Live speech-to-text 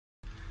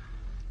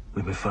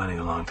We've been fighting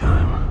a long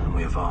time, and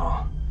we have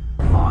all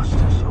lost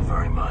so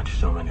very much,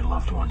 so many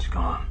loved ones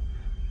gone.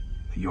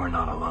 But you are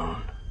not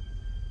alone.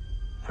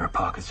 There are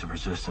pockets of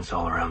resistance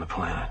all around the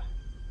planet.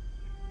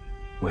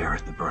 We are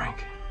at the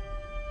brink.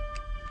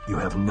 You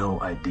have no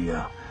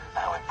idea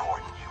how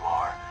important you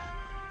are.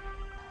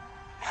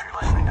 If you're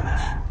listening to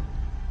this,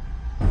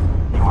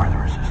 you are the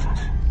resistance.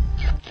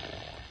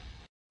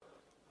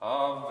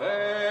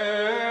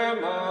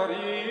 Ave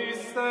Maria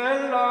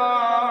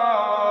Stella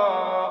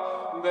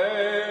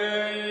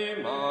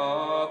Dei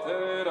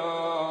Mater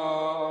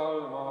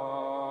Alma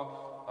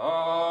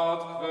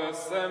ad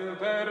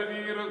semper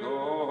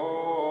Virgo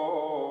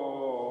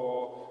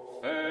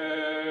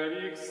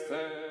Felix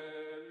te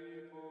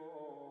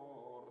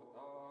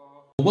porta.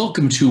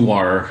 Welcome to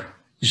our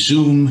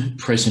Zoom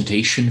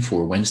presentation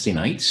for Wednesday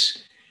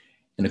nights.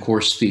 And of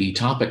course, the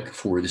topic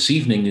for this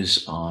evening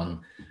is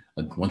on,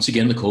 once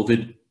again, the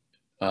COVID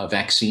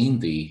vaccine,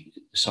 the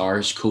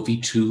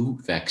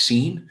SARS-CoV-2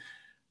 vaccine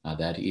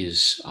that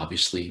is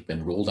obviously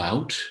been rolled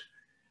out.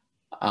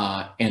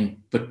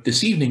 But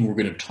this evening, we're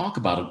going to talk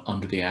about it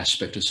under the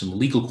aspect of some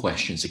legal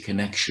questions in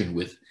connection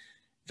with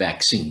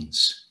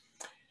vaccines.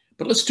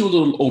 But let's do a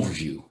little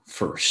overview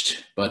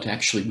first. But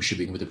actually, we should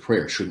begin with a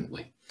prayer, shouldn't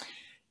we?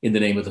 In the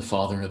name of the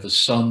Father, and of the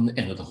Son,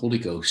 and of the Holy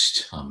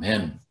Ghost.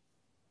 Amen.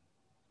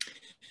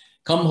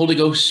 Come, Holy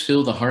Ghost,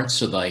 fill the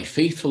hearts of thy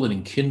faithful and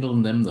enkindle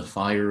in them the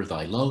fire of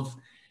thy love.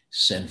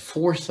 Send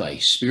forth thy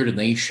Spirit, and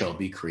they shall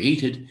be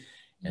created,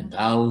 and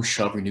thou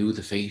shalt renew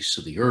the face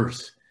of the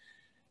earth.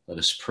 Let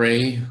us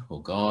pray, O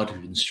God,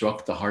 who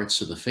instruct the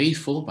hearts of the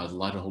faithful by the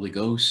light of the Holy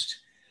Ghost,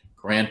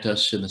 grant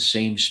us in the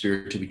same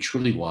Spirit to be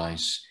truly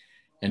wise,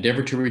 and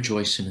ever to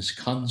rejoice in his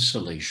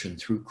consolation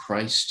through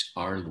Christ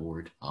our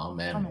Lord.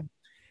 Amen. Amen.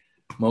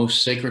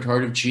 Most Sacred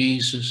Heart of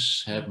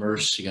Jesus, have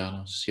mercy on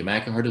us. The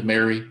Immaculate Heart of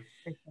Mary,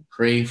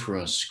 pray for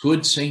us.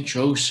 Good Saint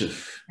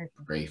Joseph,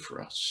 pray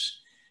for us.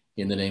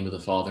 In the name of the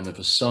Father, and of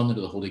the Son, and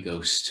of the Holy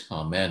Ghost.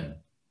 Amen.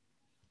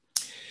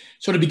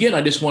 So to begin,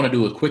 I just want to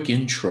do a quick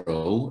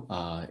intro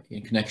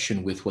in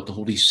connection with what the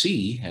Holy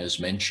See has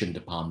mentioned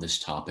upon this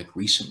topic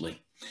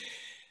recently.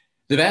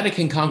 The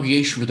Vatican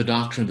Congregation for the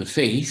Doctrine of the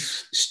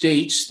Faith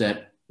states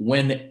that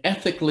when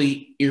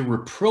ethically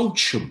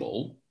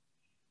irreproachable,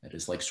 that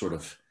is like sort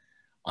of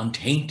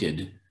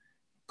untainted,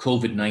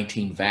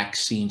 COVID-19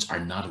 vaccines are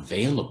not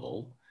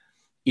available,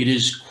 it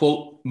is,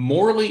 quote,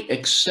 morally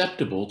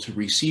acceptable to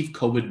receive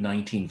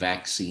COVID-19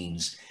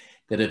 vaccines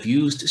that have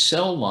used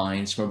cell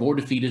lines from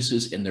aborted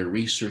fetuses in their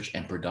research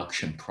and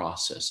production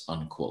process,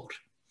 unquote.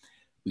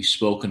 We've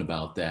spoken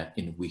about that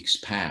in weeks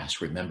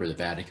past. Remember, the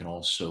Vatican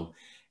also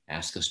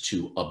asked us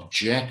to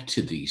object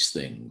to these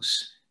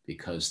things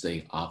because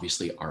they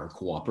obviously are a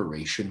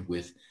cooperation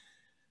with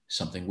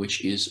something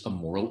which is a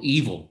moral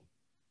evil.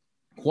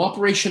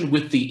 Cooperation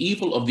with the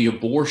evil of the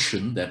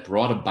abortion that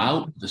brought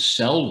about the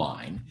cell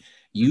line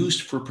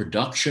used for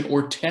production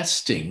or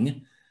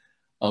testing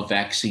of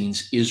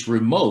vaccines is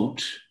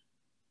remote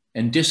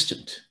and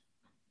distant.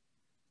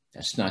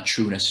 That's not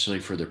true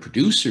necessarily for the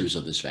producers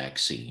of this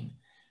vaccine,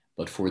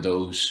 but for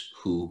those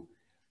who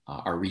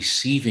are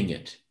receiving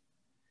it.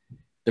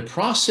 The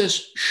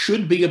process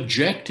should be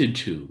objected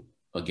to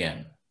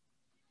again.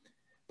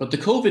 But the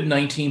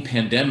COVID-19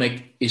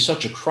 pandemic is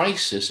such a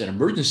crisis, an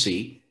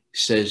emergency,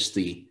 says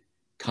the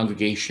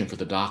Congregation for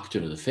the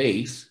Doctrine of the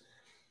Faith,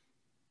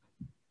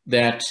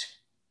 that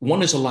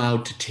one is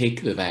allowed to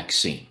take the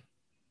vaccine.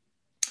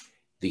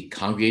 The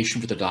Congregation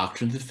for the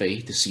Doctrine of the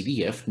Faith, the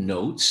CDF,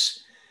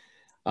 notes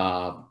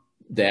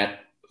that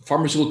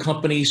pharmaceutical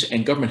companies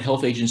and government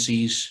health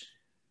agencies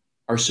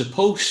are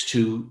supposed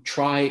to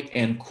try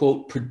and,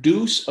 quote,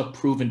 produce,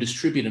 approve, and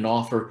distribute and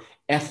offer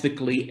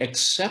ethically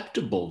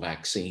acceptable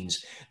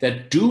vaccines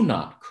that do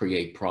not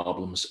create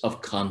problems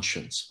of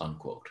conscience,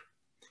 unquote.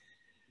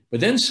 But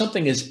then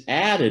something is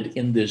added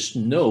in this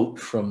note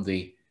from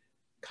the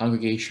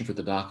Congregation for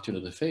the Doctrine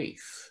of the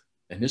Faith.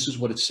 And this is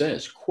what it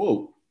says,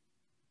 quote,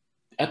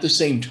 at the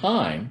same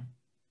time,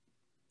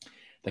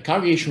 the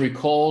congregation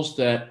recalls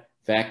that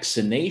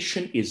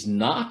vaccination is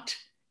not,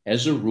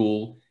 as a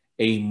rule,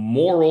 a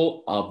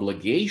moral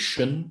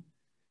obligation,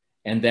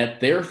 and that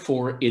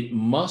therefore it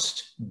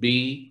must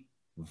be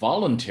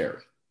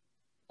voluntary,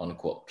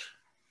 unquote.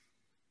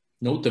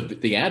 Note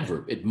the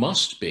adverb, it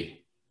must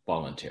be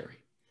voluntary.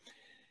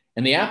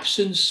 In the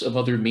absence of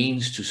other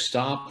means to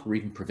stop or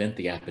even prevent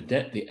the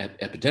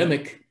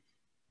epidemic,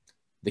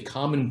 the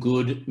common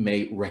good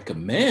may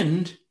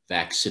recommend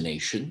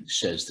vaccination,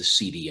 says the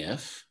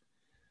CDF,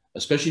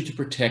 especially to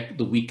protect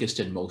the weakest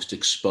and most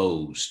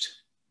exposed.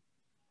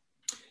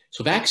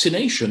 So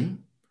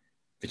vaccination,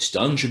 if it's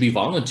done, should be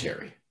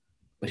voluntary.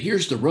 But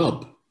here's the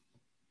rub.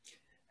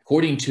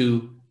 According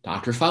to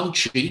Dr.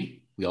 Fauci,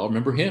 we all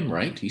remember him,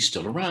 right? He's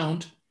still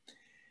around.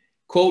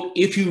 Quote,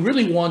 if you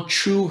really want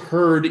true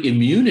herd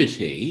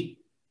immunity,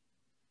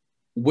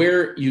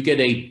 where you get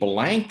a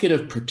blanket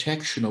of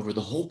protection over the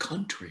whole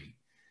country,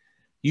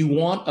 you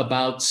want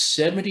about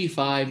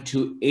 75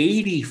 to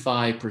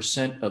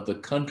 85% of the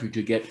country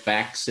to get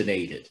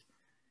vaccinated.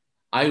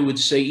 I would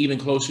say even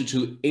closer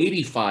to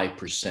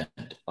 85%,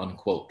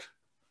 unquote.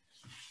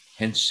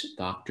 Hence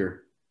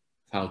Dr.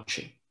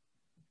 Fauci.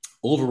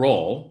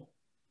 Overall,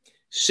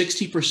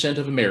 60%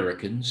 of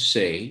Americans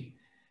say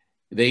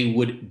they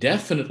would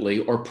definitely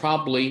or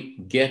probably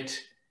get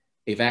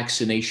a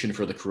vaccination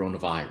for the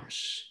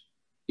coronavirus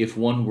if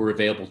one were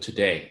available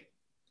today.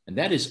 And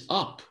that is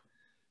up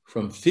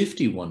from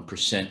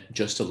 51%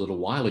 just a little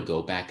while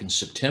ago, back in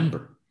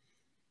September.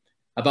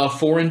 About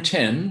 4 in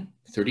 10,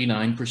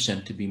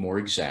 39% to be more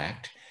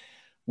exact,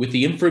 with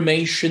the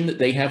information that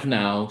they have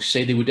now,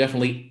 say they would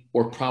definitely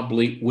or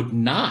probably would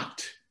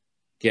not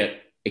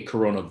get a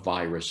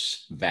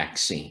coronavirus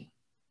vaccine.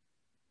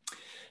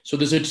 So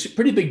there's a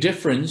pretty big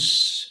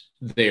difference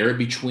there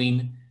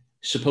between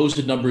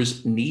supposed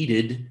numbers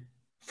needed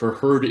for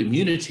herd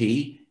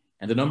immunity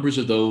and the numbers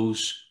of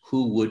those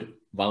who would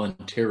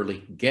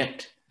voluntarily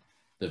get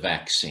the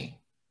vaccine.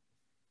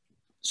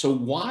 So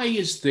why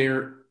is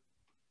there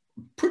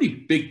a pretty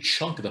big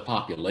chunk of the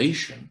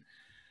population,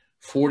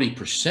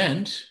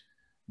 40%,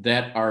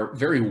 that are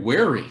very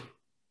wary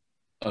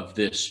of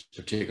this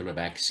particular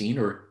vaccine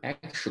or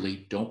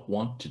actually don't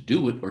want to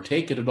do it or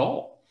take it at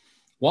all?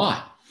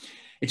 Why?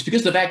 It's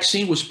because the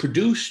vaccine was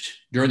produced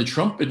during the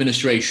Trump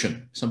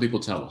administration, some people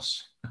tell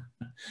us.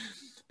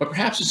 But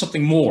perhaps it's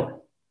something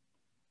more.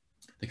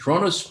 The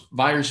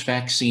coronavirus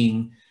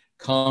vaccine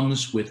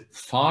comes with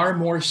far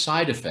more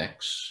side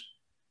effects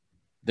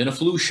than a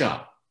flu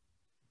shot.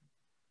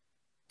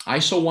 I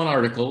saw one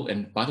article,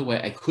 and by the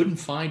way, I couldn't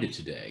find it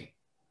today.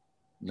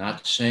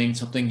 Not saying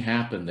something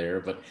happened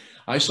there, but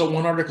I saw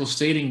one article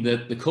stating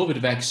that the COVID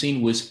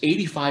vaccine was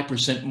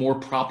 85% more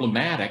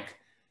problematic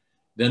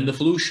than the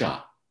flu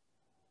shot.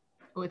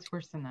 Oh, it's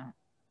worse than that.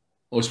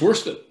 Oh, it's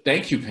worse than,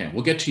 thank you, Pam.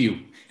 We'll get to you.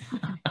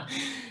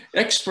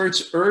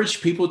 Experts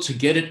urge people to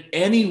get it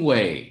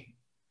anyway,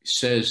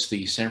 says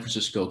the San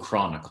Francisco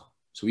Chronicle.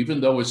 So even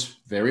though it's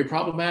very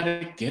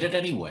problematic, get it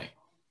anyway.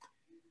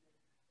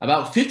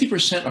 About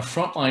 50% of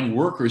frontline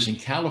workers in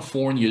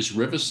California's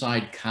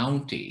Riverside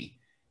County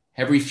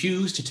have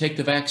refused to take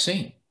the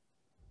vaccine.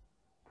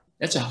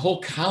 That's a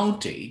whole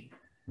county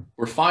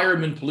where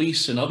firemen,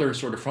 police, and other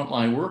sort of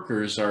frontline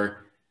workers are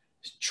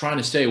trying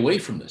to stay away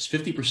from this.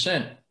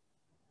 50%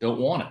 don't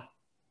want it.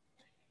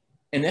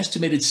 An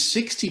estimated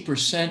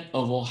 60%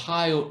 of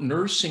Ohio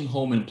nursing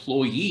home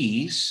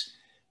employees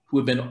who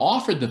have been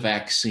offered the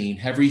vaccine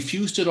have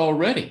refused it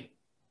already.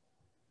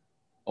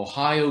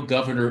 Ohio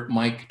Governor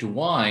Mike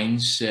DeWine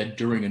said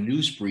during a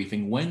news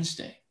briefing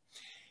Wednesday.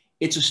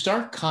 It's a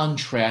stark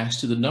contrast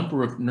to the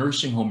number of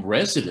nursing home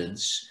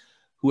residents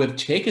who have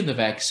taken the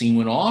vaccine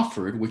when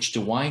offered, which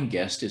DeWine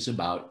guessed is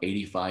about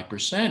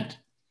 85%.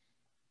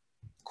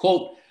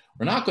 Quote,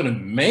 we're not going to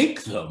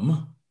make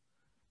them,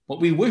 but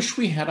we wish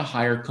we had a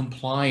higher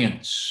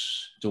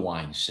compliance,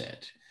 DeWine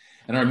said.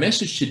 And our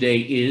message today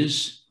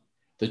is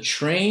the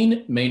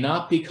train may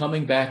not be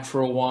coming back for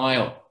a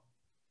while.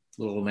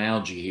 Little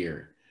analogy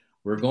here.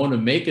 We're going to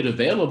make it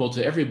available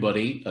to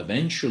everybody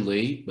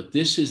eventually, but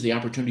this is the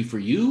opportunity for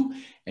you,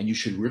 and you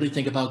should really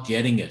think about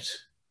getting it,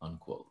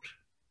 unquote.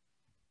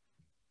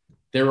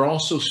 There are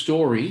also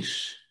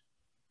stories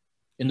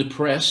in the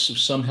press of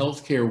some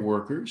healthcare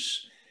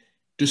workers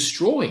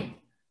destroying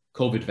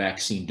COVID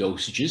vaccine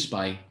dosages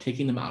by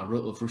taking them out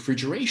of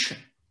refrigeration.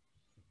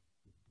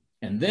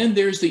 And then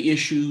there's the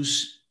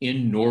issues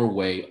in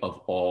Norway of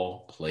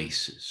all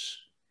places.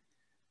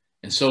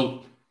 And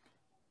so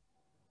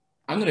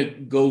I'm going to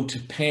go to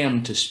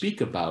Pam to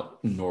speak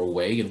about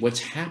Norway and what's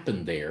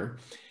happened there.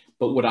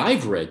 But what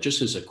I've read,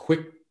 just as a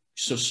quick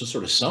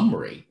sort of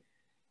summary,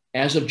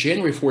 as of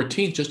January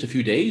 14th, just a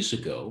few days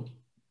ago,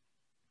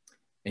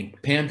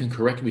 and Pam can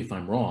correct me if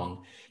I'm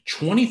wrong,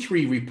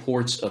 23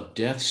 reports of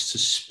deaths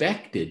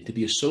suspected to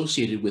be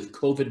associated with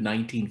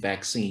COVID-19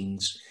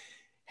 vaccines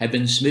have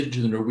been submitted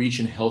to the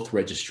Norwegian Health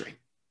Registry.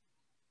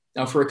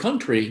 Now, for a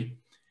country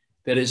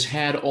that has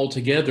had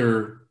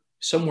altogether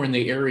somewhere in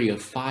the area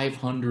of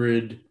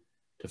 500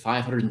 to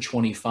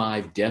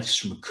 525 deaths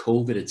from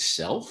COVID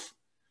itself,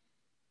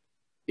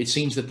 it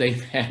seems that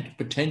they've had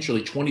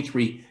potentially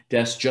 23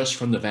 deaths just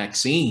from the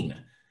vaccine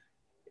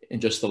in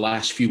just the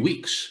last few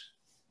weeks.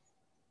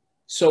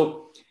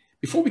 So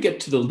before we get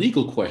to the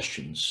legal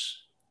questions,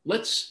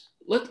 let's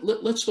look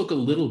a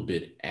little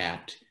bit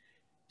at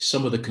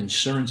some of the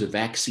concerns of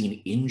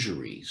vaccine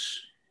injuries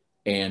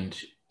and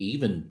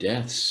even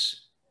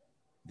deaths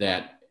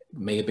that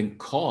may have been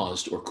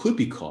caused or could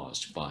be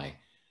caused by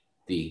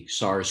the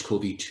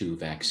SARS-CoV-2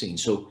 vaccine.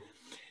 So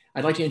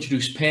I'd like to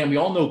introduce Pam. We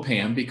all know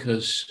Pam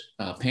because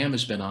Pam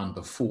has been on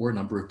before a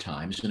number of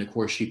times. And of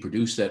course, she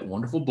produced that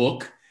wonderful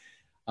book,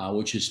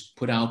 which is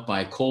put out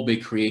by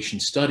Kolbe Creation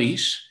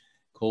Studies,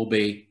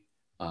 the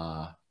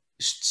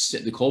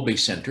Kolbe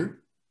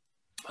Center,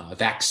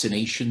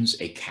 Vaccinations,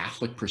 A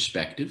Catholic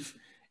Perspective.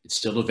 It's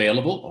still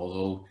available,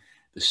 although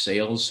the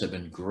sales have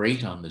been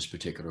great on this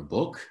particular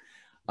book.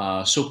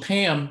 So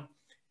Pam,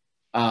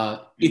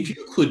 if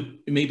you could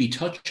maybe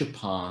touch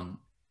upon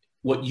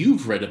what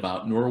you've read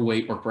about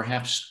Norway or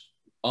perhaps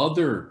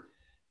other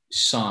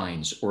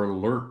signs or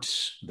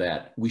alerts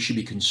that we should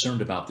be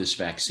concerned about this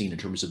vaccine in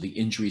terms of the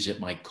injuries it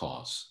might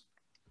cause?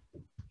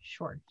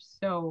 Sure.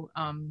 So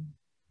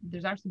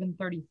there's actually been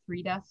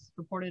 33 deaths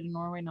reported in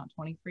Norway, not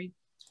 23.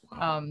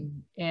 Wow.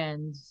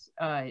 And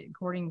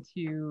according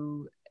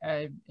to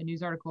a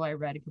news article I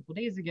read a couple of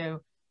days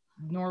ago,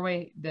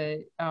 Norway,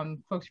 the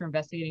folks who are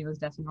investigating those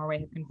deaths in Norway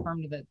have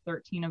confirmed that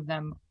 13 of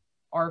them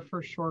are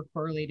for sure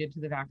correlated to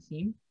the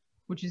vaccine,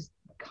 which is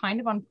kind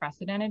of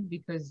unprecedented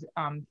because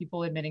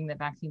people admitting that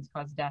vaccines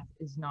cause death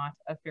is not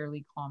a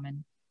fairly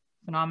common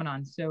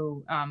phenomenon.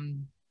 So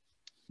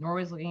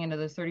Norway's looking into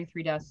those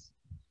 33 deaths.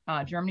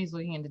 Germany's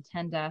looking into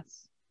 10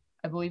 deaths.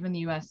 I believe in the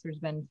US, there's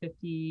been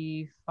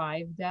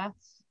 55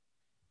 deaths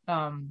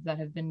that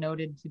have been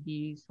noted to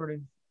be sort of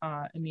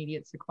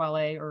immediate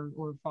sequelae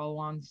or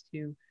follow-ons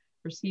to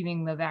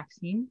receiving the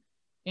vaccine.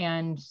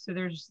 And so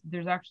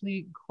there's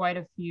actually quite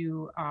a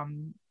few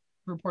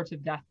reports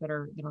of death that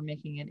are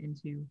making it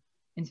into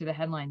the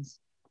headlines.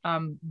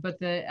 But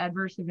the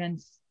adverse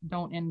events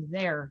don't end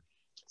there.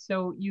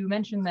 So you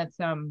mentioned that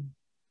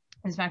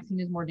this vaccine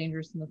is more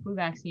dangerous than the flu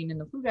vaccine, and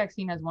the flu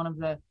vaccine has one of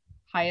the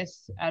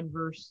highest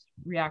adverse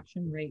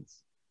reaction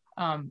rates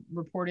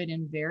reported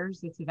in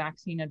VAERS. That's a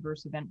vaccine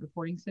adverse event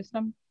reporting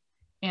system.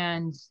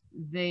 And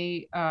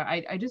they,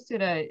 I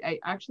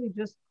actually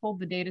just pulled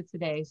the data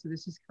today. So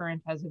this is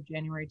current as of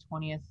January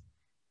 20th,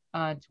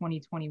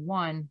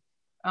 2021.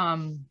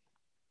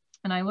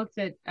 And I looked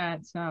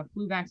at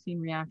flu vaccine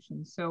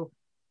reactions. So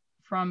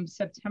from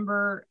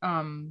September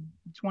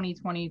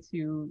 2020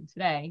 to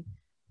today,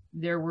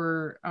 there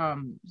were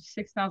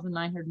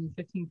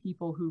 6,915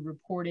 people who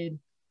reported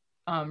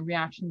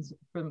reactions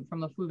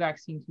from the flu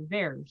vaccine to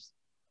VAERS.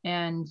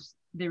 And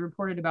they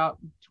reported about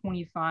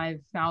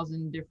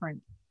 25,000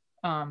 different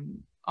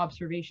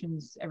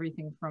observations,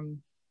 everything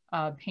from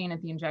pain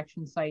at the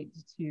injection site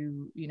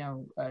to,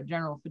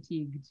 general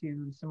fatigue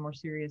to some more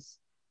serious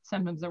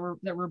symptoms that were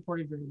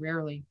reported very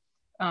rarely.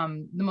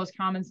 The most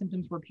common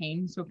symptoms were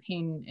pain. So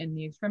pain in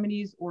the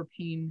extremities or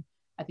pain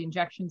at the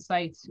injection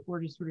sites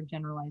or just sort of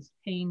generalized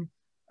pain.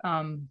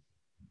 And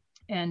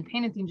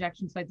pain at the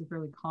injection site is a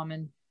fairly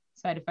common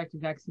side effect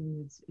of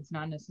vaccines. It's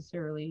not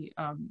necessarily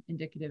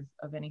indicative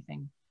of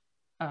anything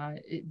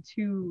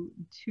too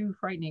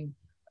frightening.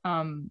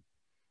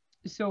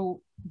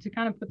 So to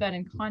kind of put that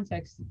in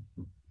context,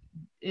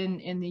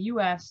 in the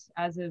US,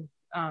 as of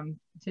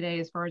today,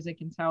 as far as I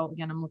can tell,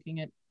 again, I'm looking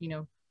at,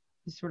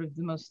 sort of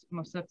the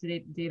most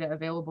up-to-date data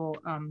available,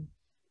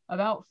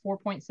 about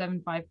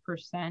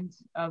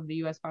 4.75% of the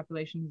US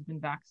population has been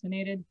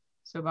vaccinated.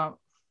 So about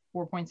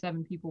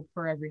 4.7 people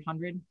per every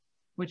 100,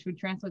 which would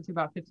translate to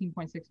about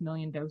 15.6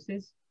 million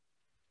doses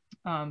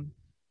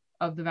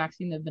of the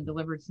vaccine that have been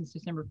delivered since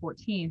December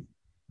 14th.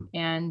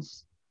 And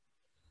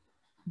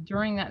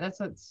during that,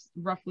 that's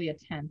roughly a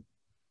tenth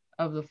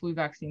of the flu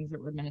vaccines that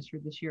were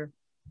administered this year.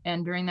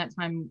 And during that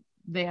time,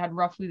 they had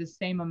roughly the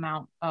same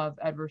amount of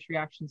adverse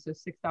reactions, so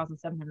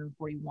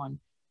 6,741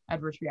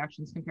 adverse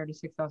reactions compared to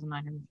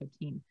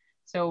 6,915.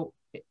 So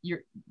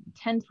you're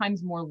 10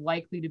 times more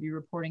likely to be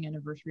reporting an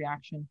adverse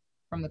reaction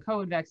from the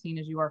COVID vaccine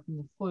as you are from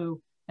the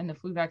flu, and the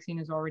flu vaccine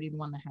is already the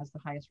one that has the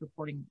highest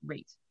reporting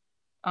rate.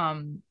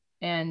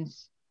 And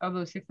of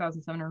those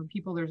 6,700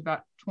 people, there's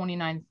about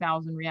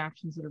 29,000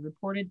 reactions that are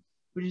reported,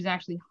 which is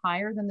actually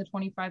higher than the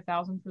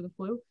 25,000 for the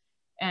flu.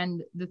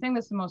 And the thing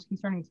that's the most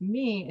concerning to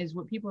me is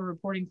what people are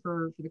reporting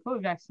for the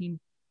COVID vaccine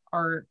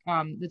are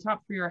the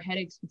top three are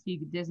headaches,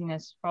 fatigue,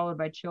 dizziness, followed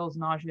by chills,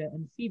 nausea,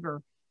 and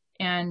fever.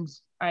 And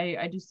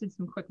I just did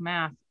some quick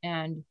math,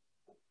 and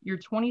you're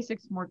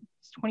 26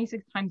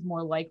 times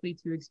more likely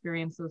to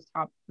experience those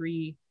top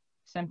three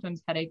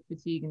symptoms, headache,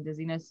 fatigue, and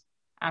dizziness,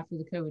 after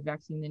the COVID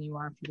vaccine than you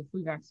are after the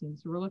flu vaccine.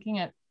 So we're looking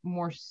at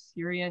more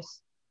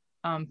serious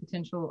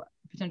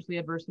potentially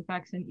adverse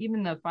effects. And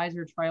even the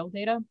Pfizer trial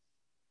data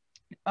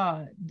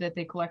that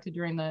they collected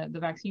during the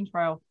vaccine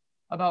trial,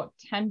 about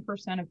 10%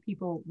 of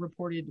people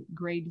reported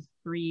grade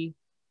 3.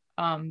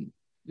 One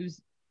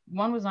was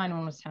 9 and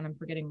one was 10. I'm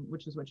forgetting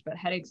which is which, but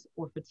headaches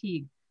or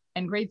fatigue.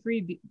 And grade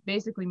 3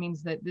 basically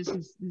means that this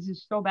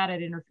is so bad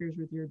it interferes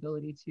with your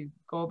ability to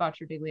go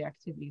about your daily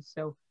activities.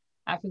 So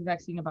after the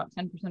vaccine, about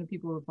 10% of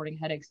people were reporting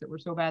headaches that were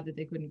so bad that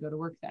they couldn't go to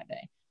work that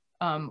day,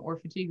 or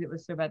fatigue that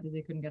was so bad that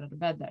they couldn't get out of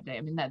bed that day.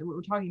 I mean, that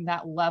we're talking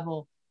that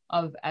level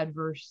of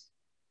adverse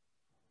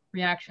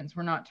reactions.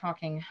 We're not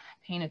talking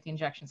pain at the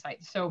injection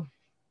site. So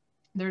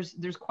there's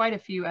quite a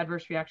few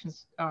adverse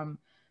reactions to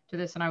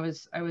this. And I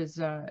was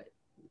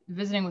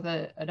visiting with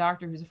a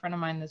doctor who's a friend of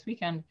mine this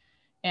weekend,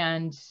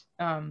 and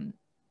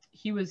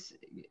he was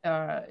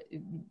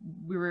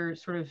we were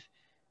sort of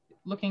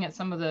looking at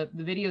some of the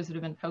videos that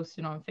have been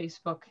posted on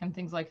Facebook and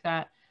things like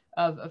that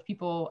of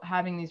people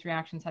having these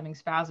reactions, having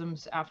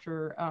spasms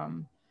after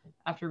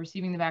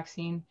receiving the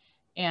vaccine.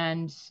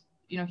 And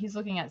he's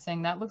looking at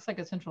saying that looks like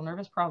a central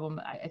nervous problem.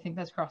 I think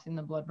that's crossing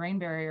the blood-brain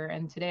barrier.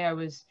 And today I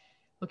was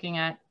looking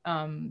at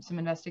some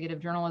investigative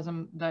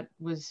journalism that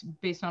was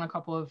based on a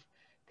couple of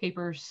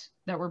papers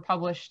that were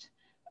published,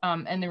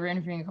 and they were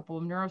interviewing a couple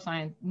of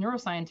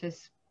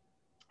neuroscientists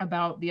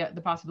about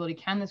the possibility,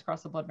 can this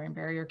cross the blood-brain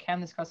barrier? Can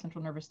this cause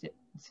central nervous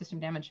system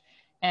damage?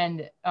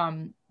 And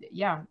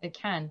yeah, it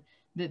can.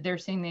 They're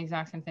seeing the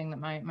exact same thing that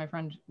my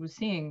friend was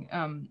seeing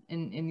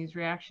in these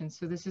reactions.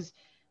 So this is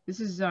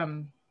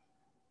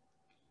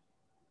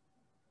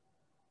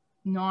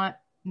not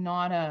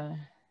a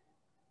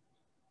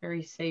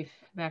very safe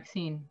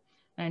vaccine.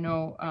 I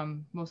know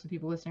most of the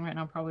people listening right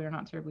now probably are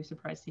not terribly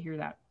surprised to hear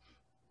that,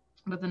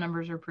 but the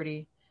numbers are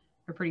pretty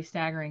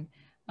staggering.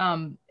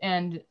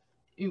 And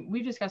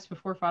we've discussed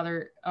before,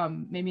 Father,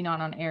 maybe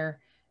not on air,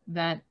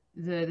 that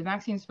the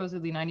vaccine is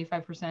supposedly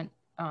 95%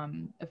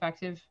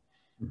 effective,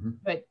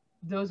 but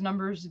those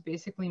numbers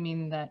basically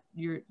mean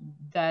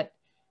that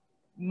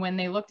when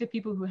they looked at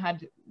people who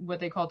had what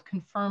they called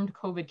confirmed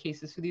COVID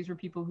cases, so these were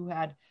people who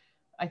had,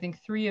 I think,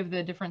 3 of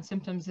the different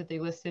symptoms that they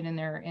listed in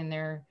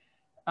their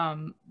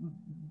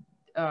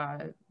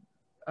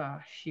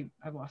shoot,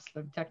 I've lost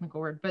the technical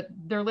word, but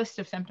their list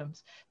of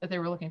symptoms that they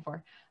were looking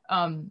for.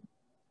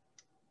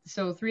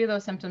 So 3 of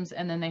those symptoms,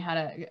 and then they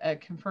had a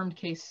confirmed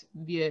case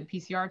via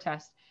PCR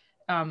test.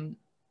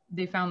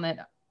 They found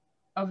that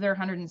of their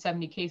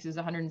 170 cases,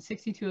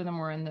 162 of them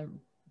were in the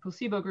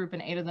placebo group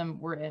and 8 of them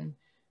were in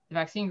the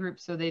vaccine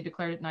group. So they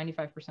declared it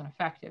 95%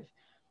 effective.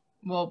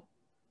 Well,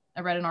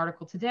 I read an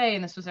article today,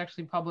 and this was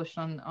actually published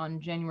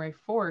on January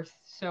 4th.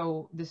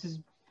 So this has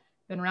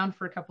been around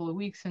for a couple of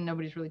weeks and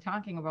nobody's really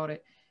talking about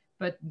it.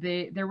 But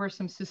there were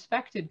some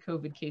suspected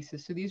COVID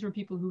cases. So these were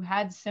people who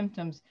had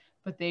symptoms,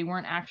 but they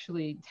weren't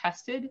actually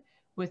tested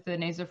with the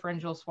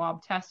nasopharyngeal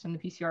swab test and the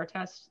PCR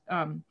test.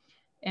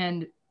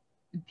 And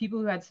people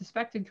who had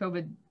suspected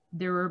COVID,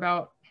 there were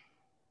about,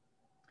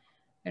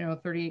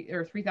 30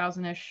 or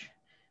 3,000-ish,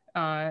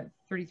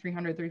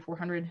 3,300,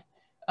 3,400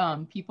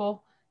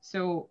 people.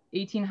 So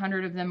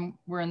 1,800 of them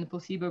were in the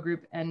placebo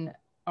group and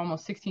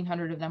almost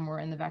 1,600 of them were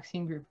in the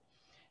vaccine group.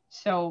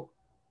 So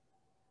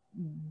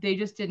they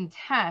just didn't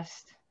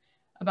test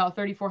about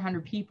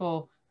 3,400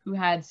 people who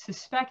had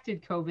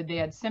suspected COVID. They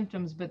had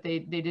symptoms, but they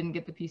didn't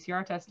get the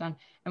PCR test done.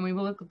 And when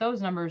we look at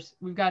those numbers,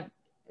 we've got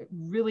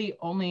really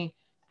only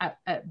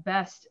at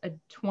best a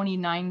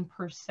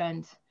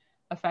 29%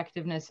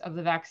 effectiveness of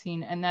the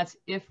vaccine. And that's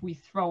if we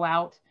throw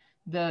out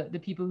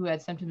the people who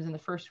had symptoms in the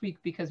first week,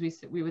 because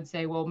we would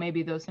say, well,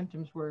 maybe those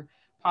symptoms were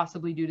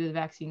possibly due to the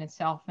vaccine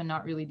itself and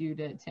not really due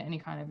to any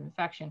kind of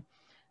infection.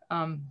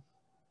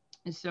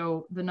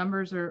 So the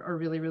numbers are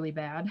really, really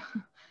bad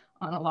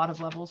on a lot of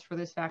levels for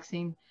this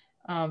vaccine.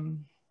 That's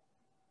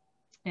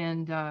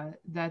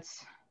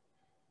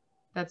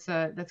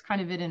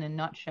kind of it in a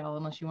nutshell,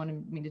 unless you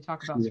wanted me to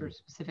talk about sort of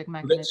specific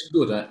mechanisms. That's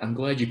good. I'm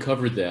glad you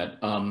covered that.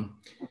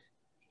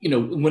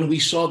 When we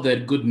saw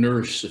that good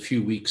nurse a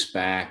few weeks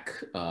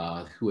back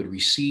who had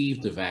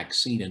received the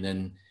vaccine, and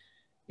then,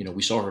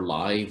 we saw her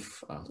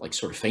live, like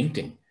sort of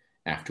fainting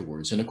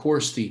afterwards. And of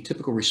course, the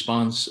typical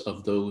response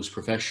of those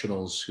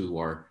professionals who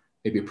are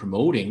maybe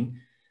promoting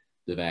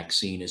the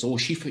vaccine is, oh,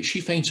 she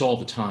faints all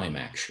the time,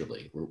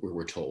 actually,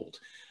 we're told.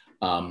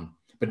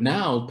 But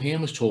now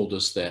Pam has told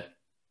us that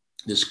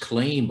this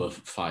claim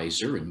of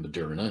Pfizer and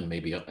Moderna, and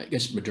maybe, I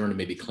guess Moderna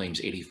maybe claims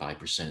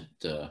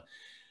 85%.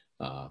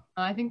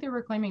 I think they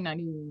were claiming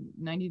 90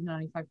 to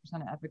 95%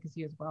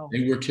 efficacy as well.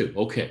 They were too.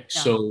 Okay.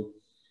 Yeah. So,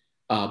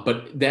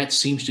 but that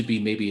seems to be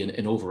maybe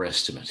an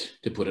overestimate,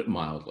 to put it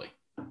mildly.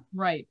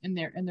 Right. And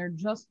they're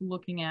just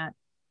looking at,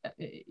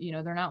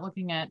 they're not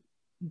looking at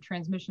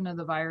transmission of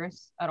the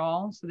virus at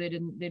all. So they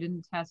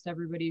didn't test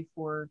everybody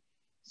for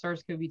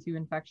SARS-CoV-2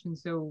 infection.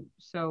 So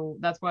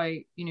that's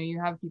why, you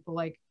have people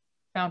like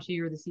Fauci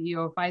or the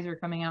CEO of Pfizer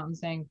coming out and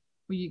saying,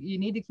 well, you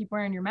need to keep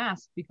wearing your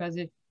mask, because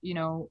if,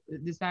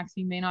 this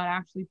vaccine may not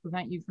actually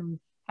prevent you from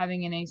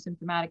having an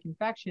asymptomatic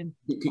infection.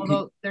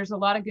 Although there's a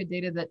lot of good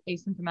data that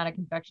asymptomatic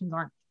infections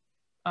aren't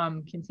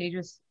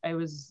contagious. I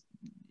was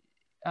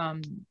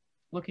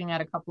looking at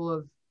a couple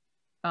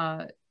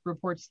of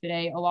reports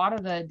today. A lot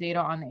of the data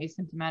on the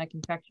asymptomatic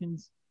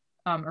infections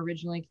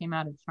originally came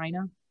out of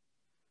China,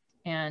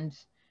 and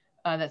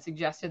that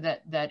suggested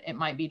that it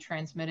might be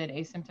transmitted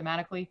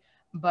asymptomatically.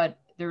 But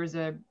there was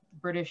a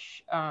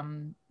British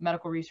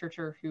medical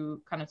researcher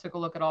who kind of took a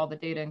look at all the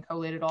data and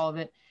collated all of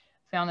it,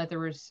 found that there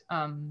was,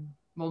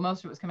 most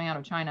of it was coming out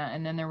of China.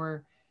 And then there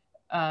were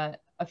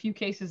a few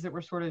cases that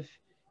were sort of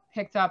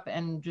picked up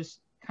and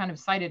just kind of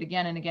cited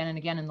again and again and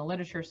again in the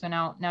literature. So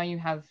now you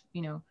have,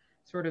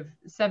 sort of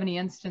 70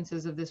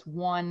 instances of this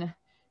one,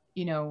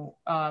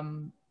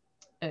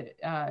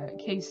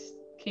 case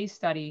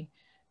study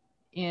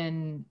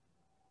in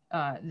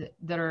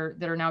that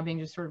are now being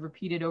just sort of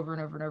repeated over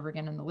and over and over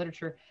again in the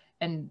literature.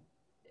 And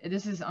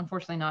this is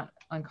unfortunately not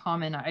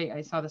uncommon.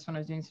 I saw this when I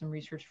was doing some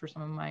research for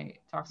some of my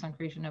talks on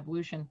creation and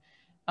evolution.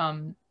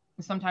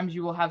 Sometimes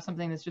you will have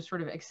something that's just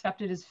sort of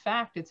accepted as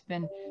fact. It's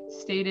been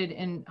stated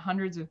in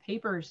hundreds of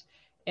papers,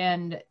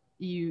 and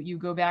you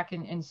go back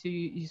and so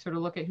you sort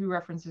of look at who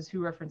references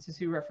who,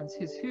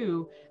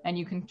 and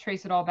you can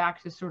trace it all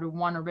back to sort of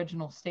one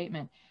original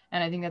statement.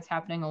 And I think that's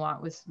happening a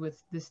lot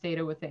with this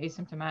data with the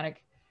asymptomatic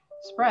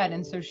spread.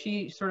 And so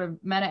she sort of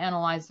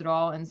meta-analyzed it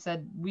all and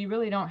said, we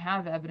really don't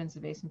have evidence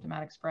of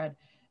asymptomatic spread.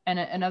 And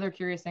another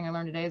curious thing I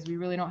learned today is we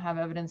really don't have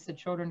evidence that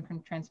children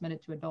can transmit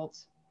it to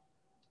adults.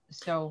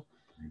 So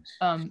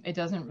it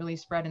doesn't really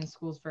spread in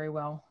schools very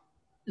well.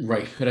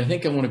 Right. But I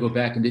think I want to go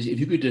back and if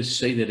you could just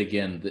say that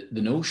again,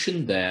 the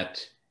notion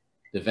that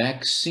the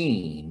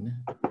vaccine,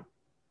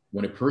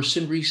 when a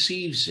person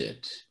receives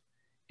it,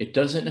 it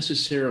doesn't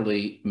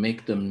necessarily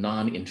make them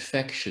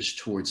non-infectious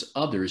towards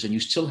others, and you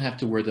still have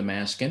to wear the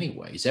mask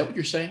anyway. Is that what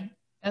you're saying?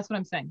 That's what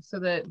I'm saying. So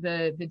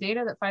the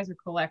data that Pfizer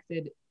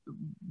collected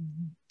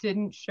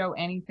didn't show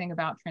anything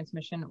about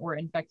transmission or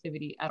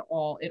infectivity at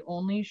all. It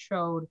only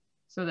showed,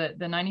 so that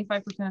the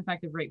 95%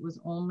 effective rate was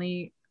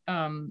only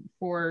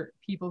for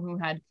people who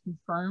had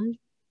confirmed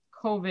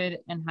COVID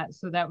and had,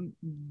 so that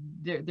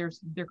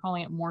they're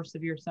calling it more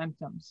severe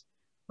symptoms,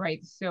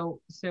 right?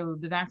 So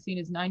the vaccine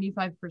is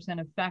 95%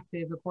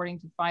 effective according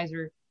to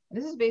Pfizer. And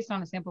this is based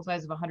on a sample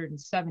size of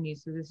 170.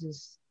 So this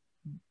is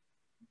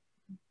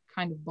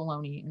kind of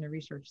baloney in a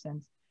research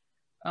sense.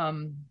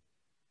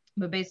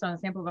 But based on a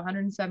sample of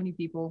 170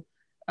 people,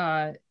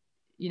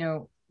 you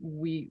know,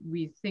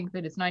 we think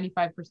that it's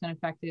 95%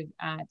 effective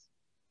at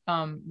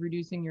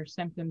reducing your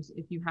symptoms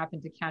if you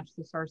happen to catch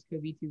the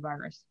SARS-CoV-2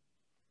 virus.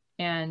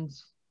 And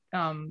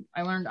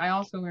I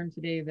also learned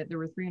today that there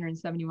were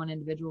 371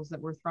 individuals that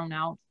were thrown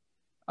out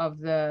of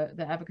the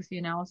efficacy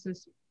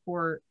analysis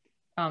for,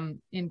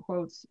 in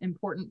quotes,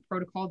 important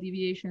protocol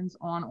deviations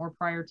on or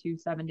prior to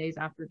 7 days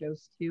after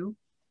dose 2.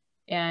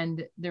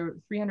 And there were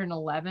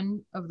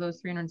 311 of those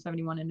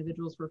 371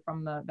 individuals were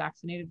from the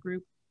vaccinated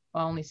group,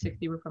 while only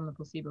 60 were from the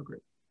placebo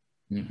group.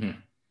 Mm-hmm.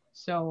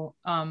 So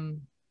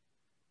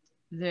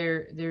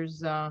there's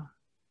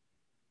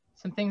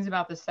some things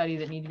about the study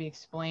that need to be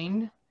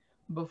explained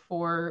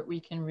before we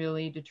can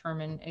really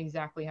determine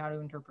exactly how to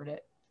interpret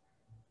it.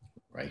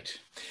 Right.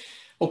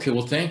 Okay,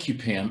 well, thank you,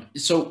 Pam.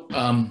 So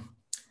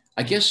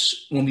I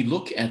guess when we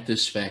look at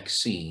this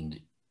vaccine,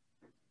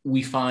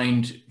 we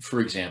find, for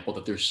example,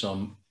 that there's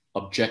some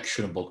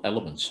objectionable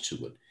elements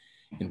to it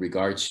in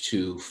regards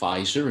to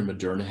Pfizer and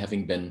Moderna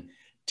having been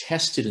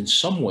tested in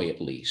some way, at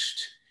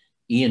least,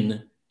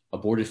 in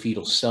aborted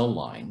fetal cell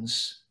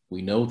lines.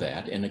 We know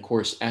that. And of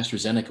course,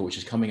 AstraZeneca, which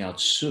is coming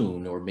out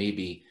soon, or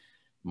maybe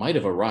might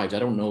have arrived. I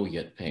don't know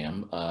yet,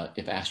 Pam,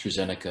 if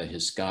AstraZeneca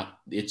has got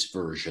its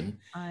version.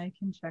 I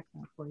can check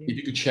that for you. If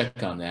you could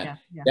check on that.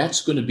 Yeah.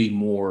 That's going to be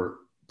more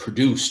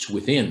produced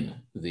within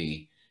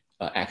the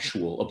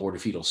actual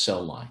aborted fetal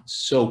cell lines.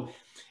 So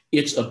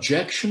it's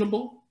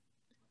objectionable.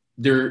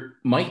 There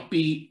might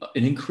be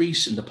an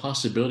increase in the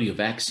possibility of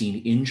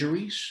vaccine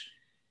injuries,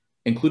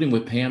 including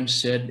what Pam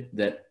said,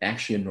 that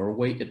actually in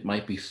Norway, it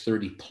might be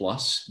 30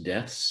 plus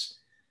deaths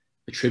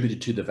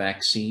attributed to the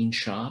vaccine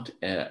shot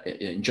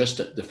in just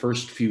the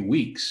first few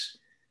weeks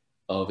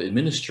of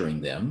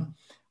administering them.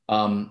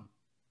 And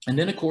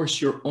then, of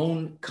course, your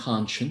own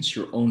conscience,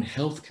 your own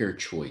healthcare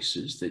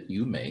choices that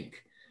you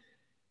make.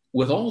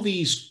 With all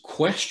these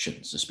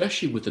questions,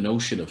 especially with the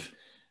notion of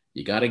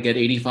you got to get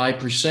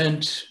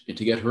 85%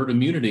 to get herd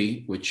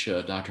immunity, which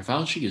Dr.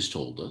 Fauci has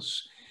told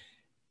us,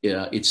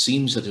 it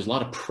seems that there's a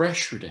lot of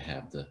pressure to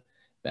have the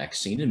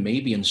vaccine, and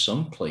maybe in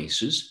some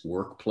places,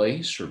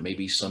 workplace, or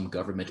maybe some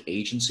government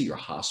agency or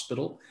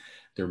hospital,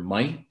 there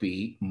might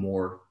be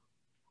more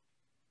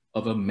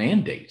of a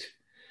mandate.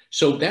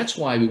 So that's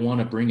why we want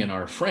to bring in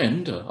our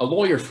friend, a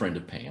lawyer friend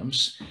of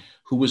Pam's,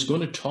 who was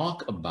going to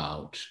talk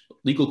about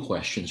legal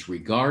questions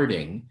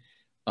regarding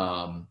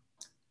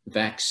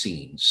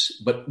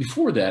vaccines. But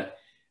before that,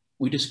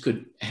 we just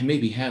could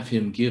maybe have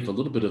him give a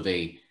little bit of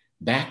a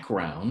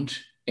background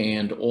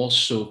and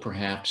also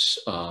perhaps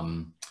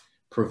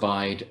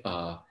provide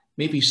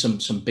maybe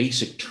some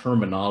basic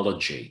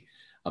terminology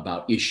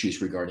about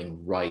issues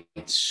regarding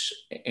rights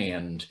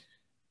and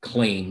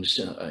claims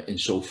and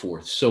so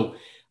forth. So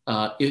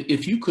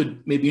if you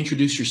could maybe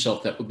introduce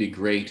yourself, that would be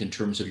great in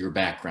terms of your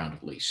background,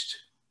 at least.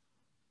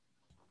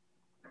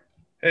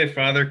 Hey,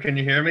 Father, can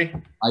you hear me?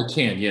 I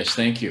can, yes,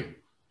 thank you.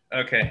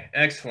 Okay,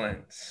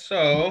 excellent.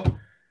 So,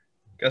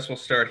 guess we'll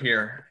start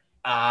here.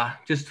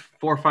 Just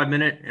 4 or 5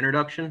 minute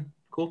introduction.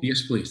 Cool?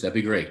 Yes, please, that'd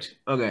be great.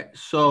 Okay,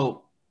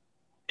 so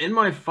in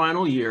my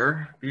final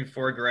year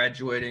before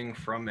graduating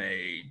from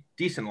a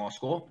decent law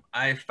school,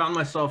 I found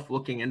myself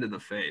looking into the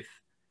faith.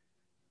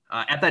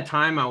 At that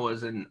time, I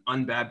was an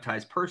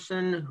unbaptized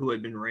person who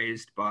had been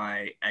raised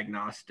by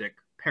agnostic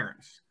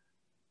parents.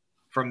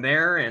 From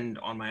there and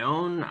on my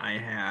own, I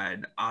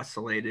had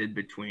oscillated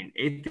between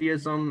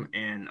atheism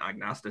and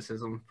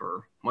agnosticism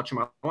for much of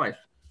my life.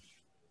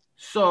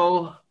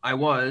 So I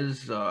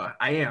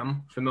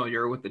am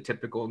familiar with the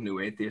typical new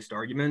atheist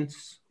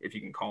arguments, if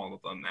you can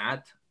call them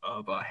that,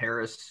 of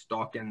Harris,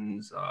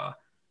 Dawkins,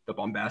 the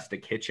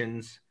bombastic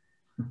Hitchens.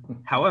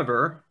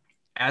 However,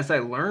 as I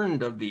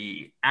learned of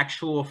the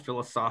actual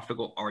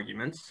philosophical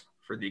arguments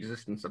for the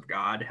existence of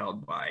God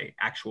held by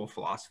actual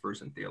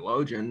philosophers and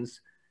theologians,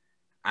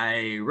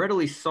 I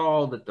readily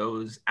saw that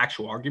those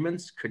actual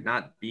arguments could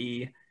not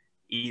be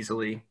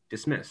easily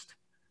dismissed.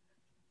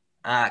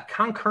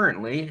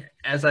 Concurrently,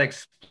 as I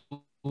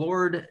explored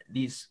explored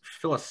these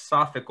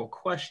philosophical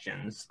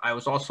questions, I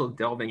was also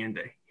delving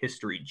into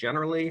history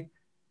generally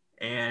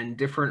and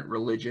different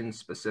religions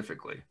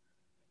specifically.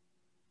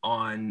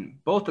 On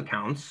both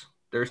accounts,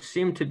 there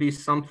seemed to be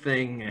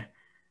something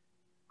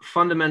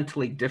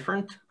fundamentally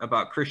different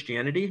about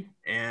Christianity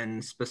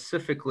and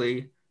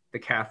specifically the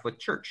Catholic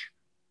Church.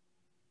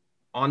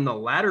 On the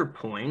latter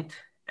point,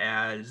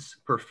 as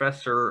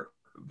Professor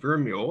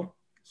Vermeulen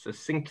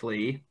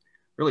succinctly,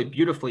 really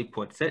beautifully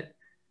puts it,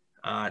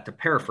 to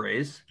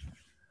paraphrase,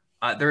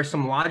 there is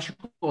some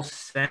logical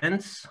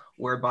sense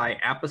whereby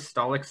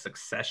apostolic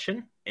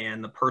succession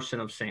and the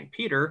person of St.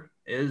 Peter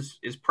is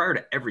prior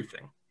to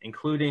everything,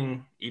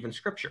 including even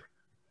Scripture.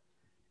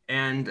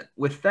 And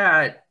with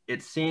that,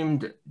 it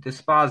seemed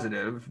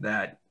dispositive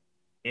that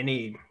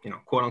any,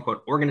 quote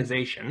unquote,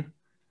 organization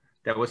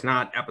that was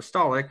not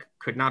apostolic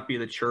could not be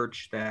the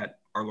church that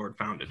our Lord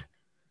founded.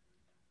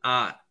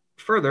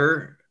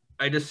 Further,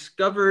 I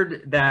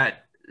discovered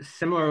that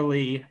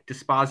similarly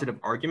dispositive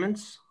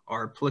arguments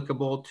are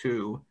applicable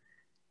to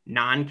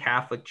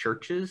non-Catholic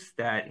churches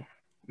that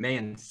may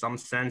in some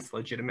sense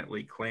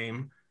legitimately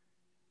claim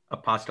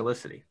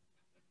apostolicity.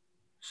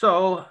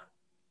 So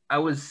I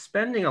was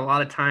spending a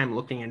lot of time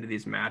looking into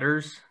these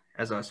matters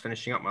as I was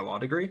finishing up my law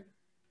degree,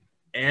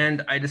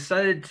 and I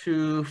decided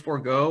to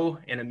forego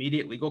an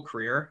immediate legal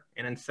career,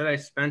 and instead I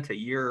spent a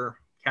year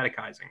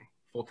catechizing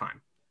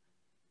full-time.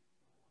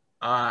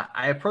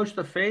 I approached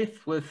the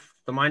faith with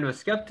the mind of a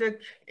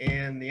skeptic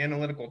and the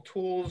analytical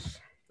tools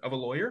of a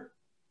lawyer.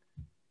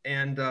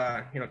 And,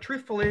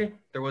 truthfully,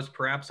 there was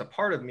perhaps a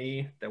part of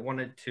me that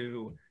wanted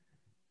to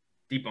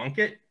debunk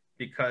it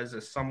because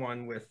as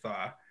someone with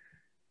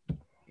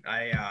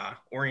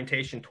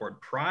orientation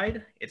toward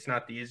pride, it's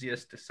not the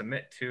easiest to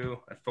submit to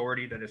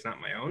authority that is not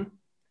my own.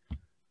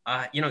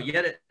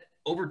 Yet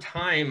over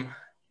time,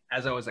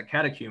 as I was a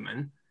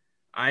catechumen,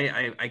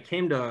 I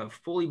came to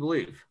fully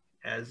believe,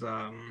 as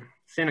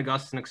St.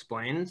 Augustine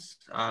explains,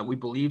 we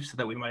believe so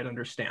that we might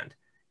understand.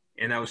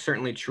 And that was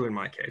certainly true in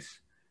my case.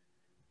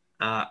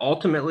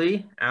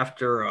 Ultimately,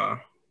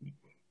 after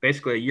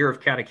basically a year of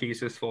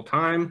catechesis full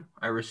time,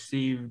 I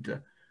received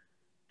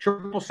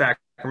triple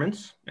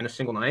sacraments in a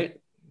single night,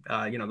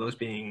 those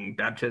being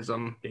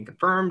baptism, being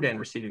confirmed, and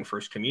receiving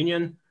First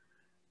Communion.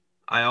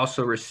 I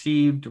also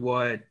received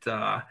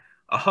a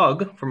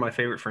hug from my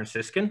favorite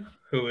Franciscan,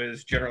 who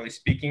is generally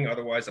speaking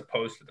otherwise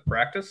opposed to the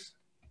practice.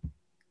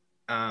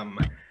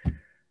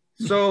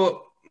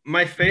 So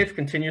my faith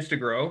continues to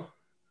grow,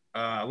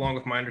 along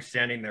with my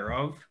understanding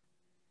thereof.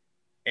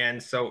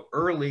 And so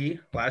early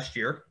last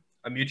year,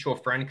 a mutual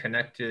friend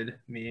connected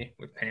me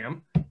with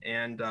Pam,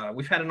 and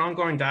we've had an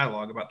ongoing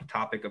dialogue about the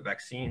topic of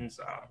vaccines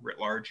writ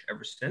large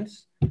ever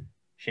since.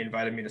 She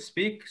invited me to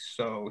speak,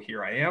 so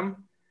here I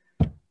am.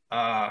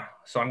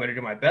 So I'm going to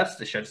do my best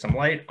to shed some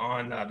light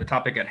on the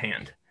topic at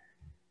hand.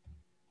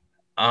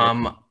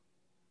 I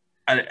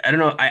don't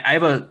know. I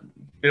have a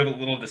bit of a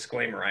little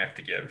disclaimer I have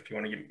to give. If you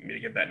want me to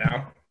give that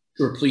now.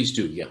 Sure, please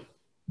do. Yeah.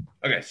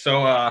 Okay.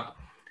 So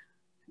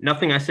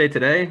nothing I say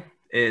today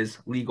is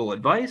legal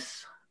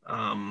advice.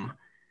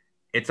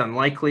 It's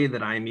unlikely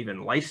that I am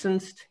even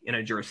licensed in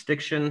a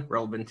jurisdiction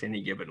relevant to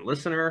any given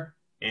listener.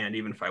 And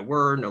even if I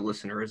were, no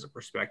listener is a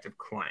prospective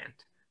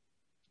client.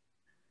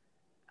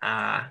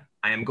 I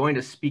am going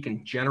to speak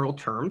in general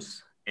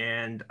terms,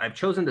 and I've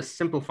chosen to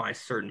simplify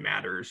certain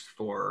matters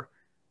for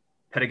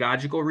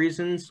pedagogical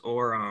reasons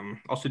or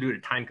also due to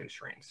time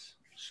constraints.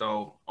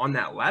 So on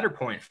that latter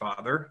point,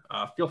 Father,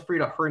 feel free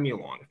to hurry me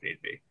along if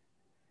need be.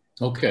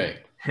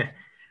 Okay.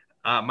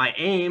 My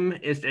aim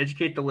is to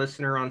educate the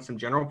listener on some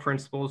general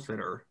principles that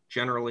are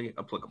generally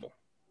applicable.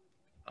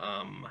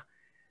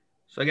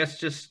 So I guess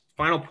just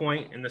final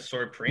point in this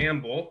sort of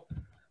preamble,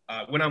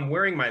 when I'm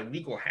wearing my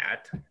legal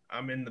hat,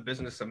 I'm in the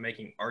business of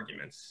making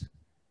arguments,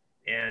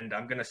 and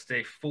I'm going to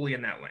stay fully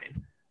in that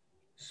lane.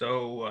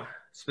 So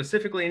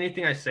specifically,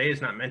 anything I say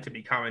is not meant to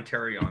be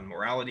commentary on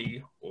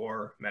morality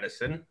or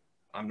medicine.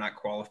 I'm not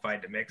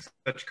qualified to make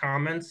such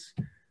comments,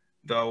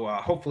 though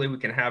hopefully we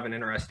can have an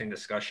interesting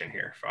discussion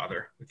here,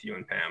 Father, with you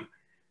and Pam,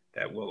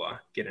 that will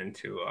get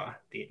into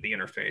the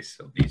interface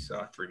of these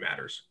three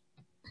matters.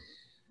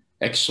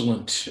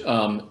 Excellent.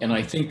 And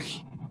I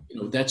think,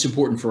 that's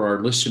important for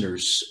our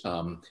listeners.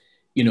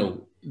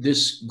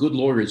 This good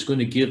Lord is going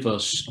to give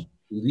us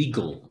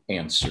legal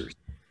answers.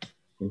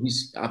 And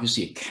he's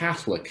obviously a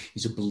Catholic.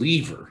 He's a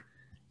believer.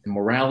 And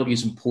morality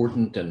is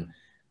important and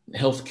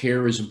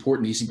healthcare is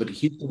important. But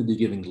he's going to be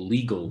giving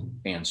legal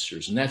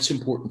answers. And that's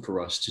important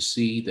for us to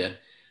see that,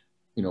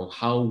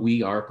 how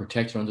we are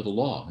protected under the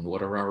law and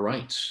what are our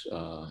rights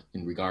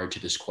in regard to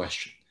this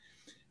question.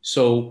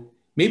 So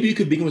maybe you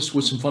could begin with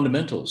some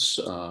fundamentals,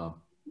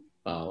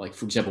 like,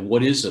 for example,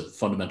 what is a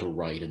fundamental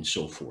right and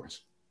so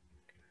forth?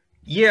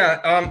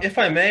 Yeah, if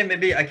I may,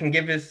 maybe I can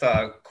give this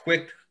a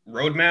quick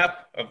roadmap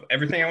of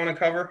everything I want to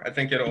cover. I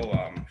think it'll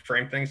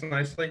frame things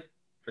nicely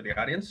for the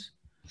audience.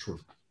 Sure.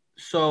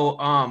 So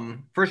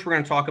first, we're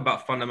going to talk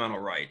about fundamental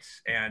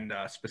rights and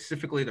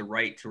specifically the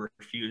right to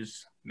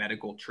refuse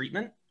medical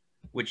treatment.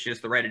 which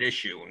is the right at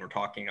issue when we're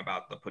talking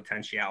about the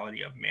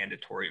potentiality of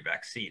mandatory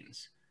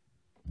vaccines.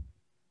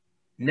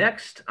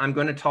 Next, I'm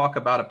going to talk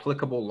about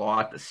applicable law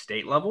at the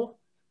state level.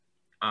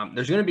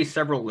 There's going to be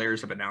several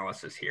layers of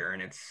analysis here,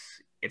 and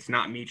it's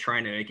not me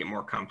trying to make it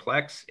more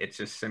complex. It's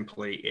just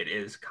simply, it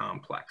is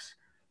complex.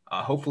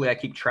 Hopefully I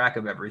keep track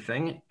of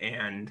everything,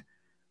 and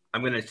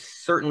I'm going to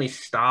certainly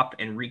stop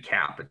and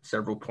recap at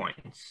several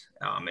points,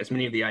 as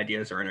many of the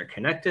ideas are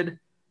interconnected.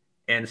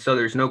 And so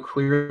there's no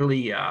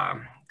clearly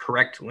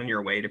correct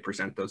linear way to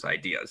present those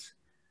ideas.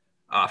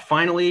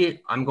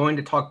 Finally, I'm going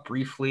to talk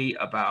briefly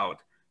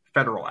about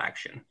federal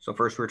action. So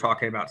first we're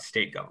talking about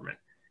state government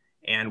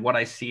and what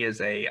I see as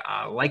a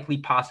likely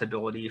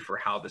possibility for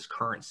how this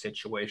current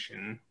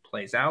situation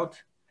plays out.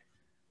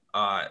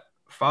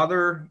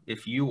 Father,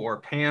 if you or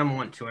Pam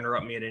want to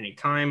interrupt me at any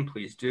time,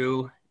 please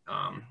do.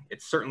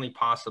 It's certainly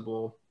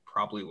possible,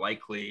 probably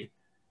likely,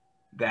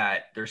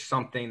 that there's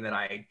something that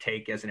I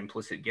take as an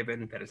implicit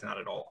given that is not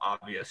at all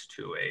obvious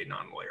to a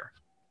non-lawyer.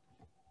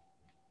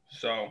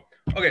 So,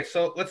 okay,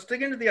 so let's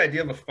dig into the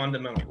idea of a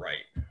fundamental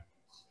right.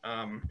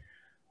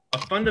 A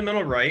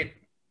fundamental right,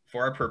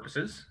 for our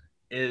purposes,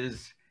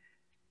 is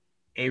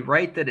a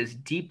right that is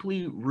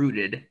deeply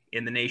rooted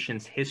in the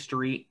nation's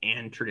history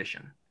and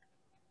tradition.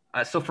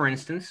 So for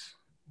instance,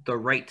 the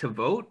right to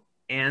vote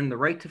and the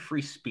right to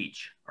free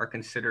speech are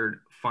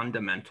considered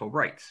fundamental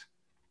rights.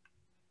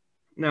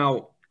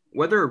 Now,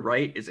 whether a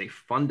right is a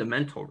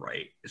fundamental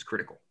right is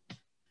critical.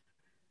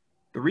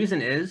 The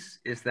reason is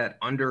that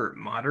under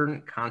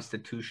modern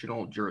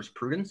constitutional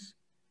jurisprudence,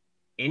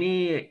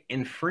 any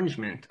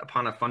infringement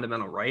upon a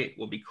fundamental right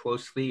will be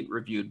closely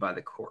reviewed by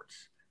the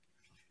courts.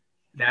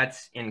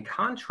 That's in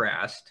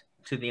contrast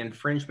to the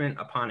infringement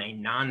upon a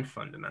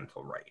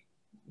non-fundamental right,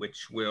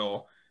 which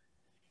will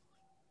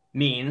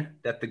mean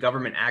that the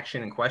government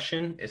action in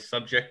question is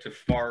subject to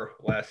far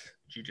less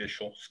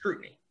judicial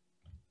scrutiny.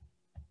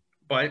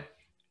 But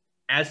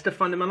as to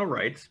fundamental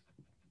rights,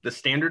 the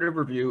standard of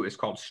review is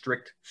called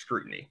strict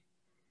scrutiny.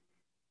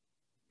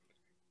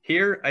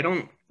 Here,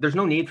 there's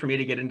no need for me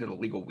to get into the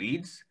legal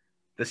weeds.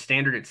 The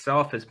standard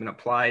itself has been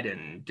applied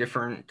in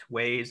different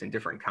ways in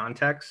different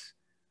contexts,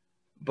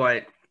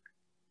 but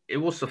it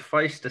will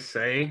suffice to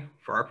say,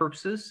 for our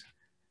purposes,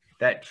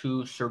 that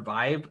to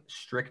survive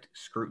strict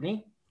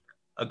scrutiny,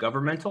 a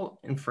governmental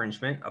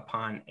infringement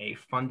upon a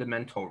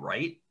fundamental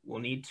right will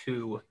need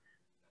to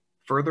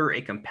further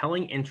a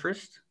compelling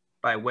interest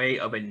by way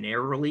of a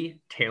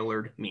narrowly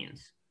tailored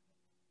means.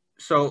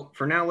 So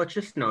for now, let's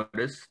just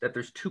notice that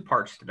there's two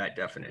parts to that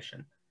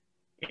definition,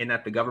 in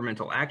that the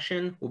governmental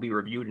action will be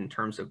reviewed in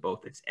terms of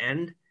both its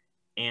end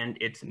and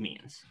its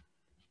means.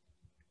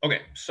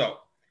 Okay, so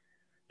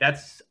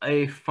that's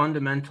a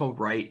fundamental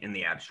right in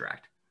the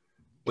abstract,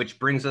 which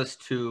brings us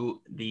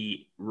to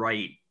the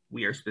right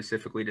we are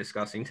specifically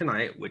discussing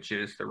tonight, which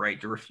is the right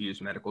to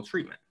refuse medical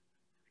treatment.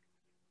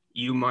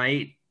 You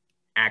might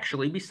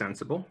actually be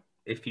sensible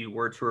if you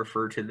were to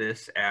refer to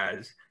this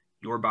as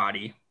your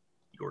body,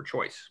 your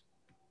choice.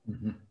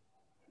 Mm-hmm.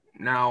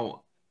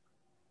 Now,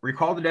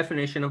 recall the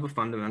definition of a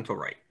fundamental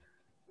right.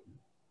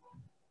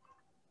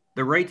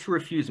 The right to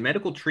refuse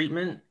medical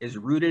treatment is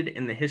rooted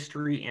in the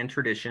history and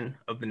tradition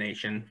of the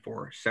nation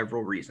for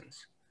several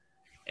reasons.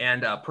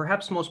 And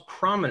perhaps most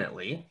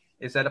prominently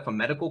is that if a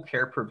medical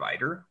care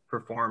provider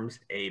performs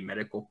a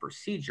medical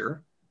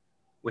procedure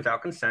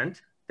without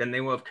consent, then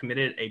they will have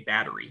committed a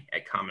battery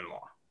at common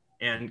law.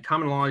 And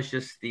common law is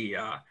just the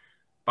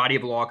body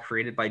of law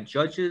created by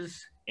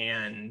judges,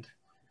 and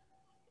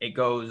it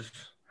goes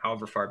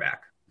however far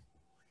back.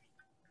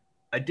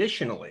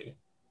 Additionally,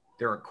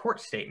 there are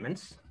court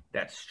statements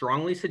that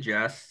strongly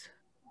suggest,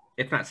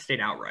 if not state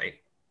outright,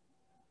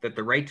 that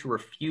the right to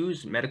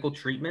refuse medical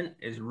treatment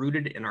is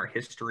rooted in our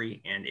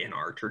history and in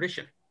our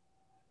tradition.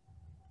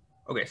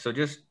 Okay, so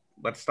just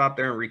let's stop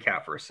there and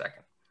recap for a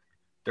second.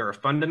 There are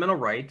fundamental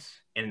rights,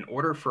 and in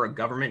order for a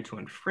government to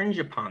infringe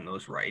upon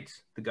those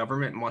rights, the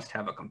government must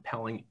have a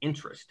compelling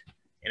interest,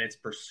 and its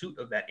pursuit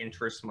of that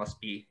interest must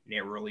be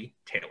narrowly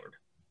tailored.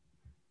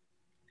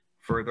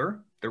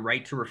 Further, the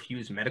right to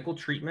refuse medical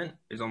treatment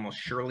is almost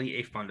surely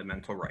a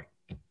fundamental right.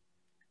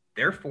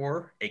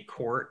 Therefore, a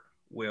court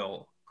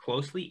will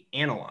closely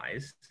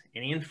analyze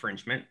any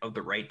infringement of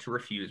the right to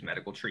refuse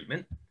medical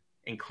treatment,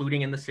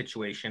 including in the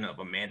situation of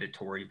a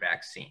mandatory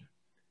vaccine.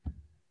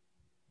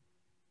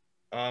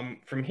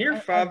 From here,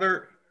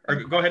 Father,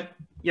 go ahead.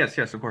 Yes,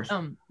 of course.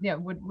 Yeah,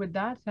 would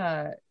that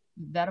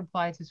that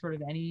apply to sort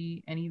of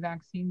any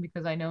vaccine?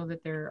 Because I know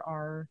that there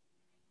are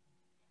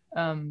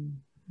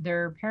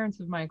parents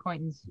of my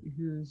acquaintance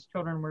whose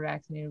children were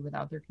vaccinated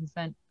without their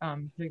consent,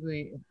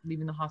 particularly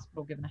leaving the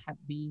hospital given a Hep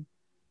B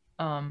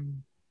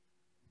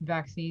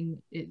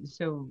vaccine.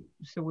 So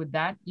would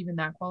that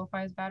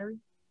qualify as battery?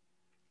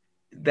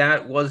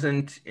 That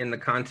wasn't in the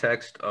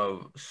context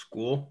of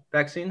school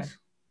vaccines? Okay.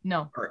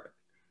 No.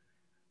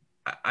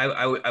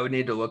 I would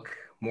need to look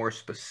more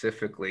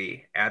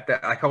specifically at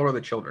that. How old are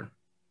the children?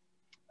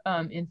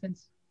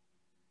 Infants.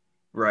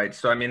 Right.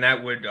 So, I mean,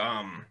 that would,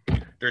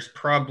 there's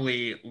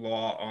probably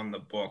law on the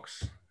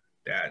books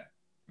that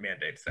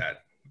mandates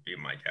that. be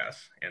my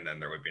guess, and then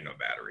there would be no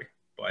battery.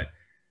 But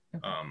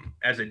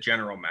as a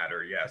general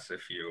matter, yes,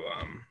 if you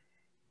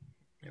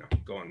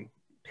go and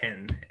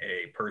pin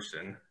a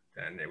person,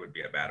 then it would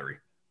be a battery.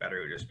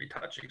 Battery would just be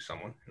touching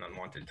someone, an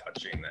unwanted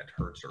touching that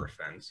hurts or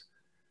offends.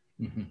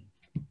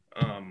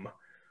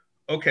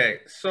 Okay,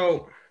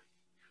 so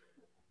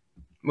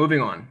moving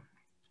on.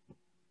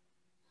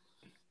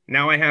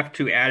 Now I have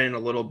to add in a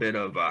little bit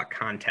of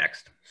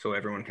context so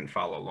everyone can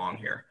follow along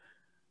here.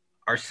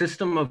 Our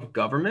system of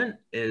government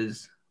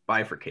is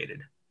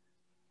bifurcated.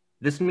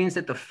 This means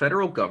that the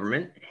federal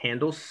government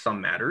handles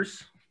some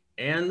matters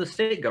and the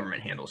state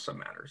government handles some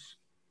matters.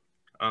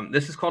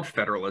 This is called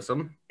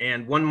federalism,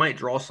 and one might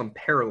draw some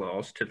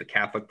parallels to the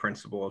Catholic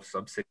principle of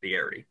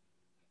subsidiarity.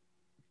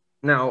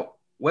 Now,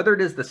 whether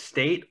it is the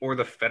state or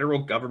the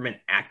federal government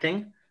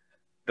acting,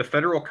 the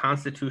federal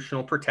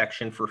constitutional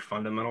protection for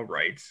fundamental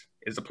rights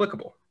is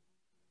applicable.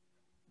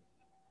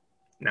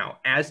 Now,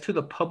 as to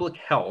the public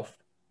health,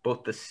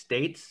 both the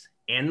states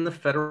and the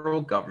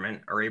federal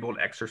government are able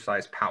to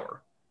exercise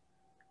power.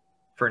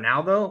 For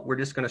now, though, we're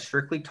just going to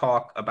strictly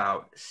talk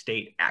about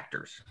state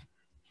actors.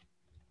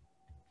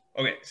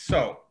 Okay,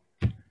 so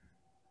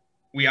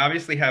we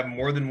obviously have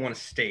more than one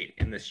state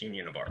in this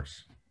union of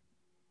ours.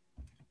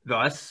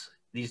 Thus,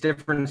 these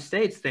different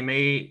states, they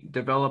may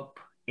develop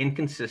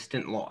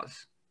inconsistent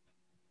laws.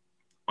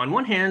 On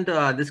one hand,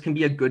 this can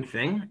be a good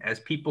thing as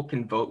people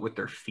can vote with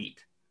their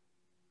feet.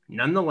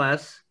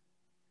 Nonetheless,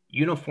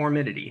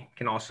 uniformity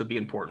can also be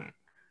important.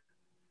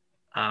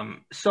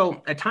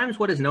 So at times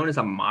what is known as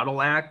a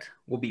model act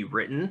will be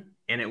written,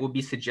 and it will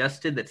be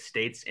suggested that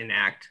states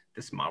enact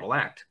this model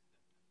act.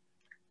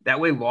 That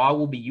way law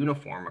will be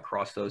uniform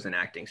across those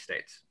enacting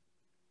states.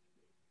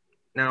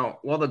 Now,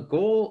 while the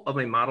goal of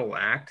a model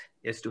act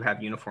is to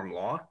have uniform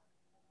law,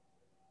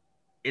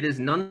 it is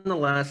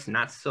nonetheless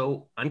not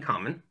so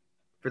uncommon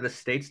for the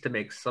states to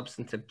make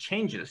substantive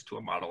changes to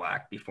a model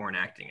act before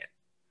enacting it.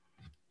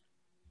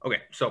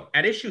 Okay, so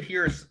at issue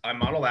here is a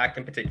model act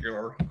in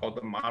particular called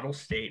the Model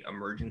State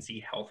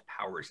Emergency Health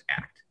Powers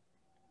Act.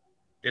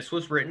 This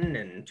was written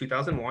in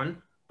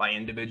 2001 by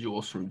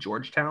individuals from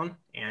Georgetown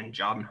and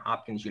Johns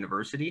Hopkins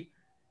University,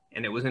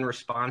 and it was in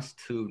response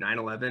to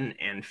 9/11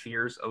 and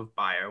fears of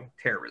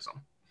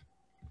bioterrorism.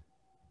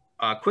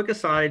 Quick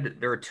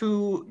aside, there are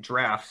two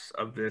drafts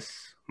of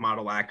this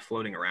model act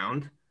floating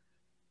around.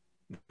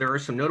 There are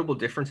some notable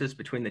differences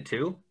between the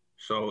two.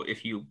 So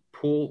if you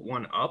pull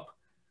one up,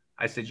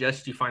 I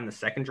suggest you find the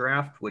second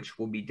draft, which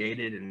will be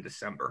dated in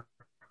December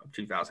of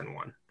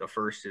 2001. The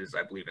first is,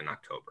 I believe, in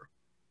October.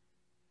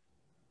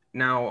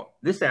 Now,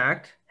 this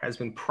act has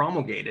been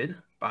promulgated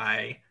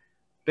by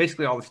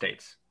basically all the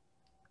states.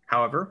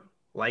 However,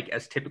 like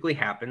as typically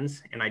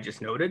happens, and I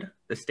just noted,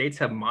 the states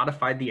have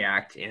modified the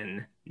act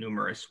in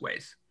numerous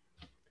ways.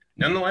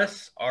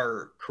 Nonetheless,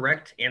 our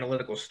correct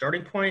analytical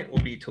starting point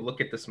will be to look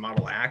at this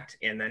model act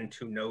and then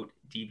to note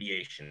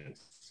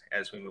deviations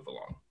as we move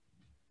along.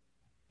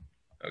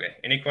 Okay,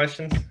 any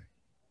questions?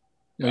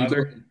 No,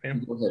 go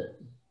ahead.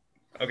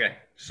 Okay,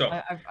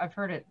 so. I've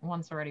heard it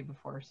once already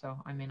before, so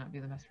I may not be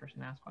the best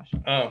person to ask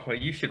questions. Oh, well,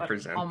 you should but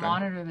present I'll them.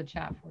 monitor the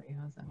chat for you.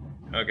 How's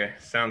that? Okay,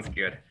 sounds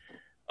good.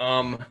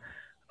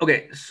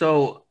 Okay,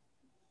 so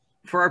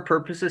for our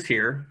purposes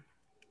here,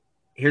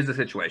 here's the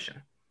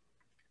situation.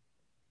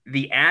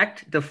 The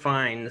act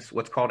defines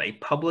what's called a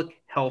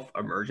public health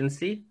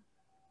emergency,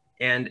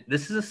 and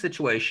this is a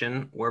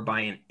situation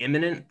whereby an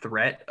imminent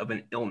threat of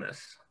an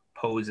illness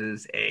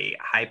poses a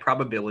high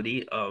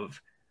probability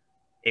of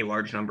a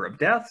large number of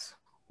deaths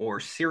or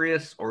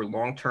serious or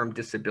long-term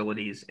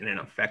disabilities in an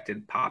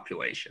affected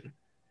population.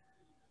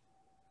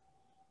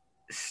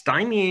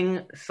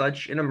 Stymieing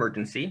such an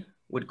emergency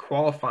would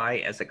qualify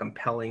as a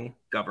compelling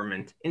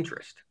government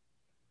interest.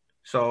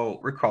 So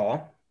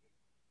recall,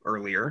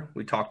 earlier,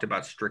 we talked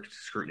about strict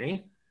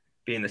scrutiny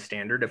being the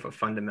standard if a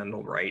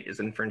fundamental right is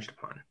infringed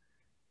upon.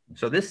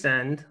 So this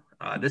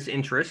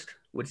interest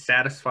would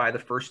satisfy the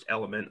first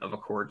element of a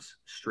court's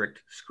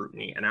strict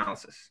scrutiny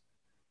analysis.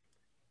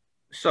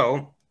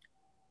 So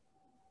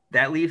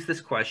that leaves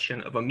this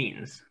question of a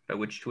means by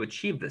which to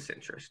achieve this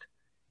interest,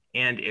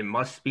 and it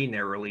must be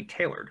narrowly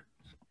tailored.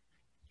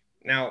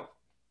 Now,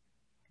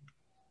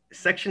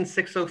 Section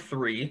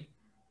 603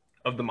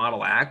 of the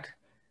Model Act,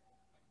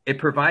 it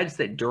provides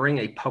that during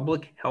a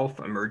public health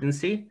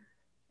emergency,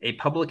 a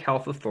public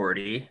health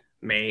authority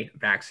may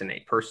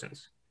vaccinate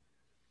persons.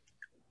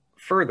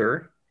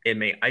 Further, it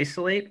may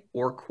isolate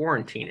or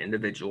quarantine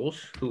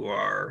individuals who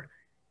are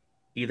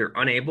either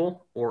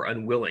unable or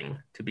unwilling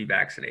to be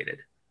vaccinated.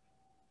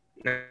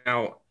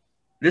 Now,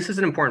 this is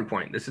an important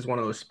point. This is one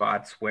of those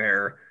spots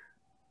where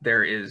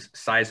there is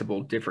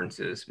sizable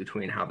differences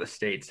between how the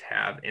states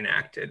have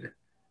enacted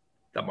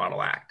the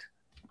Model Act.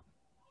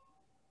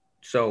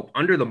 So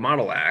under the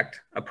Model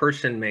Act, a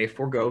person may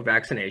forego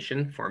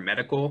vaccination for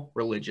medical,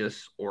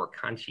 religious, or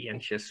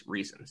conscientious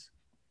reasons.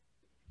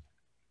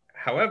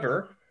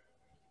 However,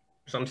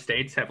 some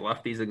states have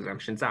left these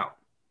exemptions out.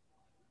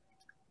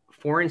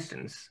 For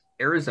instance,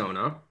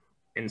 Arizona,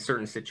 in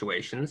certain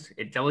situations,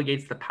 it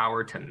delegates the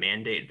power to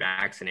mandate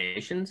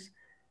vaccinations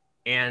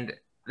and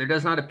there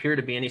does not appear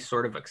to be any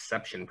sort of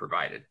exception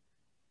provided.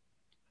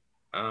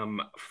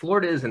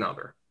 Florida is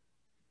another.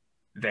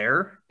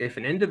 There, if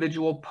an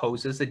individual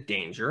poses a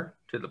danger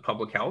to the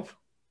public health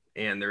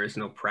and there is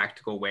no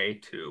practical way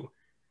to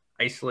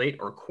isolate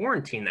or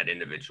quarantine that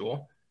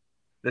individual,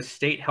 the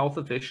state health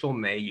official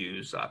may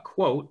use,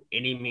 quote,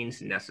 any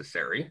means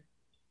necessary,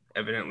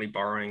 evidently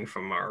borrowing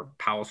from our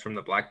pals from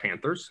the Black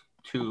Panthers,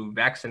 to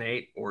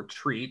vaccinate or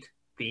treat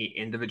the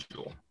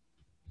individual.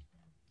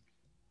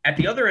 At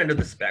the other end of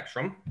the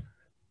spectrum,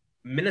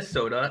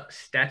 Minnesota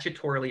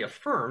statutorily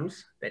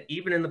affirms that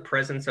even in the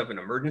presence of an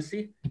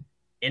emergency,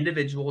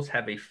 individuals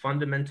have a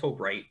fundamental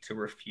right to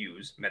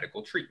refuse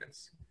medical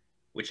treatments,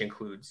 which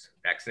includes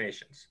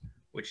vaccinations,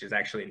 which is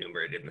actually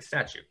enumerated in the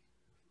statute.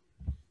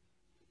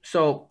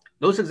 So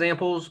those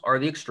examples are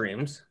the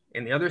extremes,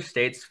 and the other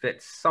states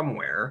fit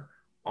somewhere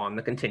on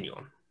the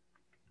continuum.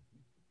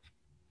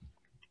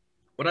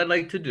 What I'd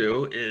like to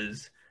do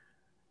is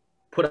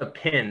put a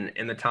pin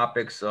in the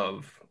topics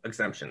of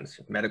exemptions,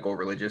 medical,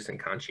 religious, and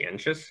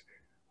conscientious.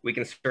 We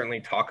can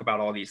certainly talk about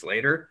all these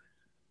later,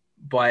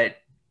 but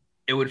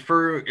it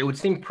would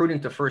seem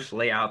prudent to first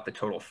lay out the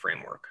total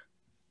framework.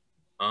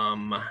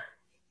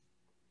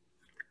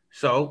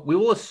 So we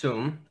will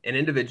assume an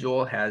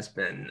individual has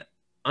been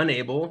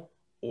unable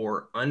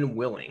or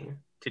unwilling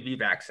to be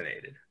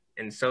vaccinated,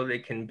 and so they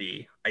can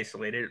be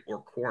isolated or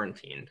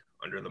quarantined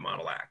under the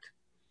Model Act.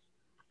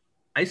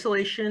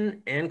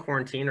 Isolation and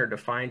quarantine are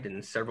defined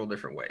in several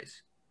different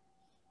ways,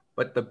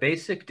 but the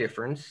basic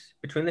difference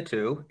between the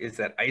two is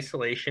that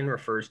isolation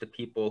refers to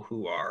people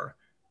who are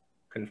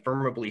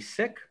confirmably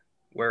sick,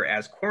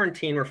 whereas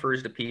quarantine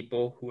refers to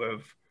people who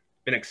have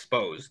been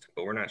exposed,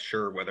 but we're not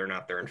sure whether or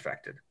not they're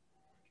infected.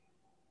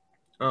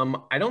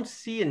 I don't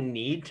see a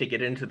need to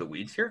get into the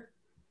weeds here,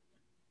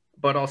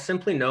 but I'll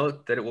simply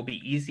note that it will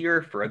be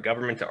easier for a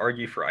government to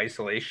argue for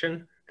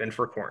isolation than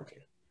for quarantine.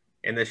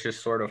 And this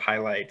just sort of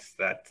highlights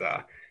that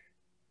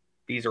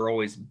these are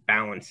always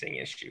balancing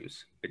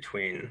issues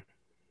between,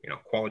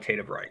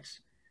 qualitative rights,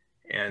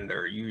 and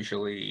they're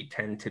usually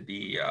tend to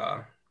be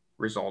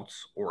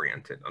results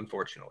oriented,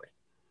 unfortunately.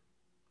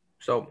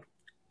 So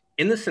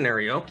in this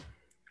scenario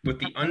with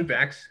the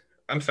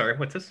I'm sorry,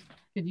 what's this?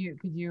 Could you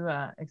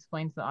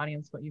explain to the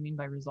audience what you mean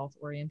by results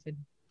oriented?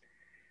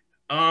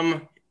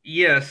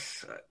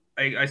 Yes,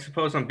 I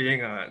suppose I'm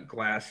being a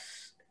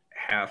glass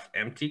half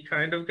empty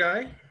kind of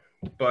guy,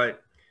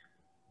 but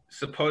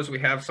suppose we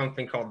have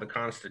something called the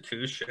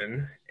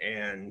Constitution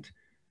and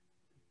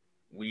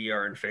we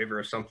are in favor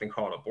of something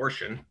called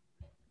abortion.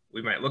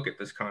 We might look at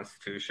this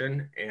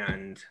Constitution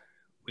and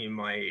we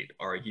might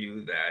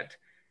argue that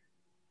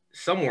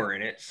somewhere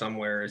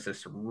is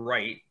this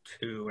right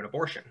to an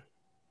abortion.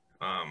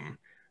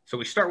 So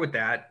we start with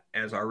that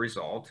as our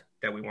result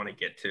that we want to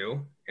get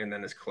to, and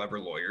then as clever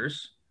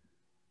lawyers,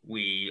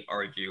 we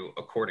argue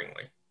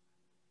accordingly.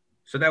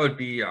 So that would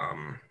be,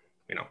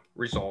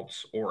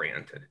 results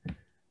oriented.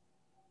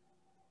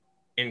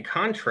 In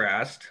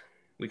contrast,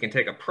 we can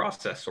take a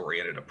process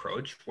oriented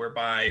approach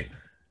whereby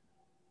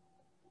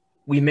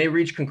we may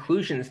reach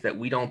conclusions that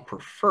we don't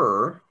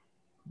prefer,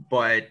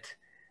 but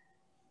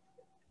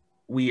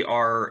we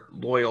are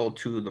loyal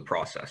to the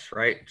process,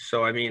 right?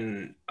 So,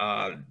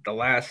 the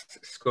last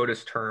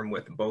SCOTUS term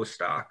with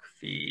Bostock,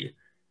 the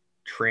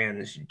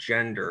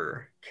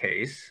transgender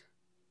case,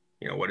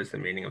 what is the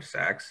meaning of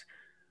sex?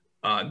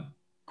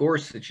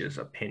 Gorsuch's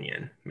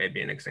opinion may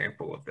be an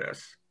example of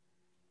this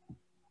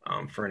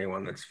for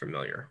anyone that's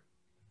familiar.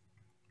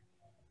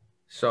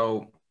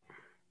 So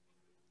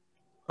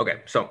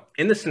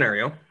in this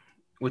scenario,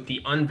 with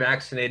the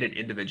unvaccinated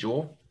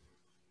individual,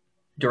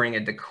 during a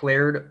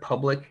declared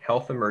public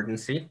health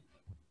emergency,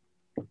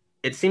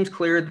 it seems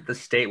clear that the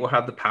state will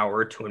have the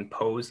power to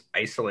impose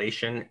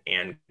isolation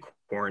and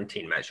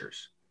quarantine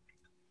measures.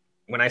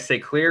 When I say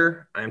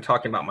clear, I'm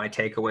talking about my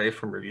takeaway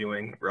from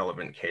reviewing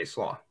relevant case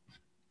law.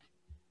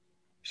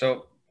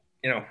 So,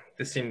 I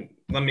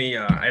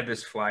have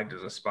this flagged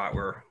as a spot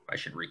where I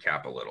should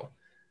recap a little.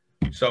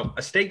 So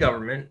a state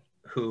government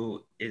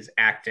who is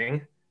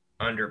acting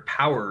under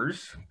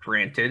powers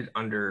granted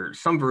under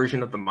some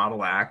version of the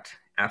Model Act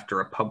after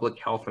a public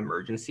health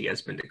emergency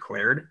has been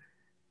declared,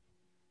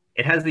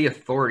 it has the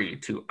authority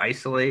to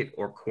isolate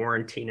or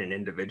quarantine an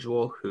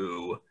individual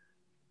who,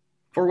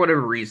 for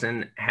whatever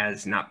reason,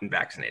 has not been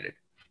vaccinated.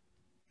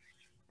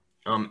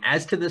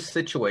 As to this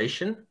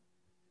situation,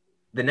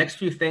 the next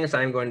few things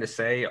I'm going to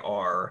say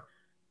are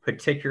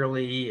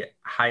particularly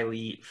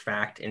highly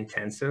fact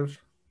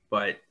intensive,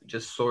 but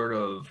just sort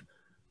of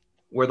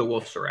where the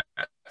wolves are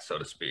at, so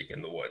to speak,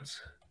 in the woods.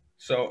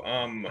 So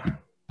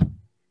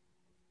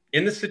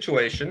in this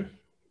situation,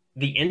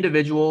 the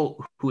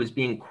individual who is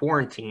being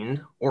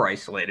quarantined or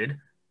isolated,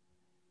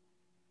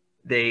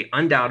 they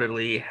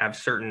undoubtedly have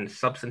certain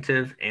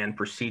substantive and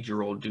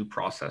procedural due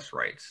process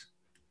rights.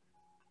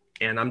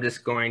 And I'm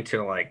just going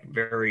to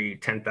very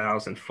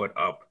 10,000 foot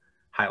up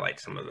highlight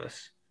some of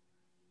this.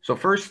 So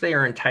first, they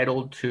are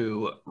entitled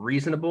to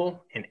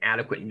reasonable and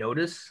adequate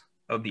notice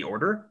of the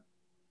order.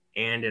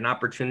 and an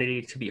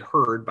opportunity to be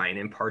heard by an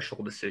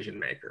impartial decision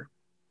maker.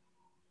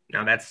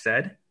 Now, that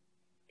said,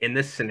 in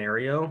this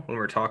scenario, when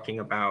we're talking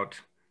about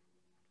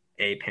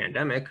a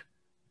pandemic,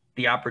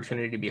 the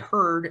opportunity to be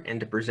heard and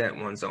to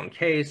present one's own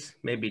case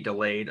may be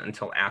delayed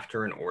until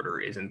after an order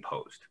is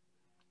imposed.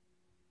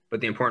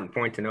 But the important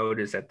point to note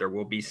is that there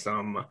will be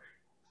some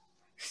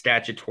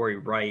statutory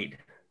right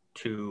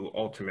to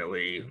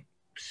ultimately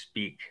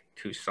speak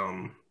to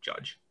some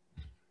judge.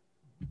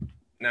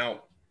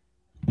 Now,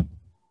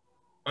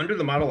 under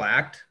the Model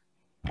Act,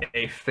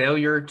 a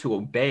failure to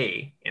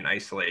obey an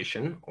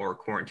isolation or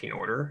quarantine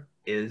order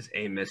is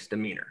a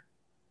misdemeanor.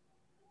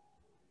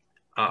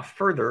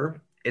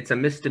 Further, it's a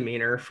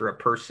misdemeanor for a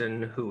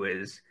person who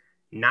is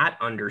not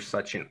under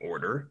such an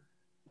order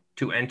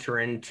to enter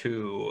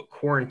into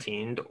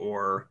quarantined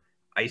or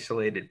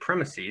isolated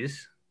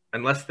premises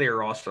unless they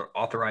are also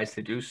authorized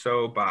to do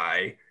so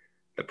by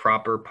the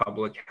proper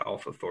public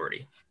health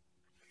authority.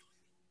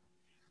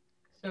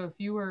 So if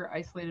you were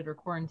isolated or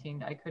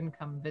quarantined, I couldn't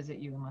come visit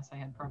you unless I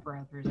had proper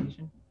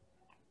authorization?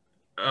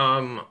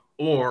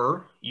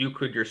 Or you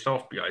could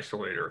yourself be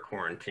isolated or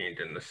quarantined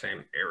in the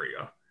same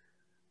area.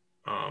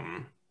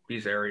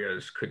 These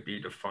areas could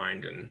be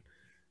defined in,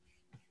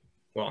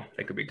 well,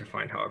 they could be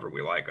defined however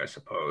we like, I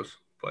suppose.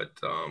 But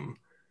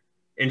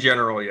in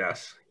general,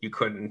 yes, you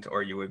couldn't,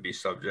 or you would be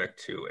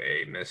subject to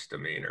a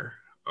misdemeanor.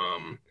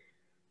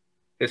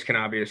 This can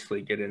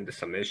obviously get into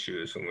some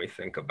issues when we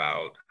think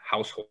about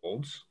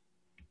households.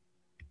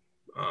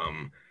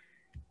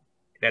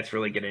 That's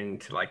really getting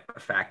into like the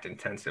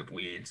fact-intensive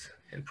weeds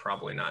and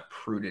probably not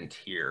prudent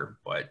here,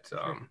 but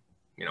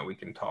you know, we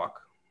can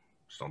talk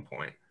at some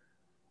point.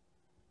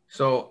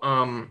 So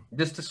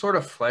just to sort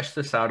of flesh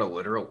this out a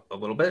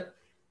little bit,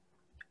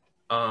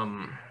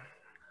 I'm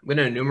going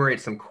to enumerate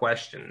some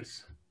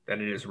questions that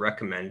it is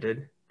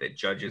recommended that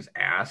judges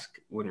ask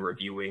when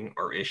reviewing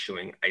or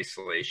issuing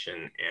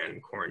isolation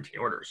and quarantine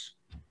orders.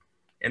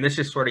 And this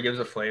just sort of gives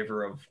a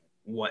flavor of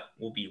what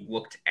will be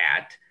looked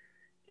at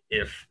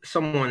if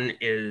someone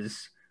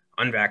is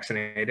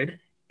unvaccinated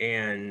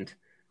and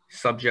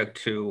subject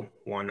to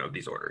one of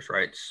these orders,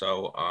 right?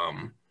 So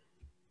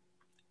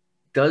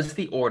does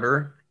the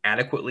order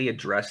adequately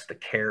address the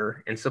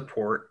care and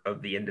support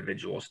of the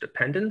individual's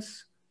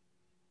dependents?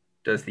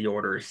 Does the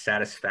order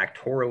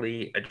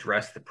satisfactorily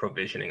address the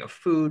provisioning of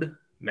food,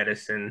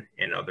 medicine,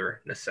 and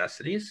other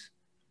necessities?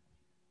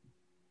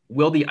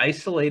 Will the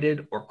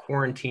isolated or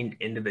quarantined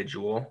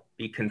individual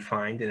be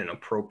confined in an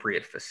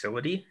appropriate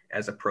facility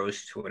as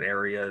opposed to an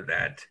area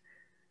that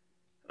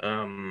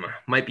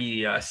might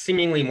be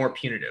seemingly more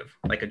punitive,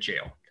 like a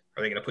jail?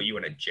 Are they going to put you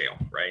in a jail,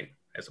 right?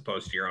 As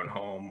opposed to your own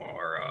home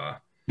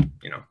or,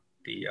 you know,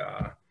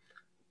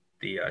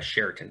 the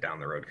Sheraton down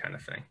the road kind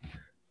of thing.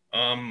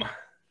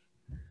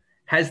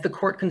 Has the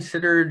court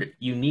considered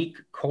unique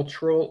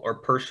cultural or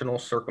personal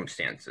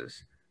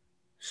circumstances?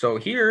 So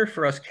here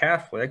for us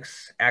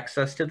Catholics,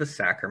 access to the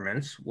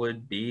sacraments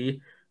would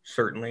be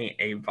certainly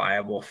a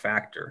viable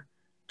factor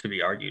to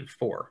be argued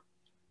for.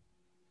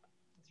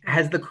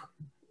 Has the,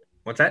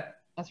 what's that?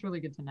 That's really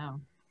good to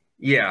know.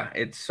 Yeah,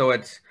 yes,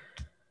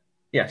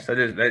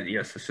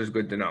 this is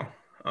good to know.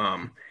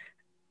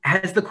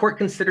 Has the court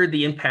considered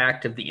the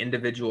impact of the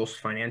individual's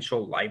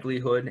financial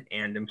livelihood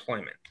and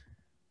employment?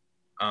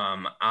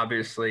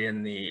 Obviously,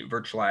 in the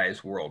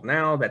virtualized world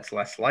now, that's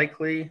less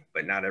likely,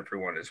 but not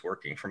everyone is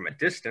working from a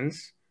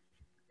distance.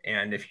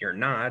 And if you're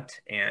not,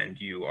 and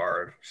you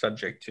are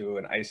subject to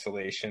an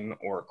isolation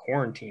or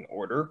quarantine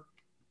order,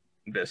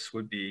 this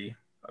would be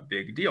a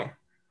big deal.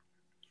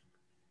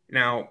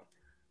 Now,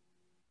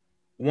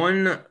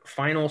 one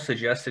final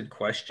suggested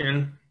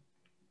question.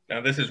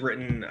 Now, this is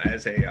written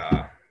as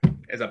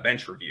a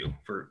bench review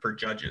for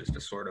judges to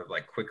sort of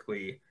like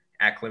quickly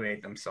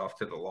acclimate themselves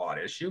to the law at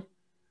issue,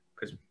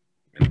 because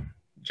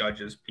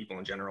judges, people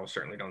in general,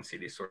 certainly don't see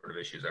these sort of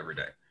issues every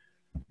day.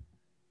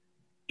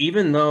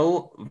 Even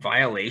though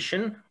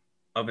violation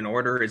of an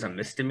order is a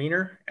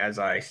misdemeanor, as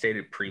I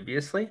stated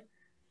previously,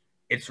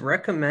 it's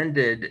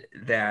recommended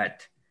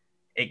that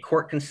a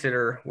court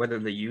consider whether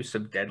the use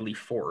of deadly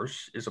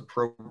force is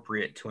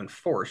appropriate to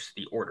enforce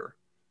the order.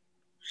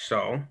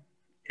 So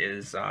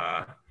is,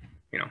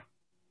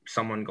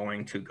 someone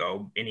going to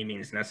go any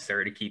means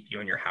necessary to keep you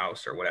in your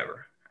house or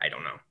whatever? I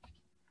don't know,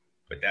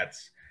 but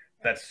that's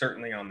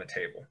certainly on the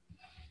table.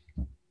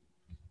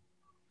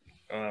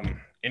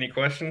 Any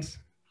questions?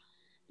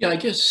 Yeah, I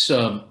guess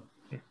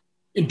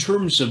in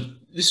terms of,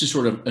 this is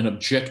sort of an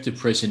objective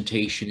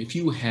presentation. If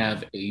you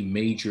have a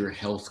major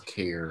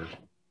healthcare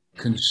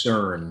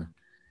concern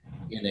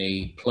in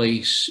a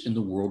place in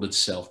the world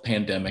itself,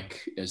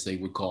 pandemic, as they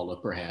would call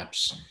it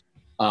perhaps,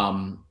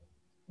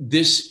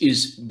 this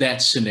is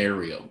that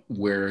scenario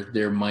where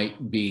there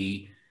might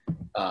be,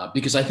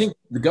 because I think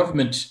the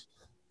government,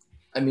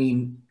 I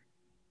mean,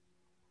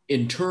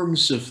 in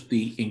terms of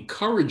the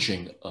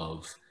encouraging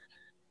of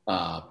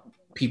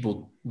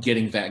people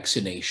getting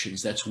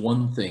vaccinations, that's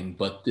one thing,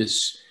 but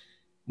this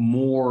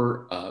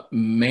more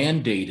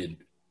mandated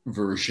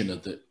version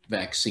of the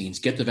vaccines,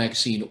 get the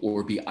vaccine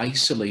or be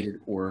isolated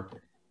or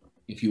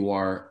if you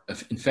are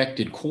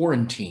infected,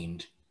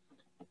 quarantined.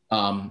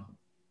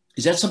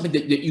 Is that something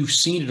that you've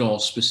seen at all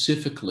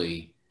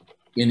specifically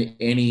in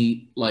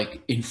any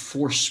like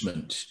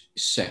enforcement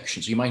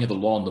sections? You might have the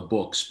law in the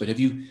books, but have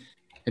you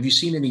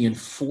seen any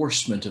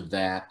enforcement of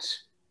that,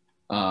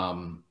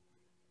 either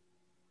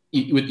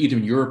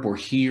in Europe or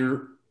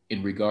here,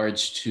 in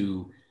regards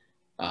to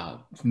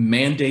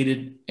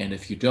mandated, and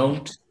if you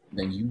don't,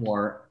 then you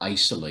are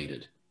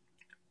isolated?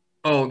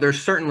 Oh,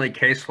 there's certainly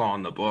case law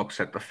in the books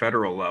at the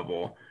federal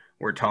level.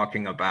 We're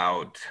talking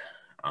about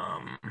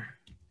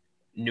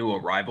new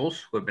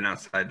arrivals who have been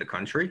outside the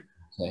country.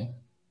 Okay.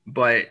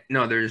 But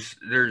no, there's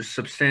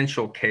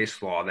substantial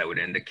case law that would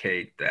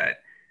indicate that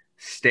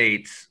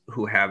states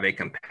who have a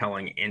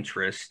compelling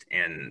interest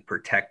in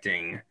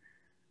protecting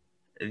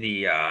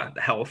the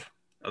health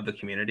of the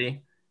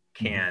community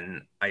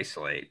can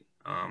isolate.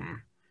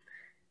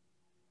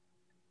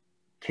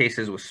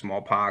 Cases with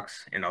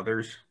smallpox and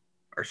others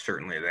are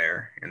certainly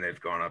there, and they've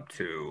gone up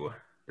to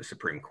the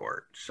Supreme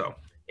Court. So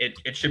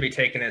it should be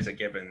taken as a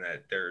given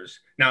that there's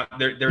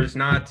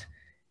not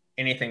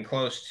anything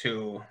close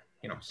to,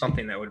 you know,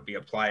 something that would be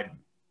applied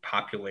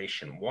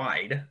population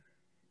wide.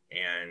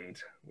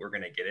 And we're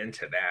going to get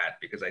into that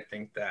because I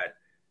think that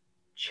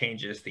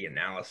changes the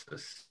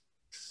analysis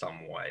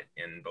somewhat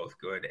in both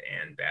good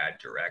and bad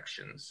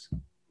directions.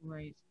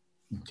 Right.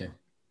 Okay.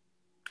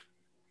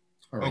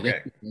 All right.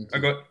 Okay.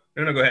 Thank you.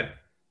 No, go ahead.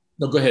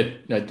 No, go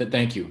ahead.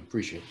 Thank you.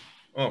 Appreciate it.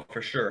 Oh,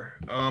 for sure.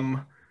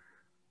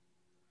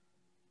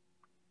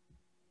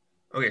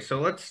 Okay, so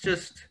let's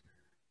just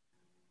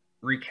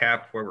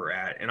recap where we're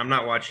at. And I'm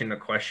not watching the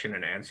question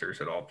and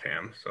answers at all,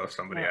 Pam. So if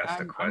somebody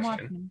asks a question. I'm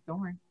watching.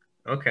 Don't worry.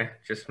 Okay,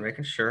 just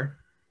making sure.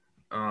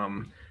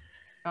 Got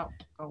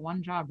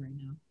one job right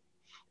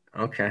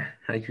now. Okay,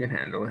 I can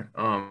handle it.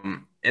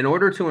 In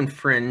order to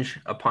infringe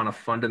upon a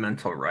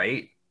fundamental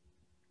right,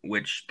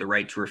 which the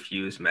right to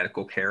refuse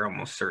medical care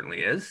almost certainly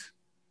is,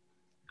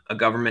 a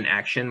government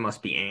action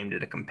must be aimed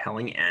at a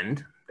compelling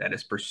end that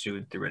is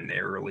pursued through a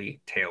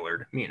narrowly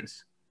tailored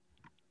means.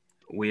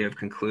 We have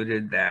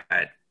concluded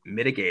that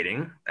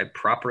mitigating a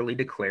properly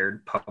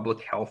declared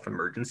public health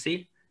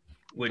emergency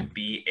would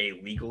be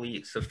a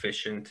legally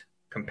sufficient,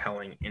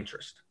 compelling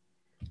interest.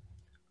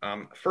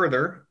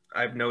 Further,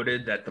 I've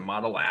noted that the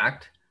Model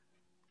Act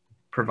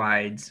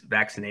provides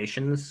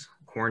vaccinations,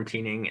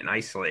 quarantining, and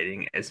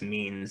isolating as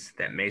means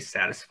that may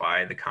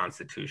satisfy the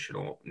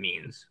constitutional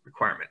means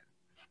requirement.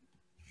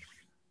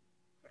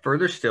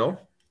 Further still,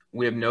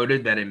 we have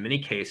noted that in many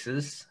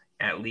cases,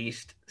 at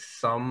least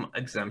some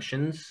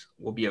exemptions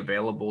will be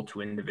available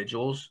to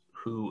individuals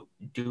who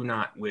do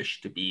not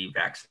wish to be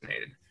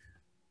vaccinated.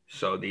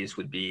 So these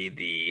would be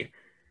the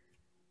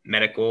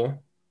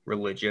medical,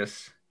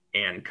 religious,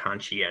 and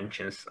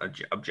conscientious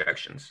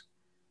objections.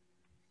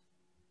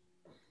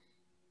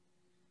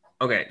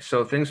 Okay,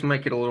 so things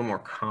might get a little more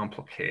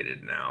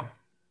complicated now.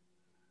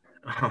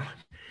 So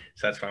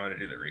that's why I want to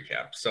do the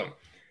recap. So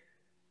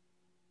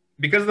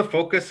because the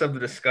focus of the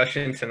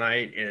discussion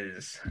tonight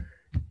is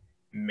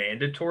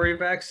mandatory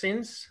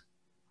vaccines,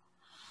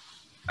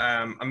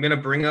 I'm going to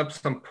bring up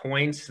some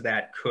points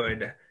that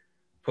could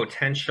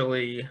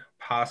potentially,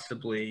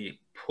 possibly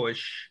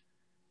push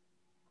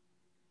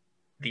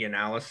the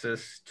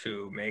analysis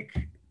to make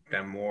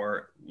them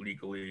more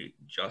legally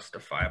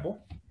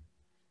justifiable.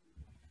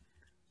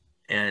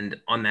 And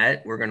on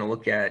that, we're going to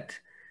look at,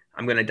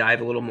 I'm going to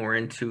dive a little more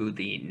into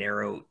the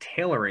narrow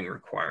tailoring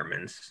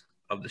requirements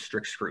of the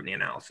strict scrutiny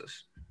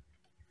analysis.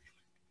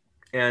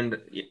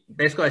 And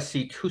basically, I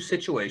see two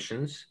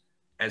situations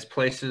as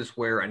places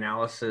where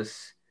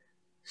analysis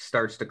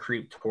starts to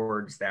creep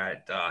towards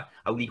that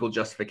a legal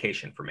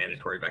justification for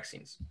mandatory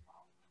vaccines.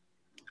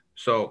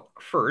 So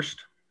first,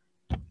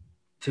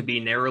 to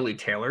be narrowly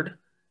tailored,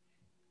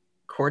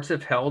 courts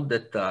have held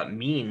that the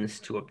means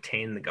to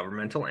obtain the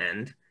governmental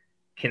end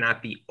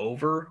cannot be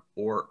over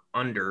or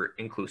under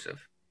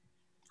inclusive.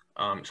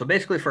 So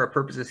basically, for our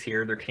purposes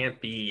here, there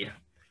can't be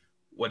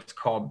what's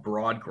called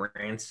broad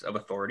grants of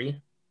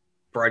authority,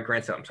 broad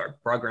grants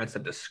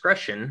of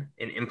discretion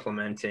in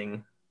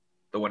implementing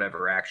the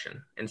whatever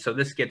action. And so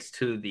this gets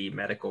to the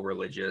medical,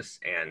 religious,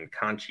 and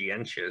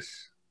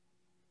conscientious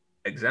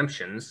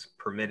exemptions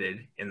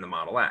permitted in the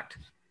Model Act.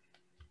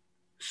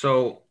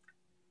 So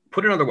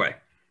put another way,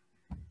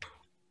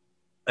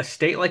 a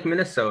state like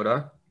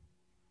Minnesota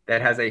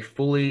that has a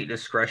fully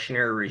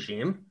discretionary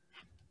regime,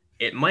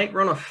 it might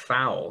run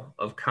afoul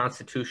of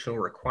constitutional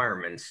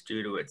requirements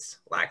due to its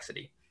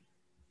laxity.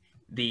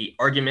 The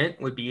argument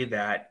would be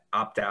that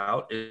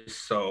opt-out is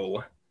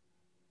so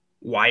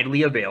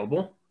widely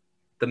available,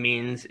 the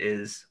means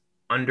is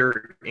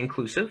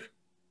under-inclusive,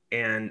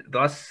 and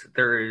thus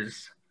there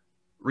is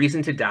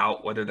reason to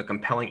doubt whether the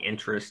compelling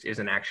interest is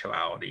in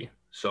actuality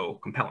so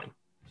compelling.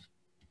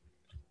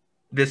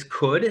 This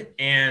could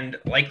and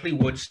likely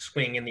would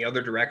swing in the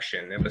other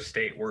direction if a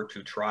state were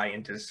to try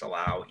and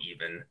disallow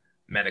even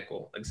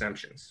medical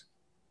exemptions.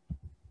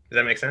 Does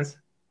that make sense?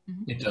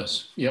 It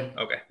does. Yep.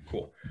 Okay,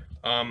 cool.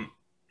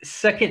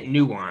 Second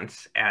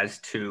nuance as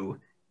to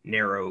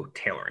narrow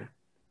tailoring.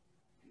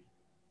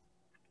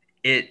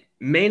 It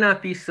may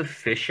not be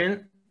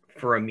sufficient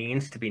for a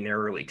means to be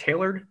narrowly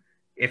tailored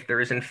if there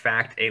is in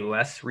fact a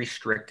less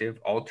restrictive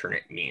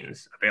alternate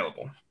means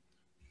available.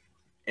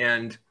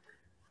 And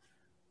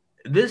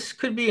this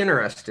could be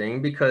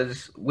interesting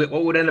because what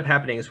would end up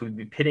happening is we'd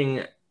be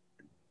pitting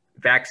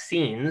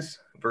vaccines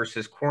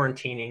versus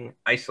quarantining,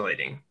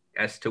 isolating,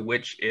 as to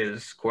which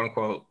is quote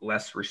unquote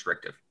less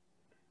restrictive.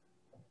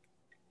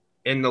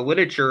 In the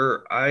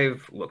literature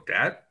I've looked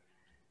at,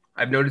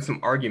 I've noted some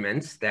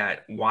arguments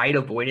that wide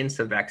avoidance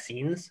of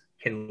vaccines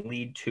can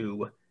lead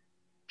to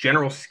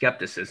general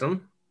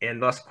skepticism,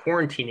 and thus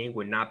quarantining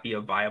would not be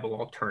a viable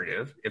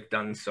alternative if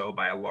done so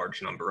by a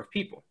large number of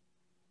people.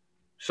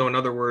 So in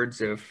other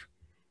words, if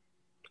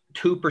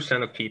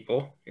 2% of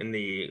people in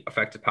the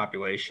affected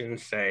population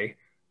say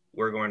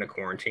we're going to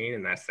quarantine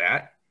and that's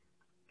that,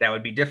 that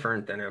would be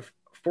different than if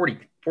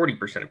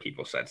 40% of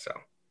people said so.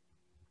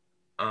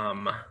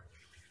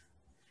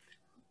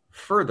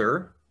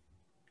 Further,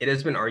 it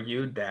has been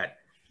argued that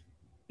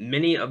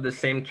many of the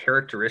same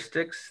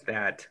characteristics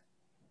that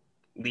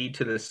lead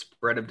to the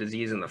spread of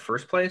disease in the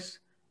first place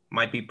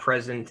might be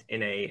present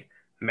in a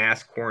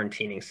mass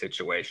quarantining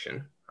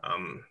situation.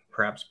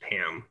 Perhaps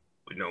Pam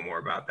would know more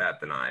about that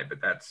than I,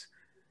 but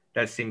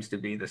that seems to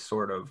be the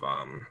sort of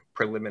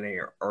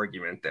preliminary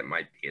argument that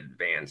might be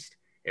advanced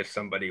if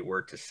somebody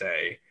were to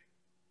say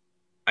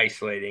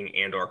isolating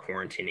and or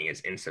quarantining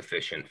is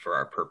insufficient for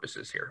our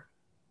purposes here.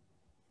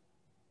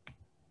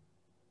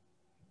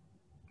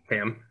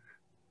 Pam?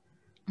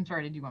 I'm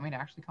sorry, did you want me to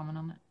actually comment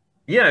on that?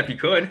 Yeah, if you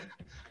could.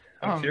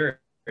 I'm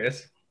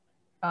curious.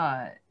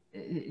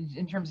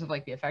 In terms of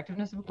like the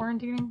effectiveness of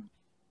quarantining?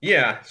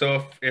 Yeah,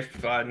 so if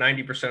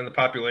 90% of the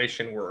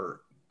population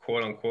were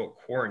quote unquote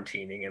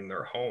quarantining in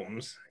their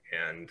homes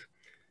and,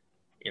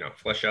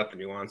 flesh out the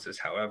nuances,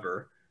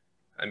 however,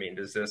 I mean,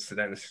 does this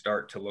then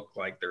start to look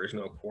like there is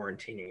no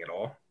quarantining at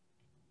all?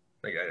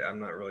 Like, I'm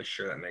not really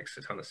sure that makes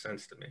a ton of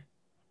sense to me.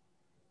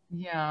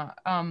 Yeah.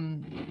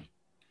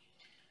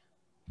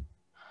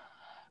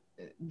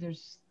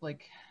 There's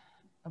like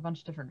a bunch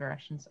of different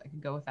directions I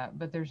could go with that,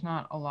 but there's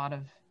not a lot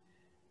of,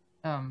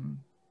 I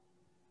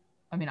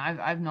mean,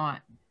 I've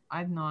not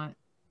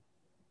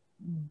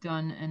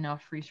done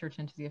enough research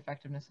into the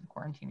effectiveness of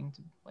quarantining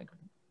to like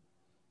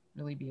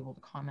really be able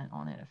to comment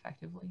on it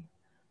effectively.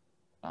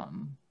 So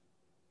I'm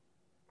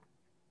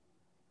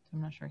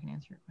not sure I can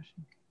answer your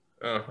question.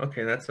 Oh,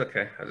 okay, that's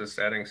okay. I was just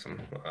adding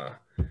some.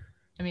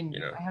 I mean,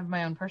 I have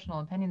my own personal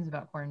opinions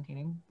about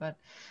quarantining, but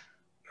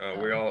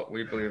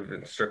we believe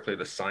in strictly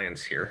the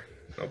science here,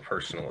 no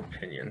personal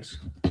opinions.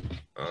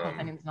 Personal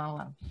opinions not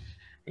allowed.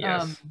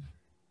 Yes.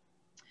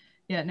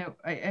 Yeah, no,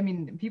 I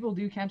mean, people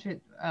do catch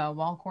it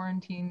while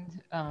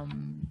quarantined.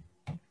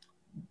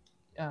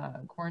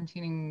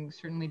 Quarantining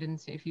certainly didn't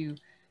say if you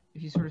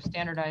sort of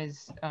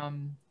standardize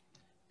the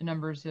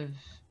numbers of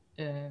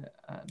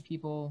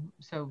people,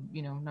 so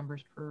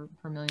numbers per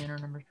million or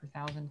numbers per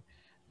thousand,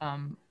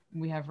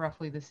 we have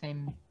roughly the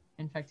same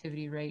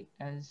infectivity rate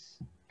as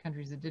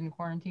countries that didn't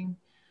quarantine.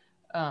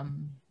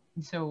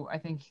 So I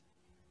think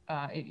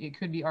it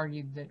could be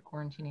argued that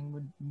quarantining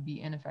would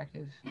be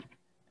ineffective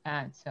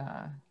at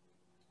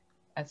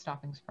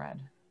stopping spread.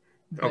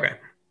 But, okay.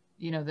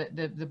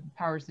 The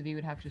powers that be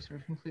would have to sort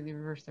of completely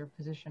reverse their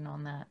position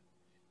on that,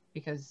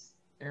 because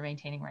they're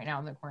maintaining right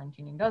now that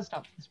quarantining does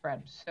stop the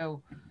spread.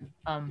 So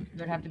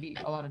there'd have to be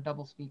a lot of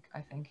doublespeak, I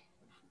think,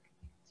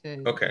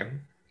 to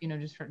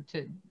just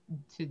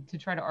to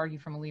try to argue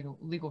from a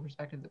legal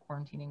perspective that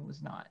quarantining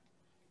was not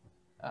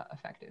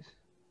effective.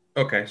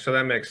 Okay, so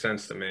that makes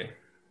sense to me.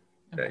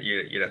 Okay. That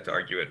you'd have to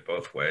argue it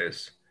both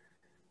ways,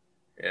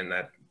 and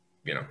that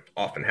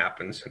often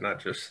happens, not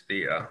just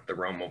the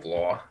realm of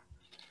law.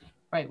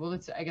 Right. Well,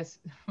 I guess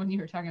when you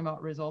were talking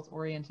about results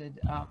oriented,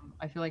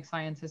 I feel like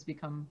science has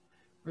become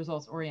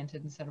results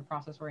oriented instead of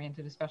process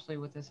oriented, especially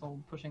with this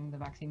whole pushing the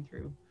vaccine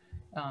through.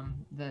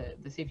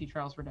 The safety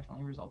trials were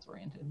definitely results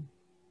oriented.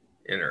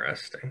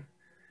 Interesting.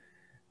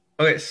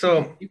 Okay,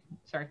 so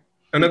sorry.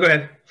 Oh no, go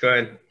ahead. Go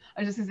ahead.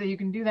 I was just gonna say you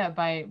can do that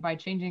by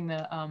changing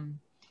the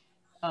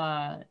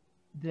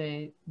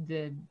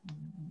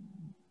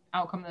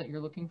outcome that you're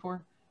looking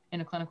for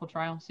in a clinical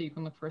trial. So you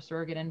can look for a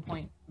surrogate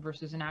endpoint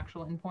versus an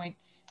actual endpoint.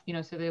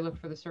 So they look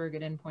for the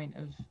surrogate endpoint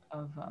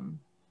of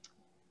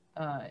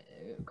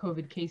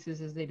COVID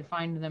cases as they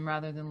defined them,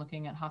 rather than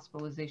looking at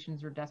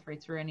hospitalizations or death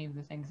rates or any of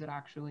the things that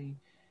actually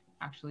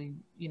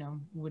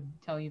would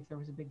tell you if there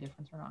was a big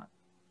difference or not.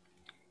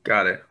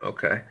 Got it.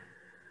 Okay.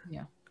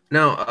 Yeah.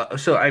 Now,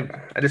 so I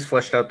just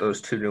fleshed out those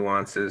two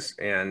nuances,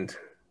 and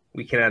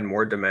we can add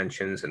more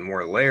dimensions and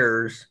more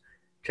layers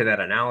to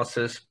that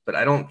analysis, but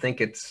I don't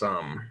think it's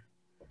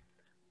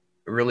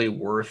really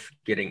worth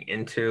getting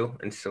into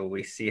until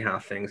we see how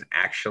things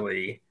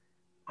actually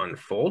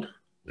unfold.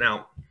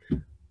 Now,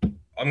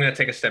 I'm going to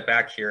take a step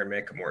back here and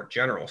make a more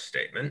general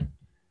statement.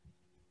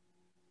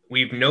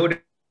 We've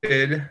noted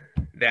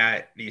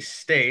that these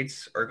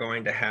states are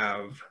going to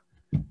have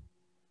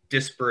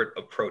disparate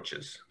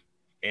approaches,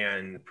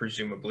 and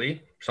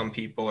presumably some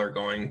people are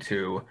going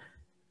to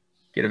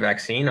get a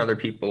vaccine, other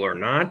people are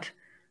not.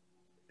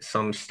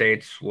 Some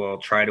states will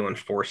try to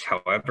enforce,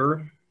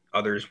 however,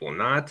 others will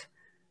not.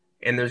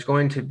 And there's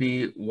going to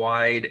be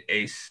wide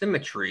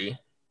asymmetry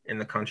in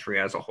the country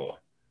as a whole.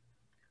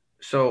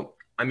 So,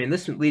 I mean,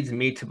 this leads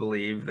me to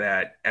believe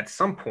that at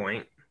some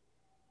point,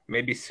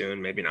 maybe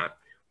soon, maybe not,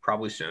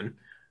 probably soon,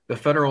 the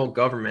federal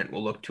government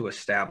will look to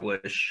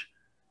establish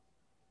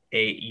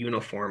a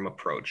uniform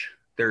approach.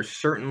 There's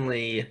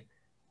certainly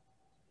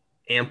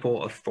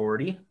ample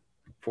authority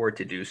for it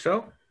to do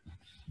so.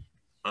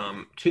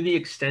 To the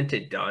extent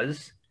it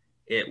does,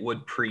 it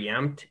would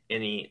preempt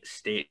any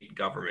state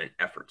government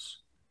efforts.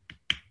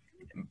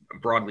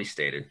 Broadly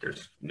stated,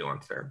 there's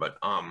nuance there, but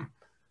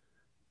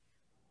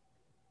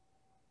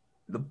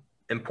the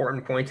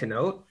important point to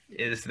note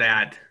is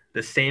that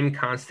the same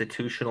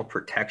constitutional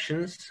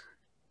protections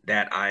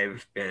that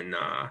I've been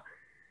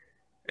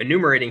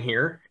enumerating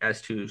here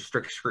as to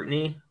strict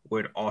scrutiny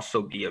would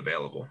also be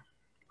available.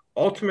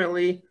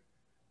 Ultimately,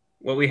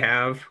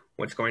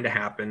 what's going to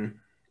happen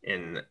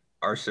in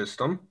our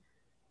system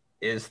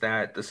is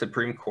that the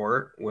Supreme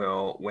Court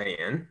will weigh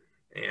in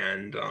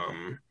and,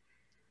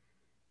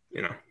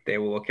 they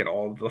will look at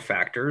all the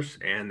factors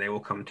and they will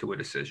come to a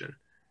decision.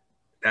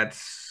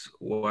 That's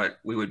what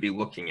we would be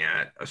looking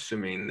at,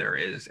 assuming there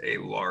is a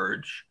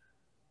large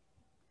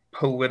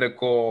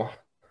political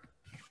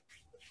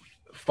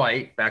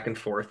fight back and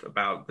forth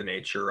about the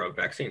nature of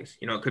vaccines.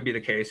 It could be the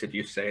case if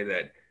you say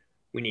that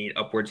we need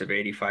upwards of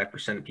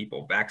 85% of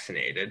people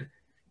vaccinated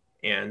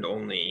and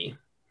only,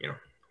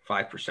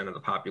 5% of the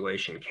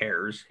population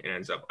cares and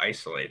ends up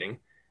isolating,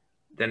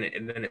 then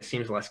it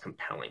seems less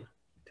compelling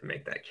to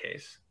make that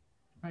case.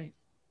 Right.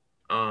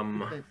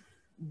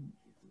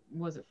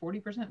 Was it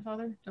 40%,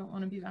 Father, don't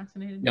want to be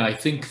vaccinated? Yeah, I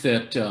think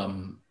that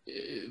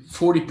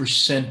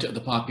 40% of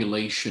the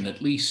population,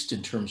 at least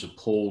in terms of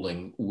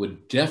polling,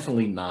 would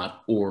definitely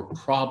not, or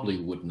probably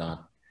would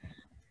not,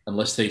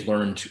 unless they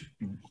learned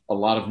a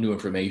lot of new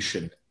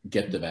information,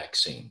 get the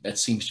vaccine. That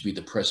seems to be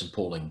the present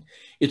polling.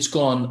 It's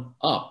gone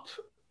up,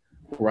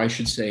 or I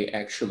should say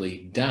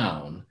actually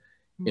down,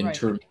 in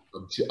terms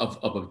of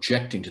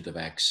objecting to the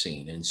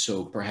vaccine. And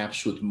so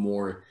perhaps with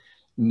more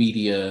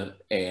media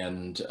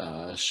and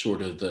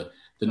sort of the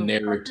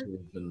narrative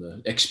and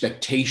the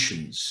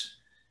expectations,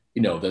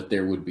 that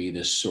there would be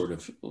this sort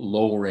of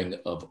lowering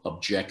of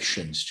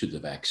objections to the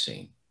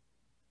vaccine.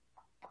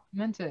 I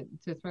meant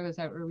to throw this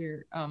out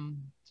earlier,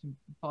 to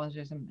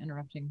apologize, I'm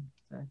interrupting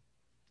the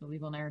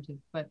legal narrative,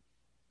 but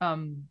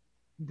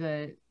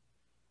the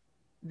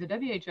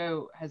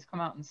WHO has come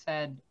out and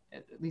said,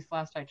 at least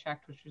last I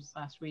checked, which was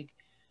last week,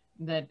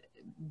 that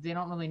they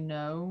don't really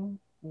know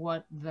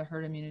what the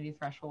herd immunity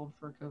threshold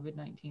for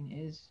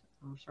COVID-19 is,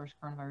 or SARS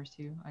coronavirus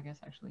 2, I guess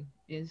actually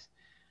is.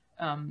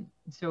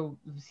 So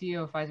the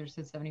CEO of Pfizer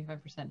said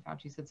 75%,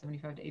 Fauci said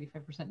 75 to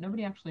 85%.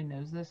 Nobody actually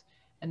knows this.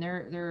 And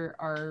there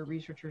are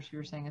researchers who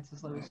are saying it's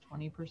as low as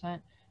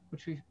 20%,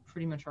 which we've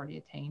pretty much already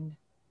attained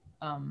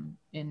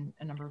in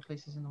a number of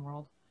places in the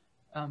world,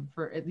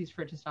 for at least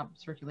for it to stop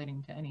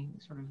circulating to any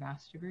sort of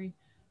vast degree.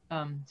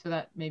 So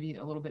that may be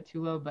a little bit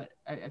too low, but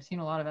I've seen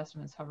a lot of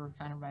estimates hover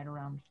kind of right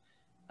around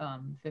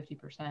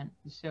 50%.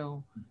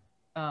 So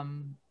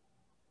again,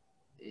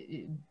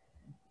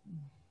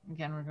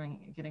 we're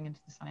getting into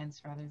the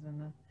science rather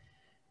than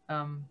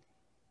the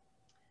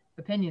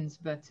opinions,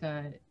 but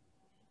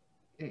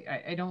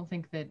I don't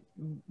think that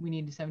we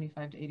need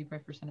 75 to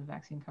 85% of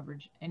vaccine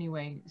coverage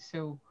anyway.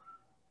 So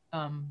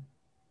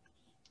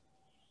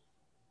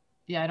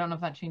yeah, I don't know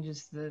if that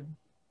changes the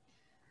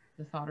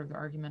thought or the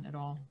argument at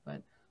all,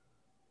 but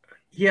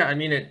yeah, I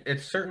mean,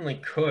 it certainly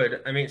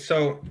could. I mean,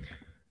 so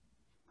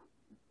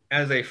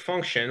as a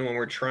function, when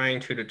we're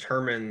trying to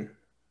determine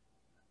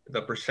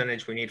the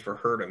percentage we need for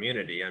herd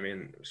immunity, I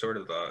mean, sort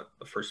of the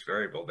first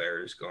variable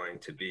there is going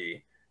to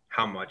be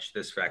how much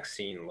this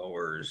vaccine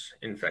lowers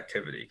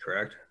infectivity,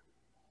 correct?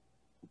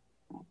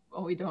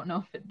 Well, we don't know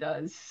if it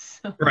does.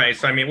 So. Right.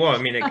 So I mean, well,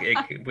 I mean,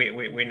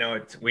 we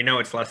know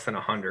it's less than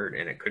 100,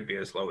 and it could be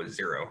as low as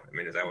 0. I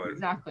mean, is that what?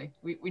 Exactly.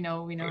 We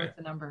know okay. It's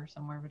a number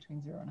somewhere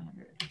between 0 and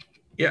 100.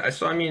 Yeah.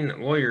 So I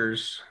mean,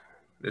 lawyers,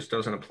 this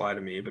doesn't apply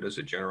to me, but as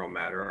a general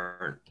matter,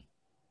 aren't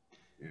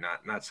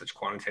not such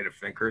quantitative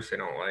thinkers. They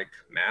don't like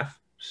math.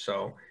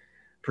 So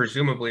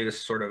presumably,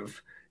 this sort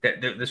of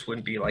this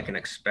wouldn't be like an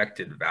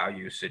expected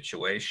value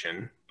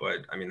situation,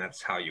 but I mean,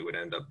 that's how you would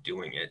end up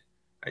doing it.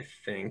 I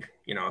think,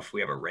 if we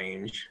have a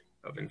range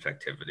of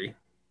infectivity,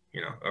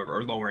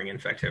 or lowering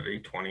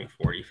infectivity, 20,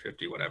 40,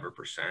 50, whatever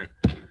percent.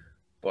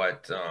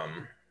 But,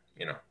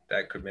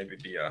 that could maybe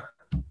be a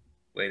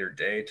later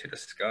day to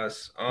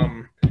discuss.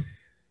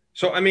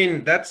 So, I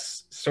mean,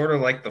 that's sort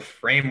of like the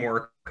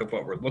framework of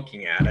what we're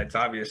looking at. It's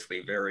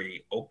obviously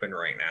very open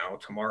right now.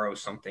 Tomorrow,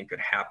 something could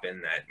happen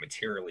that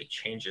materially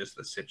changes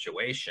the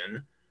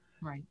situation.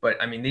 Right.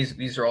 But, I mean,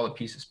 these are all the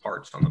pieces,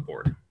 parts on the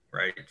board,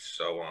 right?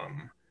 So,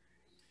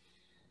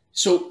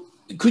 So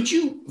could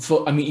you,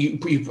 I mean,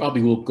 you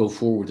probably will go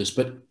forward with this,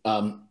 but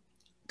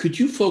could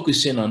you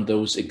focus in on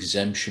those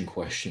exemption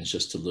questions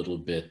just a little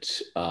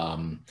bit?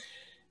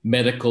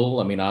 medical.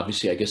 I mean,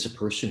 obviously, I guess a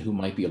person who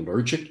might be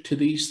allergic to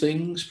these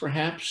things,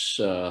 perhaps.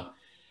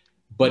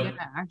 But yeah,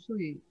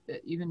 actually,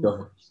 even go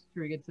ahead.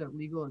 before we get to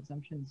legal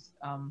exemptions,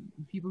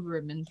 people who are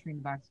administering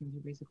the vaccines are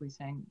basically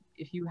saying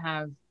if you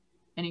have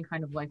any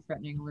kind of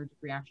life-threatening allergic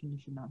reaction, you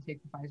should not take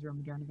the Pfizer or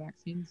Moderna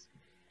vaccines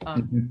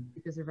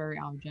because they're very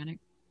allergenic.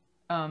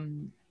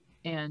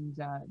 And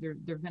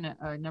there've been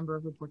a number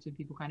of reports of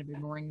people kind of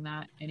ignoring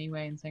that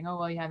anyway and saying, oh,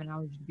 well, you have an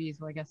allergy to bees.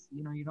 Well, I guess,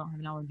 you don't have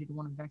an allergy to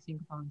one of the vaccine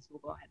components, so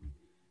we'll go ahead and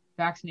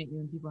vaccinate you,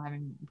 and people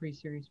having pretty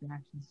serious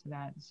reactions to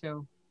that.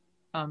 So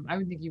I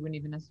would think you wouldn't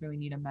even necessarily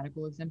need a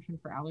medical exemption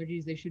for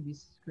allergies. They should be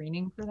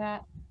screening for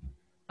that.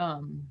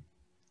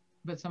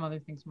 But some other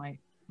things might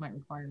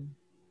require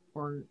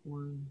or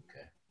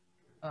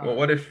Okay. Well,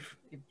 what if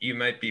you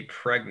might be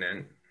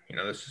pregnant?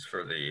 This is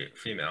for the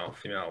female,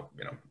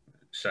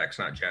 sex,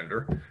 not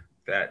gender,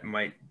 that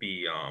might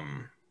be,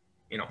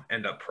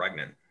 end up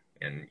pregnant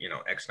in,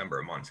 X number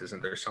of months.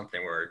 Isn't there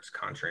something where it's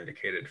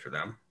contraindicated for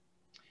them?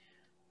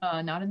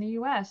 Not in the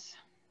US.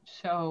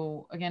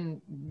 So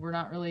again, we're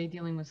not really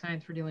dealing with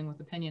science, we're dealing with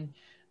opinion.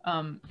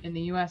 In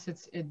the US,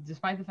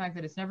 despite the fact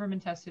that it's never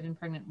been tested in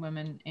pregnant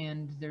women,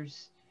 and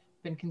there's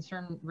been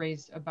concern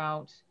raised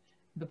about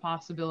the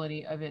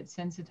possibility of it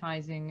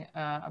sensitizing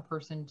a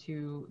person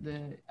to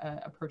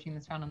a protein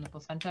that's found in the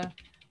placenta.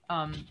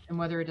 And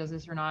whether it does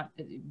this or not,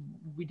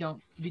 we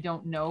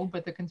don't know,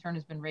 but the concern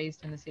has been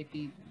raised, and the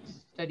safety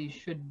studies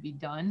should be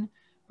done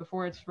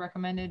before it's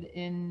recommended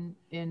in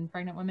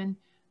pregnant women.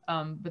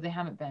 But they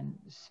haven't been.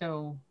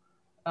 So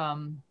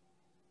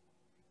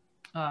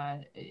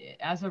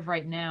as of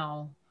right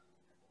now,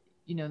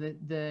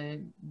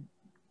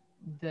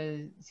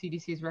 the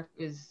CDC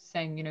is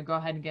saying, go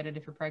ahead and get it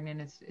if you're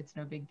pregnant. It's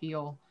no big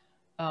deal.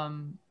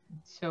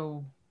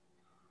 So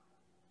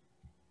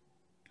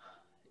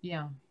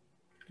yeah,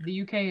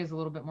 the UK is a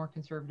little bit more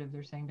conservative.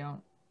 They're saying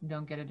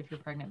don't get it if you're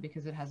pregnant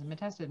because it hasn't been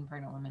tested in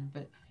pregnant women,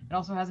 but it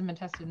also hasn't been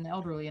tested in the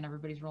elderly, and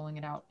everybody's rolling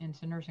it out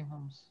into nursing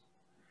homes.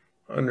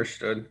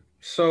 Understood.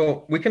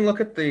 So we can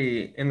look at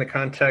in the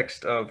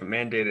context of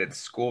mandated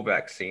school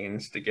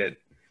vaccines to get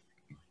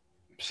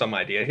some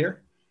idea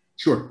here.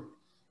 Sure.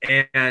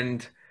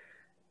 And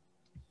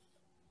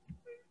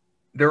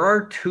there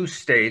are 2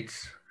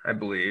 states, I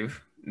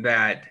believe,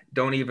 that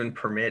don't even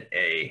permit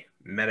a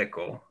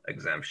medical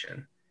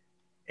exemption.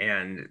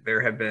 And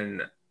there have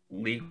been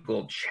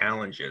legal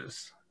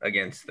challenges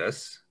against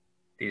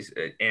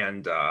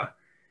and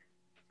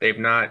they've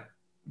not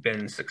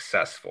been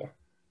successful.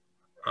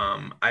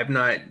 I've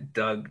not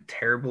dug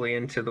terribly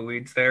into the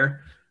weeds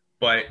there,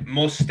 but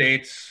most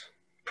states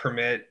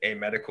permit a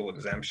medical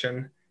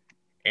exemption.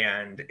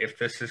 And if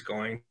this is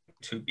going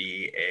to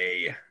be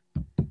a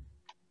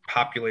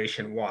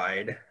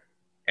population-wide,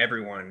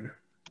 everyone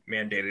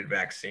mandated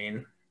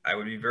vaccine, I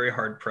would be very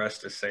hard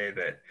pressed to see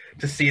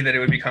that it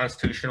would be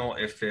constitutional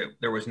if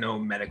there was no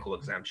medical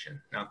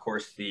exemption. Now, of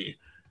course, the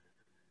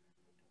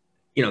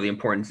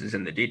importance is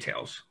in the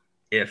details.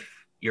 If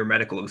your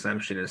medical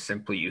exemption is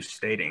simply you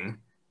stating,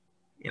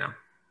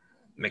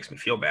 makes me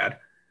feel bad.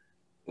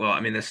 Well, I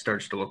mean, this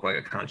starts to look like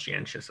a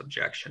conscientious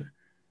objection.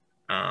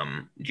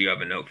 Do you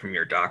have a note from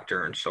your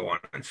doctor, and so on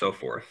and so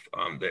forth?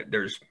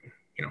 There's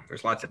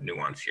lots of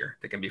nuance here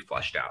that can be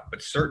fleshed out,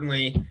 but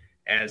certainly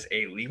as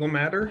a legal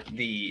matter,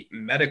 the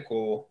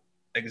medical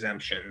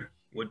exemption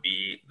would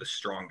be the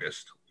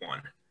strongest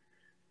one.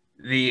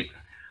 The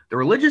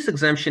religious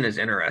exemption is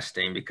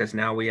interesting because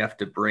now we have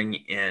to bring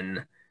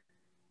in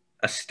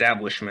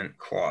establishment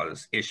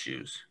clause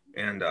issues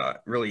and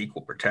really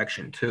equal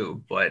protection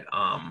too. But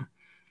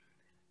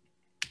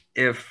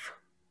if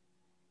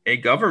a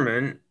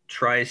government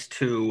tries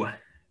to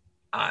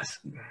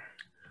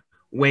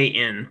weigh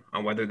in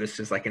on whether this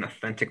is like an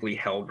authentically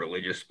held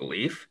religious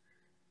belief,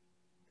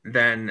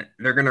 then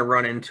they're going to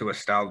run into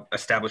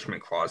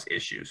establishment clause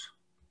issues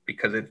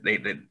because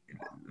the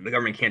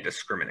government can't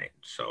discriminate.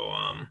 So,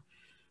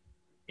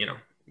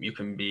 you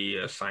can be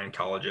a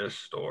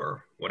Scientologist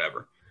or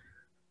whatever.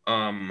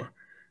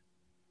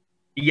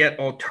 Yet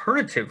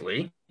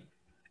alternatively,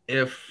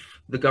 if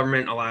the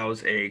government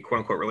allows a quote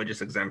unquote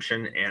religious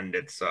exemption and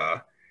it's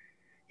a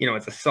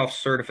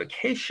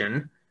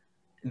self-certification,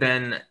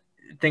 then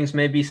things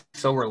may be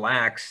so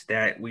relaxed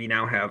that we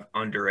now have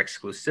under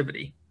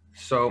exclusivity.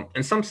 So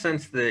in some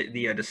sense,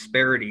 the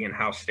disparity in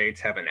how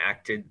states have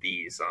enacted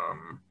these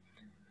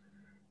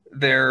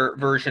their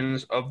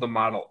versions of the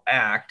Model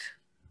Act,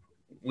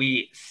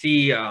 we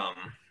see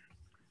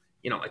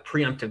like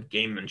preemptive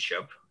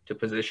gamemanship to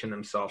position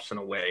themselves in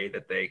a way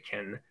that they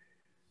can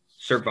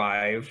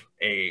survive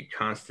a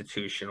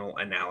constitutional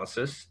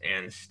analysis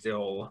and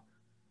still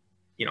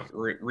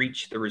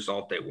reach the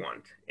result they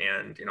want.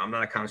 And I'm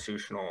not a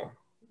constitutional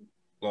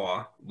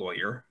law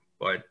lawyer,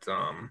 but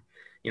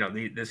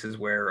this is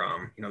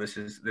where this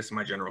is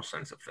my general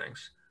sense of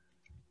things.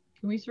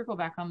 Can we circle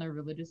back on the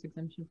religious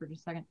exemption for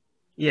just a second?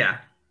 Yeah.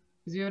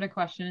 Because you had a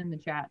question in the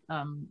chat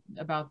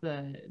about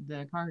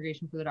the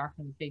Congregation for the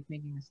Doctrine of Faith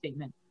making a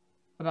statement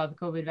about the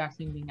COVID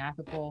vaccine being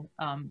ethical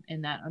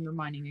and that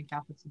undermining a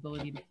Catholic's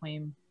ability to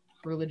claim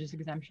religious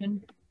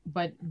exemption.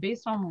 but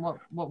based on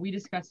what we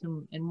discussed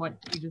and what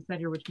you just said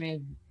here, which may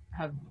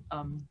have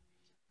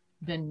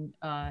been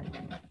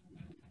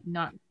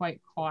not quite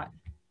caught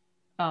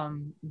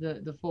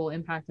the full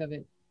impact of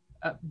it.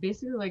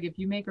 Basically, like if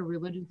you make a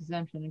religious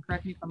exemption, and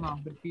correct me if I'm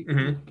wrong, but if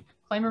you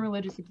claim a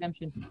religious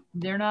exemption,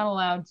 they're not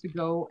allowed to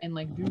go and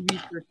like do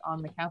research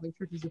on the Catholic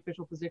Church's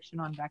official position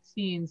on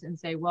vaccines and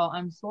say, well,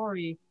 I'm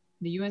sorry,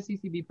 the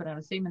USCCB put out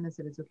a statement that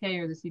said it's okay,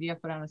 or the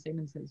CDF put out a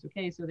statement that said it's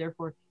okay, so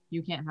therefore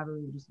you can't have a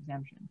religious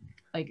exemption.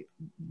 Like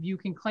you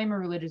can claim a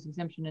religious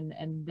exemption,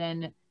 and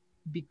then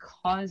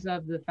because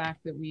of the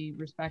fact that we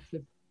respect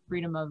the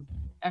freedom of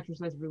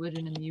exercise of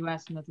religion in the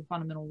US, and that's a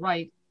fundamental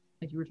right,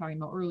 like you were talking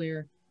about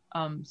earlier,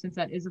 since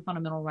that is a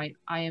fundamental right,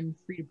 I am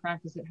free to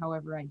practice it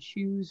however I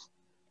choose,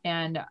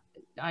 and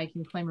I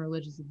can claim a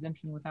religious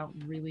exemption without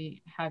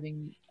really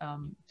having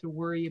to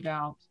worry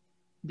about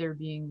there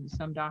being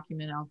some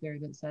document out there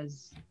that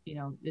says, you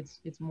know, it's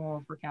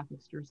moral for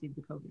Catholics to receive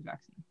the COVID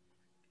vaccine.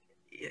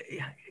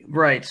 Yeah,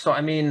 right. So,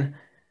 I mean,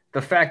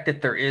 the fact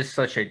that there is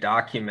such a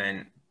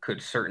document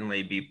could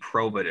certainly be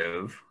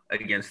probative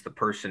against the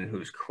person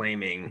who's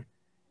claiming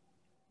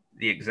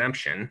the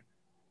exemption,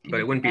 but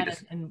it wouldn't be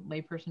in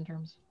layperson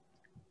terms.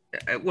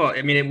 Well,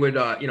 I mean, it would,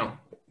 you know,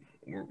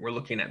 we're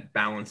looking at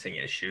balancing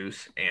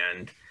issues,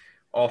 and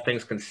all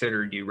things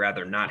considered, you'd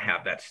rather not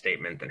have that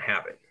statement than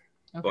have it.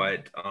 Okay.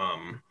 But,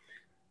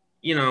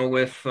 you know,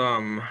 with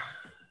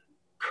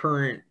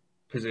current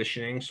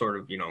positioning, sort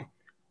of, you know,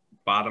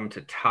 bottom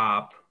to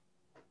top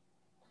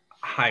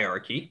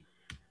hierarchy,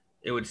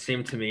 it would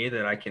seem to me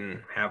that I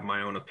can have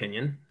my own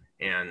opinion,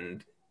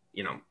 and,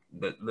 you know,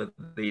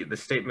 the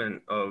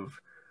statement of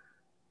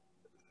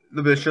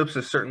the bishops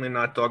is certainly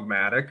not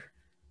dogmatic.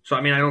 So,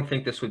 I mean, I don't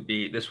think this would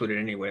in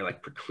any way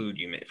like preclude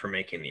you from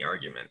making the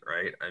argument,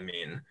 right? I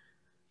mean,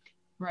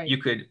 right. We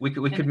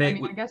could make. I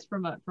mean, I guess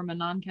from a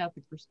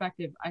non-Catholic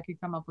perspective, I could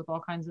come up with all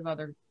kinds of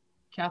other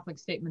Catholic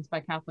statements by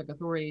Catholic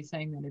authorities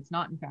saying that it's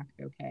not in fact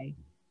okay.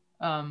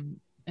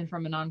 And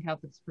from a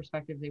non-Catholic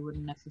perspective, they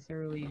wouldn't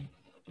necessarily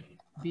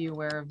be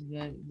aware of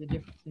the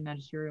difference in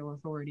magisterial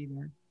authority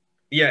there.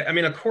 Yeah, I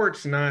mean, a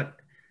court's not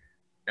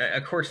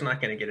going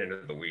to get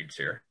into the weeds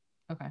here.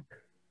 Okay.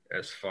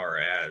 As far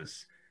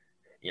as,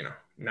 you know,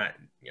 not,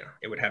 you know,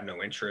 it would have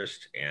no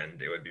interest,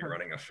 and it would be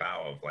running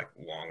afoul of like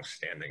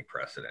long-standing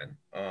precedent.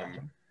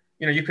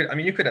 You know, you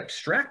could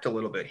abstract a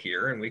little bit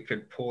here, and we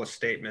could pull a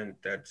statement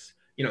that's,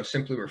 you know,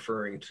 simply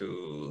referring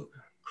to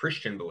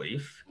Christian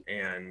belief,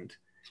 and,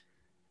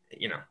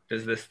 you know,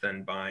 does this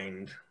then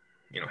bind,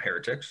 you know,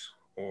 heretics,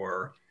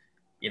 or,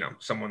 you know,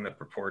 someone that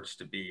purports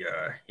to be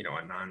you know,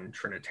 a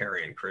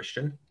non-Trinitarian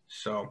Christian?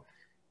 So,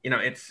 you know,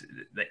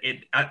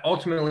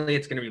 ultimately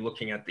it's going to be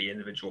looking at the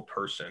individual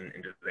person,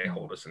 and do they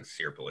hold a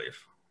sincere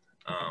belief?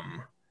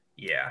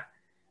 Yeah.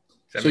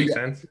 Does that make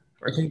sense?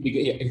 I think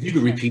if you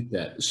could repeat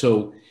that.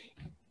 So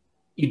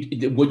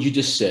what you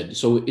just said,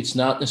 so it's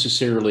not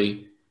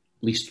necessarily,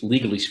 at least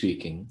legally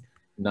speaking,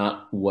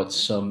 not what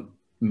some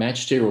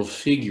magisterial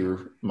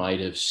figure might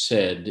have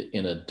said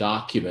in a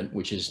document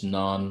which is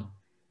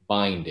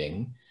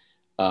non-binding,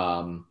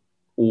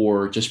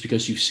 or just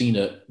because you've seen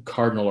a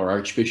cardinal or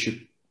archbishop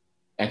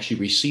actually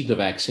receive the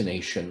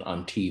vaccination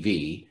on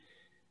TV,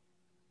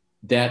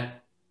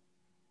 that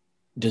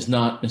does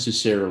not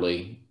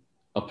necessarily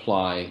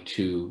apply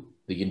to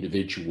the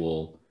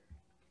individual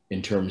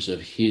in terms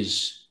of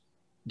his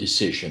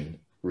decision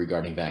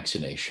regarding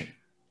vaccination.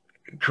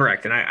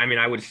 Correct. And I mean,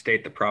 I would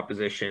state the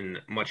proposition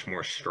much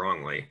more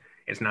strongly.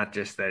 It's not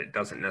just that it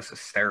doesn't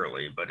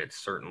necessarily, but it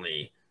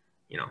certainly,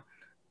 you know,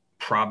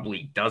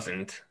 probably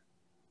doesn't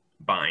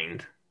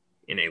bind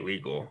in a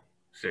legal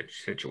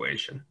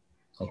situation.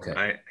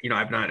 Okay.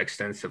 I've not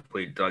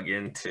extensively dug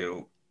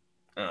into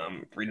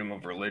freedom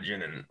of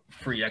religion and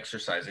free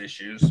exercise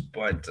issues,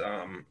 but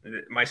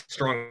my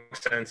strong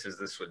sense is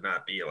this would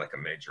not be like a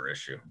major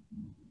issue.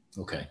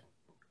 Okay.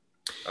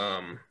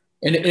 And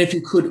if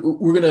you could,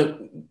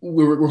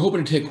 we're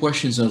hoping to take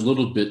questions in a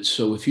little bit.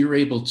 So if you're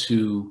able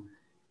to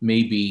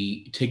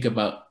maybe take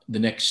about the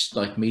next,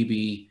 like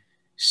maybe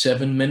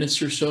 7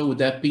 minutes or so, would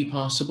that be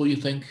possible, you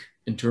think,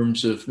 in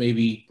terms of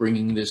maybe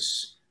bringing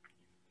this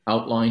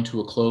outline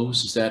to a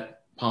close? Is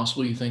that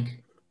possible, you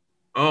think?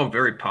 Oh,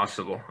 very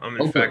possible. I'm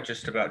in fact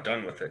just about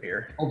done with it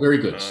here. Oh, very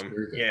good.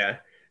 Very good. Yeah.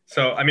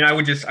 So, I mean, I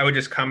would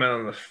just comment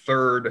on the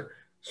third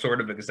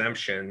sort of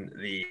exemption,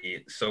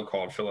 the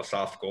so-called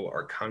philosophical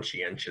or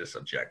conscientious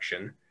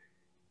objection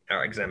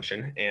or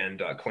exemption,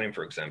 and claim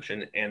for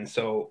exemption. And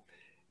so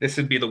this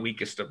would be the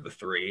weakest of the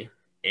three.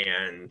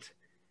 And,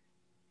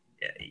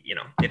 you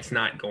know, it's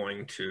not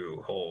going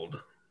to hold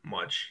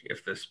much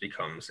if this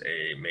becomes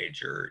a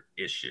major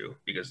issue,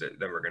 because then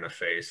we're going to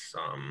face,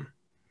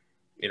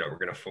 you know, we're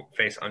going to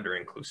face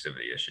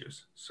under-inclusivity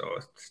issues. So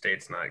the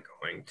state's not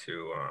going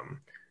to,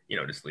 you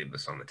know, just leave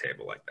this on the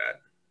table like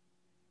that.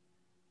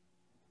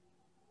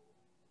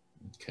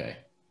 Okay.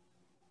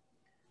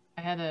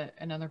 I had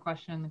another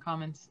question in the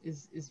comments.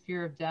 Is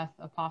fear of death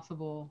a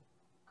possible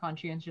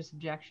conscientious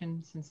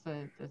objection since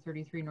the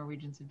 33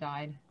 Norwegians have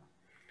died?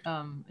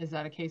 Is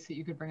that a case that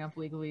you could bring up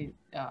legally?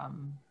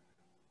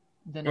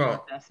 The number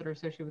of deaths that are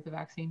associated with the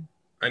vaccine?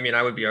 I mean,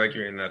 I would be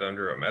arguing that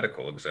under a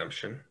medical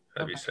exemption.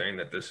 I'd Okay. be saying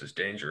that this is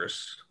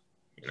dangerous,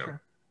 you know.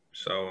 Sure.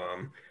 So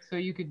So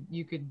you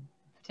could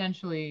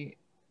potentially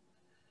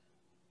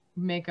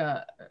make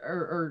a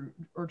or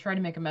try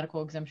to make a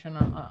medical exemption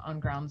on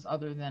grounds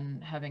other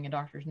than having a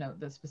doctor's note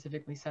that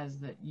specifically says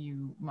that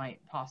you might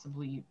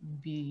possibly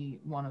be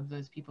one of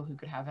those people who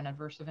could have an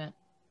adverse event.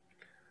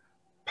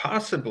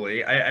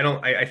 possibly,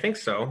 I think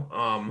so.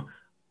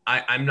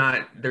 I'm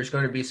not, there's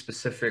going to be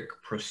specific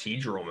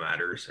procedural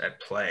matters at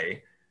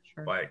play,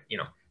 Sure. but, you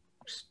know,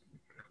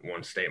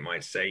 one state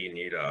might say you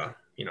need,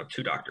 you know,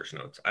 2 doctor's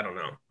notes. I don't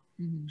know.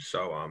 Mm-hmm.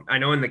 So I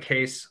know in the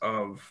case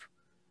of,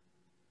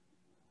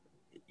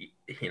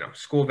 you know,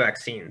 school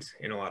vaccines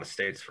in a lot of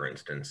states, for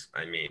instance,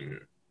 I mean,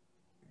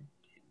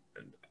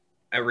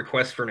 a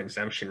request for an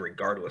exemption,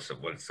 regardless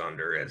of what it's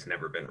under, has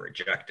never been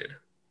rejected.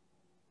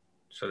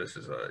 So this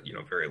is a, you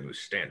know, very loose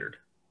standard.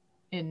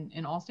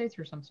 In all states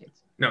or some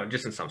states? No,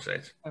 just in some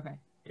states. Okay.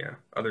 Yeah.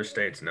 Other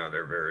states, no,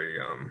 they're very,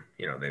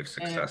 you know, they've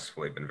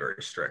successfully been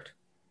very strict.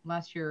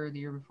 Last year or the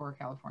year before,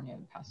 California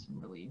passed some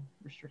really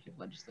restrictive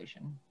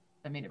legislation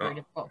that made it very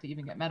difficult to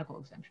even get medical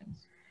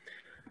exemptions.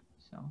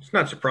 So it's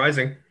not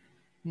surprising.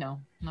 No,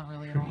 not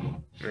really at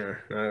all. Yeah,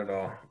 not at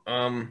all.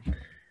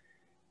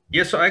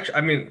 Yeah, so actually,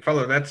 I mean,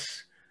 fellow,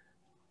 that's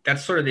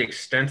sort of the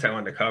extent I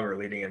wanted to cover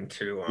leading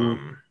into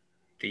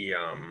the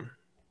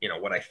you know,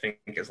 what I think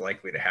is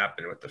likely to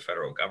happen with the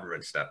federal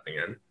government stepping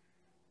in.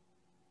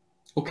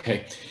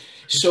 Okay,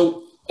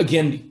 so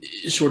again,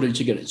 sort of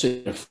to get it's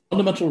a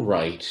fundamental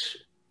right,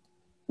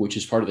 which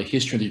is part of the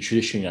history and the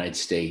tradition of the United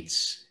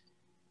States,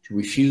 to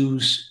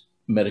refuse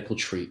medical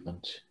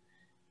treatment.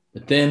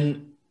 But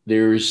then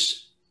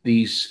there's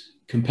these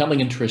compelling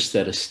interests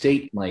that a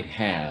state might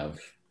have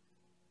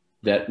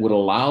that would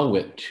allow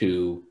it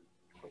to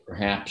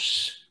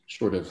perhaps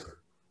sort of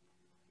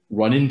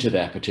run into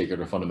that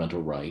particular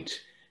fundamental right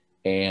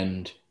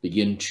and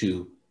begin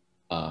to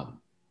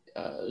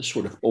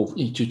sort of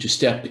to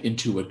step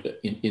into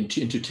it,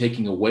 into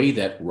taking away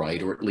that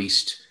right, or at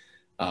least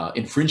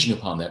infringing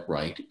upon that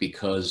right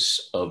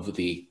because of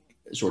the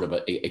sort of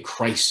a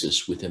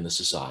crisis within the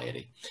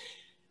society.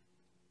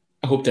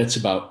 I hope that's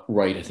about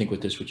right. I think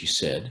what you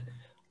said.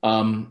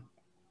 But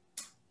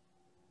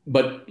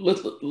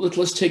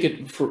let's take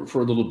it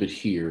for a little bit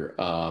here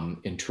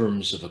in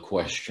terms of a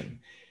question.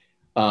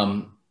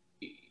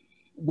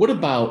 What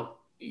about,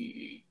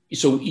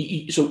 so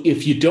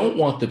if you don't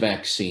want the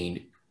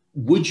vaccine,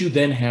 would you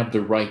then have the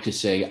right to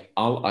say,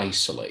 I'll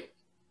isolate?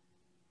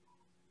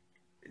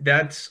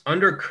 That's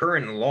under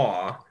current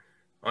law,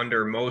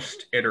 under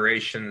most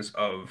iterations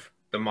of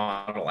the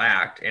Model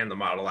Act and the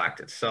Model Act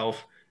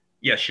itself,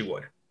 yes, you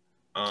would.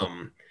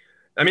 I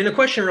mean, the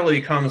question really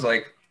becomes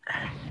like,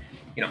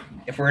 you know,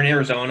 if we're in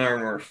Arizona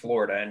and we're in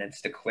Florida and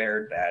it's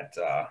declared that,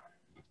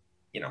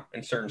 you know,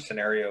 in certain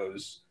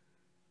scenarios,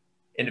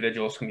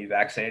 individuals can be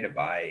vaccinated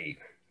by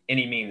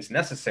any means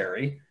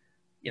necessary,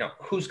 you know,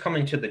 who's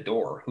coming to the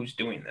door? Who's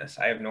doing this?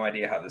 I have no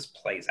idea how this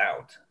plays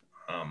out.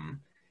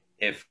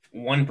 If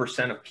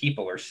 1% of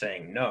people are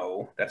saying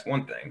no, that's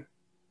one thing.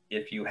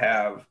 If you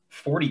have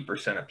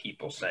 40% of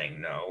people saying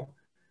no,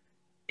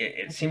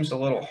 it seems a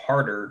little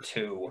harder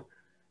to,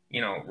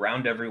 you know,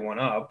 round everyone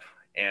up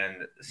and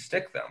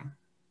stick them.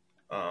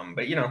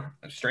 But, you know,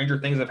 stranger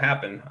things have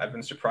happened. I've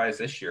been surprised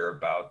this year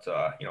about,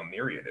 you know,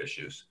 myriad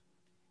issues.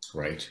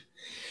 Right.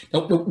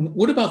 Now,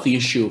 what about the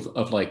issue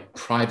of like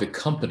private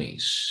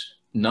companies,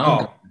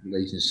 non-government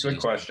agencies? Good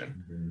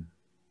question.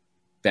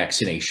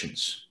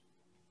 Vaccinations.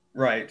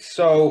 Right.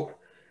 So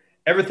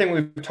everything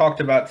we've talked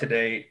about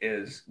today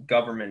is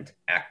government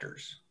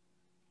actors.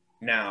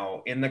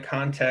 Now, in the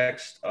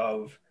context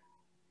of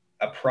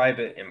a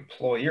private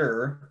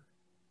employer,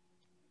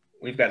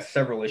 we've got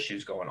several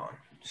issues going on.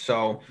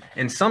 So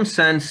in some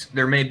sense,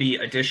 there may be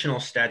additional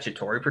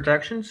statutory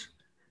protections,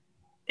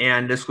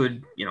 and this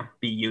would, you know,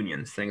 be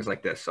unions, things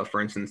like this. So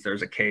for instance,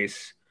 there's a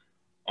case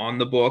on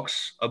the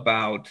books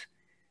about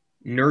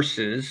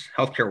nurses,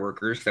 healthcare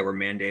workers that were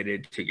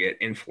mandated to get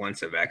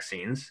influenza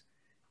vaccines.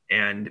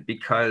 And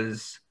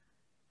because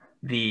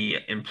the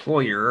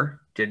employer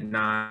did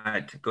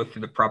not go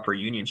through the proper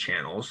union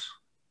channels,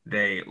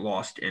 they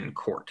lost in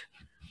court.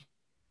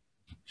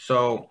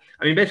 So,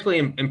 I mean, basically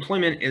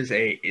employment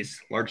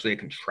is largely a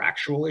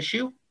contractual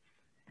issue.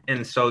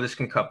 And so this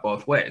can cut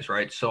both ways,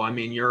 right? So, I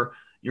mean, your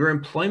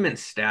employment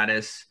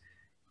status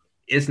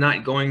is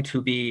not going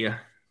to be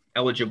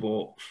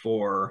eligible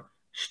for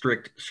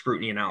strict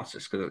scrutiny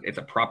analysis because it's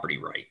a property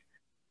right.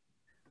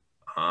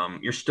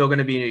 You're still going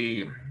to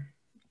be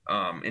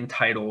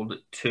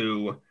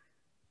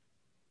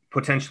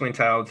potentially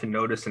entitled to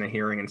notice in a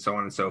hearing and so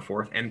on and so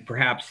forth. And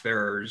perhaps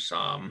there's,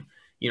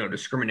 you know,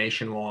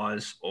 discrimination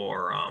laws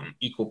or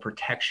equal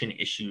protection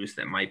issues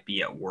that might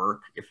be at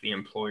work if the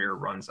employer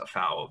runs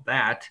afoul of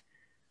that.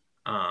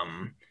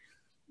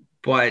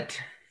 But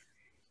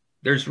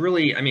there's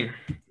really, I mean,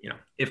 you know,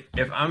 if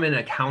I'm an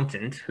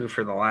accountant who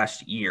for the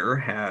last year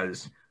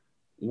has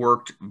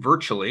worked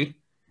virtually,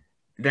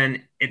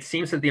 then it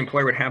seems that the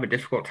employer would have a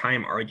difficult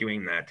time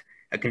arguing that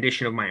a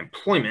condition of my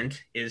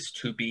employment is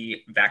to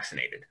be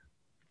vaccinated.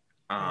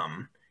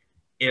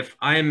 If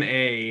I'm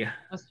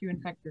lest you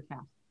infect your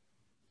cat.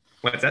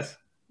 What's that?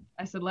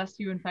 I said, lest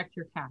you infect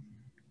your cat.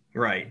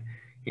 Right.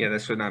 Yeah,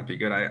 this would not be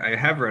good. I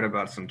have read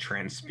about some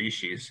trans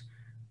species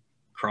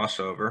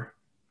crossover,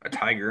 a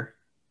tiger.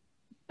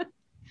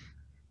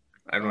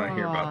 I don't want to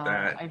hear about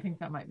that. I think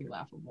that might be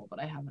laughable, but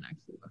I haven't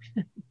actually looked.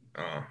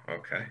 Oh,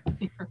 okay.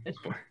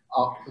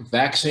 I'll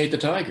vaccinate the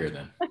tiger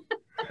then.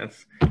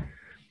 That's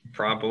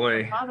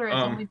probably. Father, it's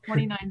only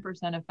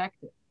 29%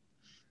 effective.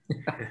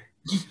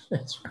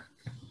 That's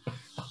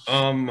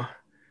right.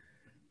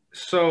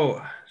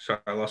 So sorry,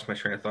 I lost my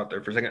train of thought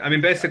there for a second. I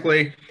mean,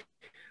 basically,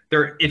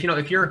 if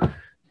you're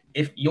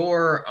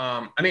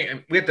I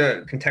mean, we have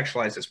to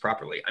contextualize this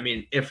properly. I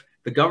mean, if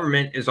the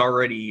government is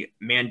already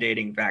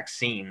mandating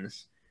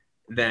vaccines,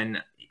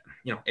 then,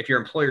 if your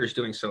employer is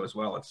doing so as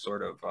well, it's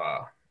sort of,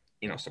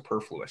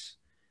 superfluous.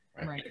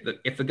 Right.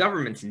 If the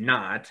government's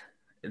not,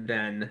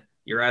 then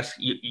you're asked,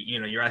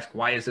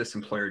 why is this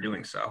employer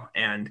doing so?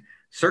 And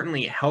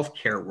certainly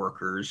healthcare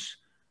workers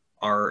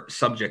are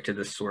subject to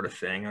this sort of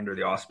thing under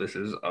the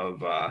auspices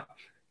of,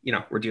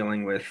 we're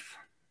dealing with,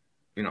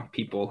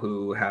 people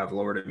who have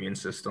lowered immune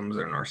systems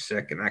and are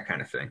sick and that kind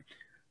of thing.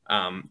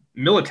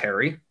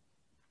 Military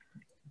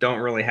don't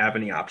really have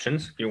any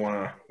options. If you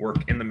want to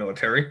work in the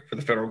military for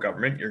the federal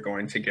government, you're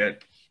going to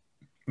get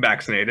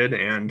vaccinated.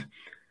 And,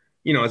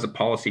 as a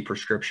policy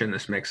prescription,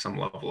 this makes some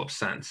level of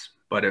sense.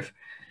 But if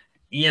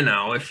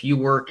you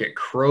work at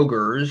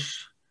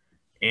Kroger's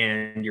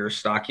and you're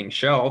stocking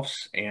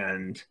shelves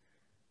and,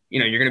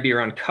 you're going to be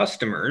around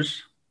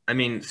customers, I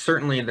mean,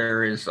 certainly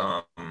there is,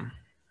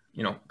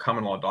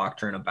 common law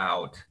doctrine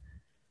about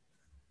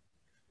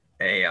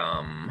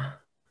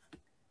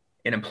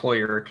an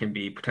employer can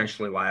be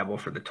potentially liable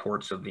for the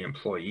torts of the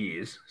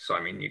employees. So,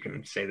 I mean, you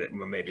can say that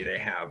maybe they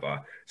have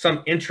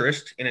some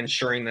interest in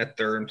ensuring that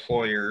their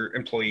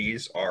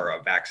employees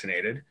are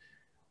vaccinated.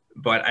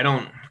 But I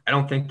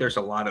don't think there's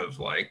a lot of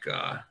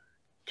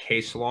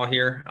case law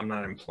here. I'm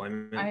not an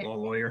employment law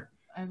lawyer.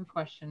 I have a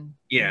question.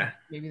 Yeah.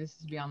 Maybe this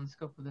is beyond the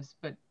scope of this,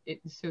 but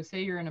so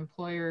say you're an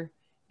employer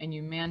and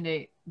you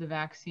mandate the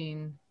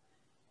vaccine,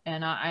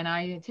 and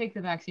I take the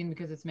vaccine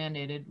because it's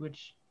mandated,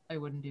 which I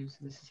wouldn't do. So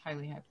this is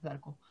highly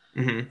hypothetical.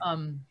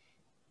 Mm-hmm.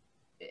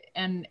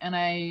 And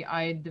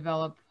I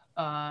develop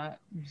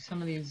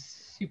some of these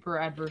super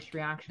adverse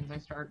reactions.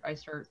 I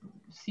start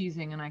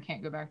seizing and I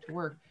can't go back to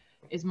work.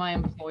 Is my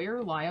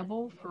employer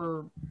liable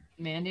for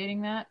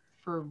mandating that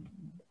for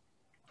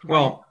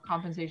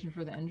compensation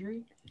for the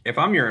injury? If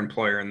I'm your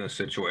employer in this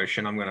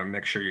situation, I'm going to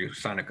make sure you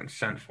sign a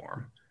consent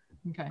form.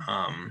 Okay.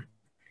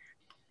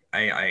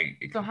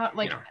 So how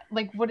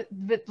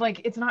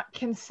it's not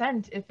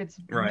consent if it's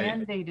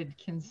mandated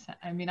consent.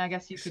 I mean, I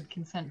guess you could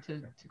consent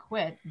to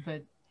quit,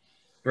 but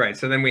right.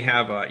 So then we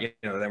have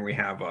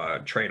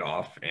a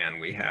trade-off, and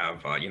we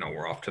have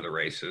we're off to the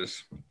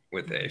races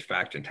with a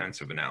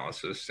fact-intensive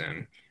analysis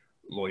and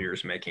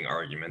lawyers making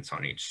arguments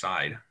on each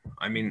side.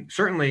 I mean,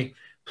 certainly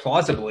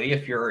plausibly,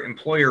 if your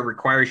employer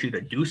requires you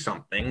to do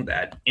something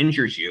that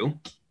injures you,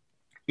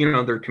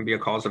 there can be a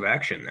cause of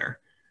action there.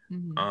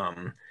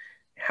 Mm-hmm.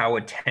 How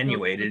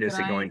attenuated is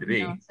it going to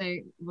be?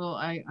 Say,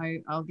 well,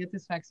 I'll get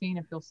this vaccine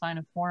if you'll sign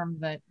a form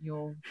that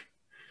you'll,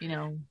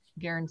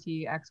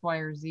 guarantee X, Y,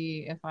 or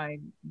Z if I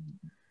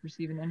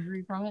receive an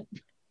injury from it.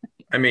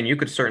 I mean, you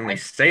could certainly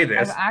say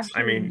this. I've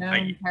actually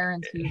known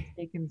parents who've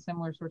taken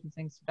similar sorts of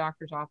things to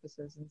doctors'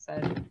 offices and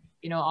said,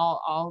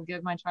 I'll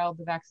give my child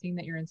the vaccine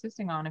that you're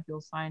insisting on if you'll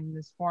sign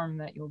this form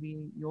that you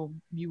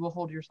will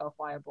hold yourself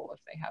liable if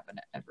they have an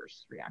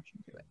adverse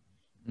reaction to it.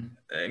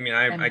 I mean,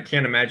 I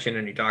can't imagine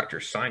any doctor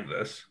signed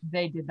this.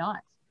 They did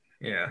not.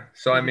 Yeah.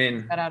 So I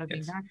mean, got out of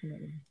being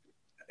vaccinated.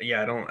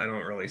 Yeah, I don't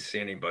really see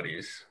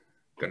anybody's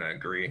gonna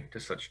agree to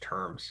such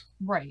terms.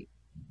 Right.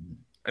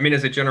 I mean,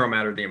 as a general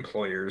matter, the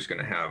employer is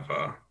gonna have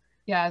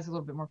has a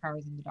little bit more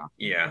power than the doctor.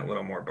 Yeah, a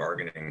little more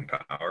bargaining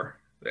power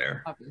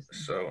there. Obviously.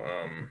 So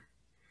I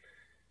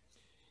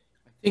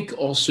think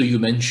also you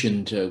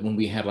mentioned when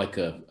we had like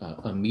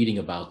a meeting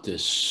about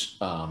this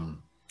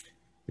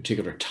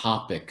particular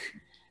topic,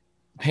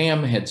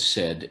 Pam had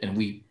said, and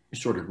we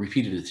sort of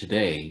repeated it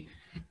today,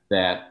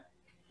 that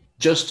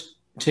just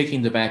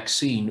taking the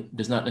vaccine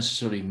does not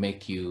necessarily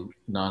make you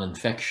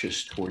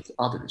non-infectious towards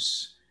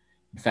others.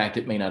 In fact,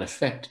 it may not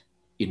affect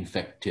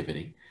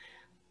infectivity.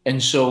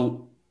 And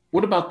so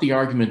what about the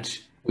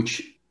argument,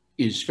 which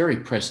is very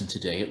present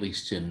today, at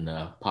least in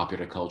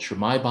popular culture,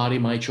 my body,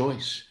 my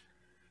choice?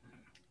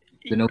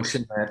 The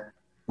notion that,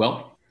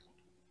 well,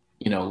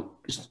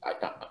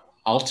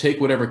 I'll take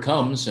whatever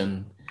comes,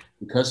 and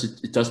because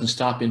it doesn't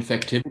stop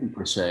infectivity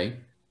per se,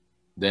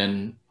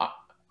 then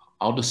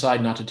I'll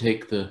decide not to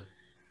take the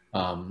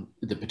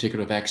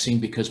particular vaccine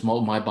because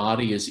my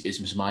body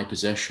is my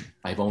possession.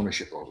 I have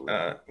ownership over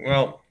it.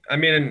 Well, I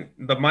mean,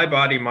 the my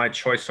body, my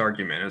choice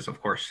argument is, of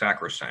course,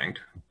 sacrosanct.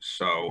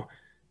 So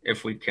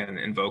if we can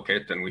invoke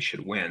it, then we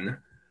should win.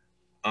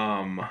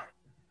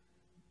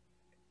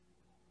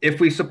 if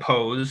we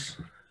suppose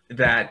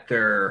that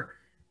there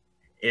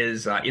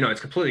is,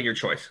 it's completely your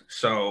choice.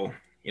 So,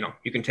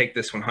 you can take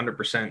this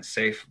 100%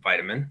 safe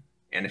vitamin,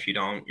 and if you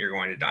don't, you're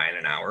going to die in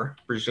an hour.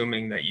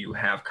 Presuming that you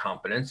have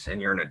competence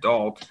and you're an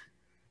adult,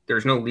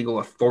 there's no legal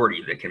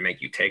authority that can make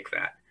you take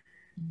that.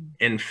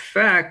 In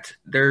fact,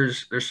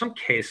 there's some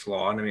case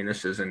law, and I mean, I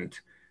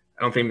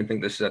don't even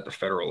think this is at the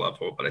federal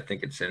level, but I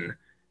think it's in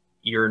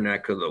your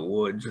neck of the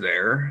woods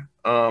there,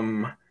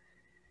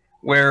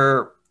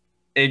 where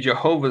a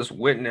Jehovah's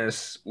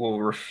Witness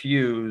will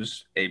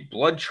refuse a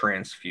blood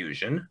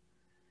transfusion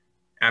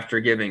after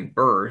giving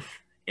birth.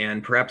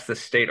 And perhaps the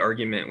state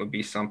argument would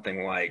be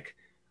something like,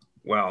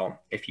 well,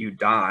 if you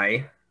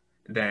die,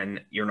 then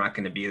you're not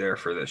going to be there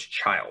for this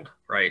child,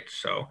 right?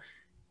 So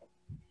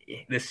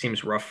this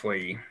seems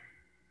roughly,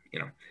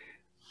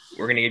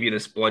 we're going to give you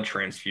this blood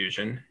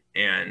transfusion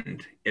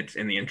and it's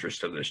in the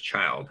interest of this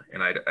child.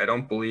 And I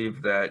don't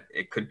believe that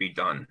it could be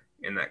done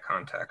in that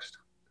context.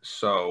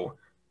 So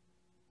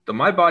the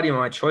my body,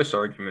 my choice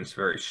argument is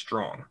very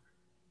strong.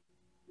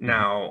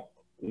 Now,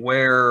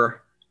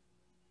 where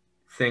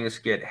things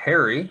get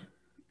hairy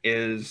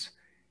is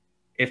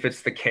if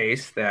it's the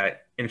case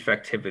that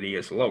infectivity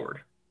is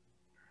lowered,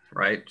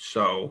 right?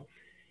 So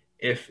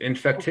if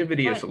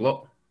infectivity is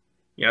low,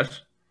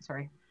 yes?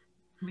 Sorry.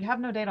 We have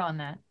no data on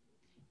that.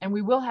 And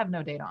we will have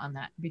no data on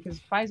that because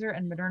Pfizer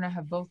and Moderna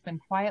have both been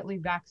quietly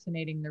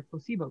vaccinating their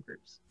placebo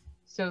groups.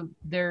 So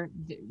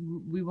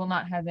we will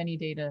not have any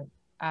data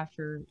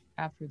after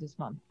this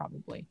month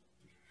probably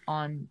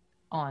on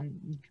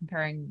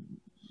comparing.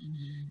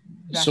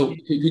 So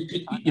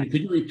could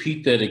you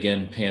repeat that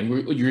again,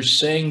 Pam? You're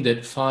saying that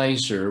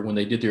Pfizer, when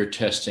they did their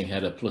testing,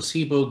 had a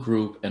placebo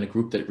group and a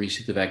group that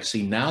received the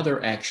vaccine. Now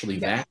they're actually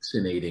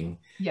vaccinating.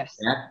 Yes.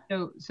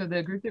 So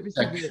the group that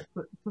received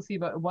the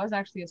placebo, it was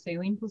actually a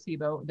saline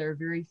placebo. There are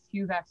very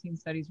few vaccine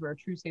studies where a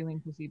true saline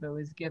placebo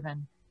is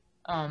given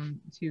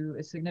to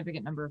a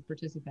significant number of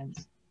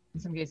participants.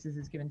 In some cases,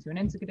 it's given to an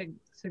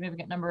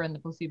insignificant number, and the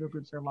placebo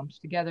groups are lumped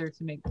together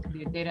to make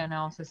the data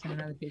analysis. And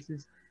in other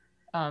cases,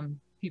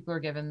 people are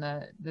given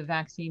the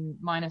vaccine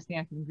minus the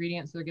active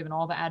ingredients. So they're given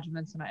all the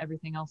adjuvants and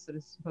everything else that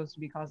is supposed to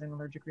be causing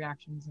allergic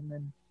reactions, and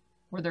then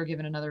or they're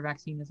given another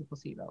vaccine as a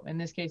placebo. In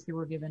this case, they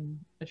were given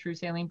a true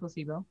saline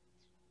placebo.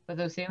 But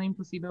those saline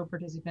placebo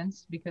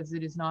participants, because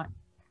it is not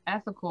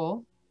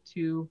ethical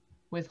to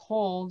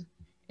withhold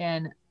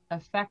an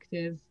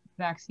effective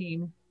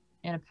vaccine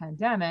in a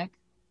pandemic,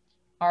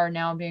 are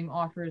now being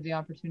offered the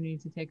opportunity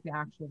to take the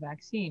actual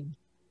vaccine.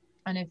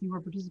 And if you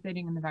were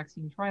participating in the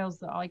vaccine trials,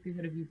 the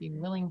likelihood of you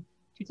being willing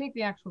to take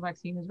the actual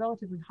vaccine is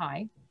relatively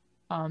high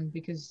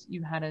because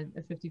you had a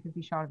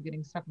 50-50 shot of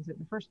getting stuck with it in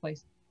the first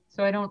place.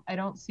 So I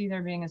don't see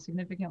there being a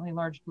significantly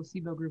large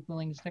placebo group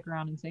willing to stick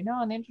around and say,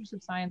 no, in the interest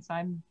of science,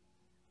 I'm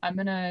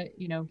gonna,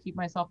 keep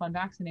myself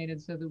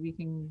unvaccinated so that we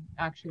can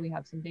actually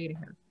have some data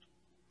here.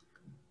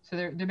 So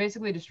they're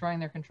basically destroying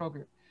their control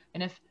group.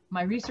 And if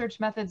my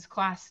research methods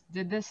class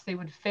did this, they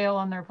would fail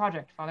on their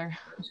project, Father.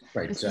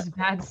 Right. This is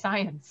bad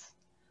science.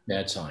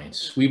 Bad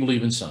science. We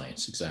believe in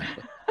science,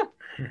 exactly.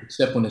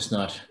 Except when it's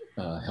not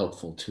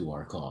helpful to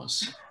our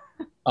cause.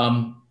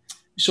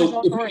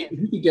 So if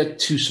we could get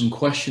to some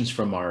questions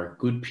from our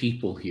good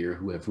people here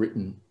who have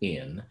written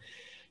in.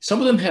 Some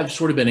of them have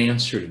sort of been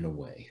answered in a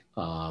way.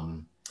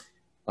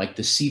 Like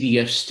the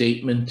CDF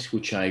statement,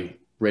 which I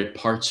read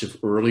parts of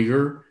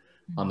earlier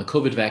on the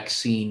COVID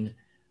vaccine.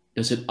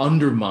 Does it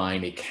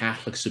undermine a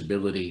Catholic's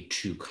ability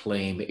to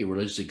claim a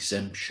religious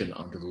exemption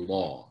under the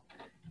law?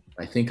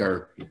 I think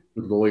our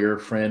lawyer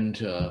friend,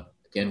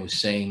 again, was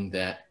saying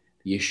that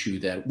the issue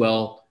that,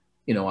 well,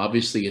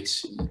 obviously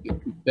it's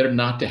better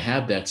not to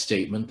have that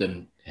statement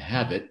than to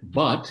have it.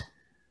 But,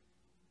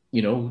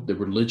 the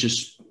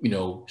religious,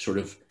 sort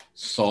of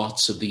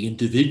thoughts of the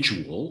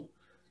individual,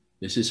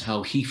 this is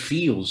how he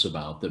feels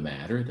about the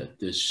matter, that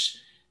this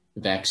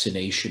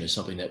vaccination is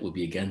something that would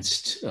be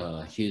against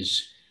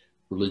his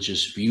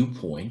religious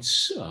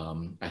viewpoints,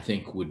 I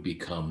think would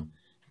become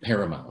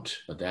paramount.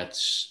 But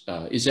that's,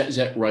 is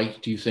that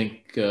right? Do you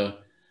think,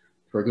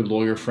 for a good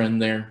lawyer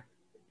friend there?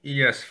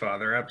 Yes,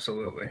 Father,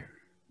 absolutely.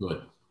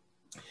 Good.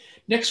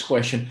 Next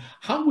question.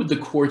 How would the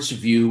courts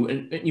view,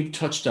 and you've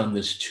touched on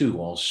this too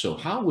also,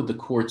 how would the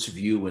courts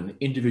view an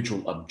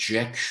individual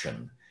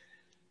objection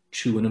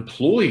to an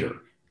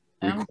employer?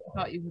 I honestly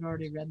thought you had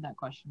already read that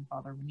question,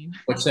 Father, when you.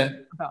 What's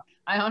that?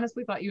 I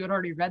honestly thought you had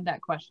already read that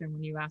question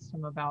when you asked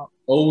him about.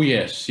 Oh,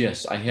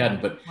 yes, I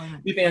hadn't, but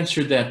we've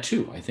answered that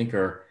too. I think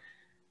our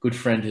good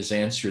friend has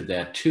answered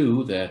that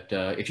too, that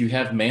if you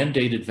have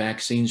mandated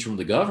vaccines from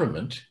the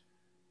government,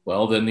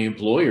 well, then the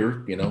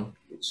employer,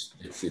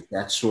 it's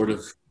that sort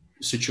of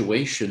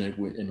situation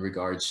in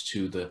regards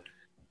to the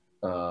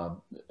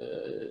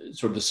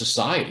sort of the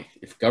society.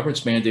 If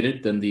government's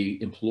mandated, then the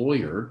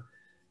employer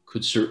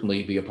could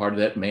certainly be a part of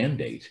that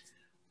mandate.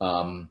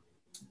 And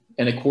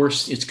of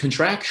course, it's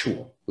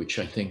contractual, which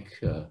I think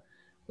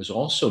was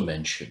also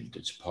mentioned.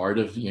 It's part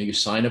of, you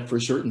sign up for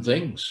certain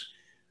things.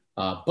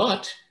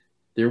 But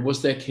there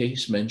was that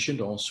case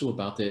mentioned also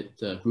about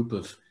that group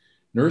of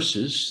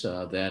nurses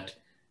that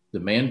the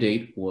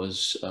mandate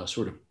was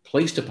sort of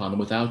placed upon them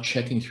without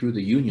checking through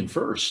the union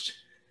first.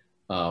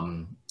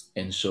 And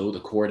so the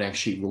court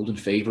actually ruled in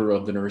favor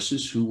of the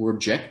nurses who were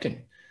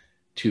objecting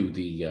to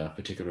the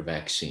particular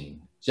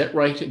vaccine. Is that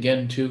right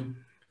again, too?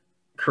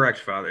 Correct,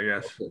 Father,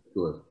 yes. Okay,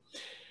 good.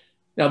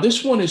 Now,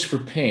 this one is for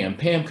Pam.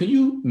 Pam, can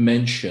you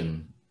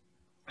mention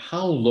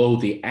how low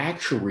the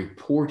actual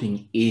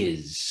reporting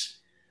is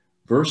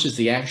versus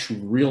the actual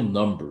real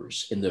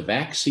numbers in the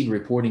vaccine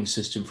reporting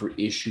system for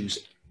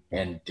issues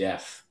and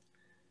death?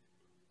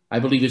 I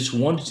believe it's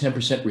 1 to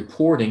 10%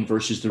 reporting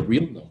versus the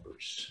real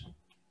numbers.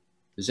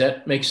 Does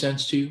that make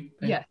sense to you,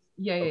 Pam? Yes.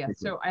 Yeah. Okay,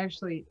 So I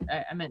actually,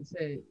 I meant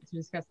to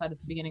discuss that at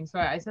the beginning. So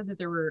I said that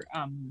there were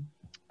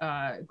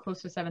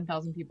close to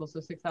 7,000 people, so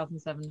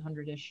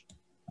 6,700-ish,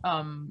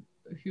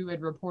 who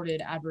had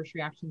reported adverse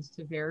reactions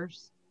to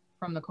VAERS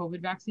from the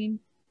COVID vaccine.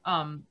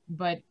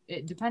 But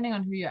depending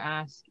on who you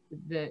ask,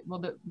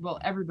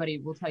 everybody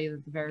will tell you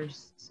that the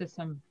VAERS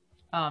system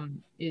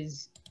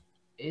is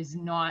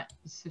not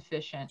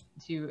sufficient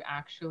to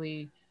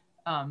actually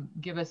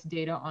give us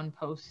data on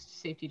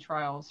post-safety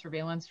trial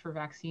surveillance for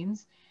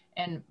vaccines.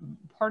 And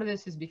part of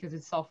this is because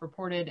it's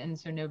self-reported, and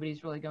so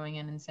nobody's really going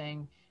in and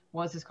saying,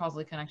 was this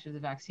causally connected to the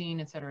vaccine,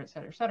 et cetera, et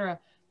cetera, et cetera.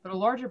 But a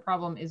larger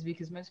problem is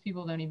because most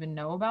people don't even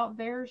know about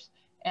VAERS,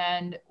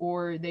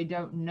 or they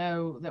don't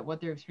know that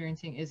what they're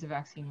experiencing is a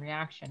vaccine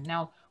reaction.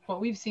 Now,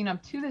 what we've seen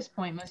up to this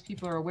point, most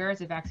people are aware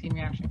it's a vaccine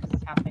reaction because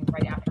it's happening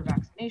right after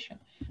vaccination.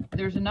 But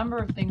there's a number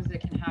of things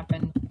that can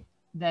happen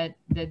that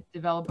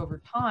develop over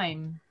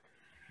time.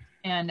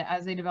 And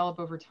as they develop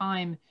over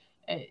time,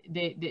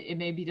 it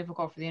may be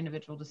difficult for the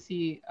individual to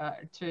see,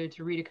 to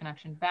read a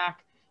connection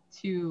back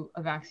to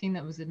a vaccine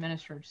that was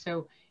administered.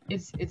 So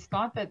it's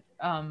thought that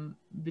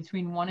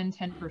between 1 and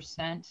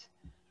 10%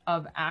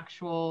 of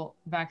actual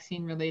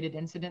vaccine-related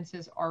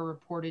incidences are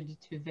reported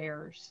to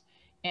VAERS.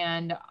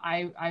 And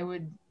I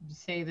would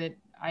say that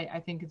I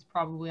think it's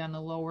probably on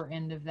the lower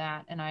end of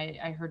that. And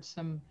I heard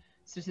some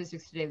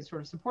statistics today that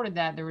sort of supported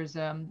that. There was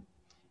a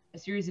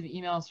series of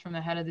emails from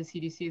the head of the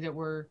CDC that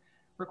were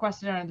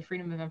requested under the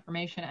Freedom of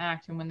Information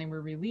Act, and when they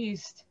were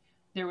released,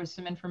 there was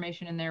some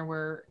information in there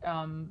where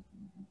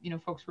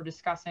folks were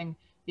discussing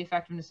the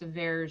effectiveness of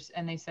VAERS,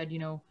 and they said,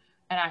 and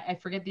I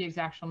forget the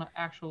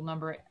actual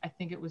number. I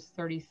think it was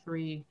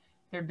 33.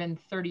 There had been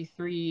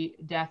 33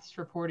 deaths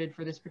reported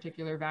for this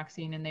particular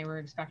vaccine, and they were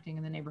expecting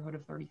in the neighborhood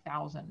of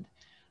 30,000.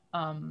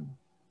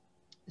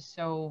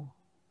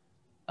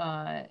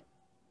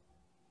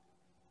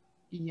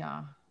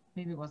 Yeah,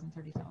 maybe it wasn't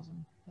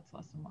 30,000. That's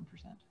less than 1%.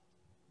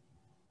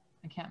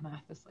 I can't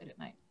math this late at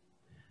night.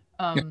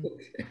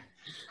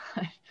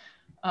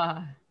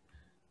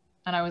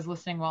 And I was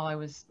listening while I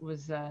was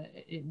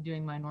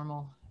doing my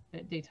normal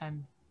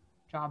daytime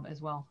job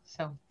as well.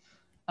 So,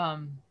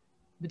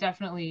 but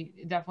definitely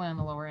on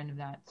the lower end of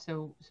that.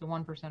 So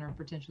 1% or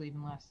potentially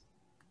even less.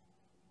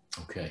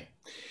 Okay.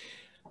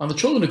 On the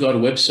Children of God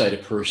website, a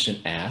person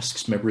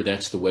asks, remember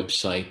that's the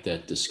website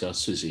that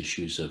discusses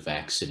issues of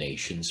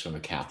vaccinations from a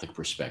Catholic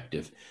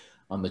perspective.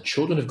 On the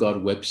Children of God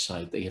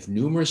website, they have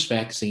numerous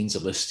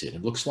vaccines listed.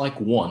 It looks like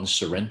one,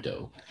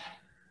 Sorrento,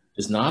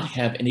 does not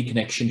have any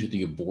connection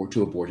to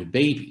aborted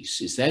babies.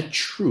 Is that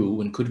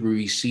true? And could we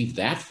receive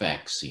that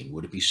vaccine?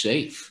 Would it be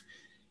safe?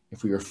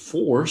 If we are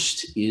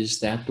forced, is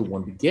that the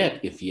one to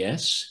get? If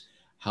yes,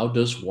 how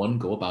does one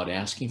go about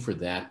asking for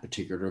that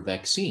particular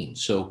vaccine?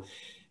 So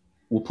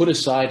we'll put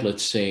aside,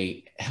 let's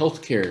say,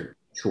 healthcare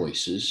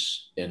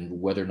choices and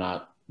whether or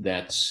not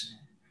that's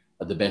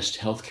the best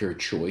healthcare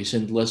choice.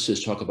 And let's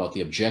just talk about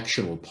the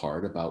objectionable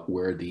part about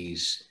where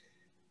these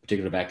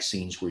particular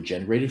vaccines were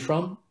generated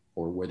from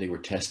or where they were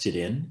tested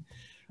in.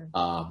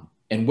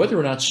 And whether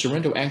or not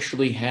Sorrento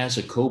actually has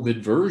a COVID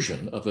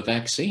version of a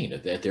vaccine,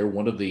 that they're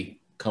one of the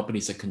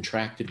companies that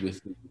contracted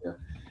with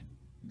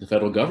the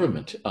federal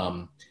government.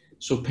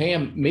 So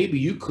Pam, maybe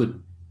you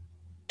could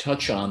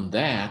touch on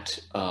that.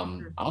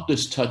 I'll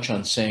just touch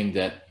on saying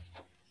that,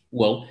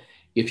 well,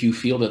 if you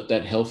feel that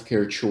that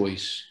healthcare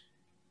choice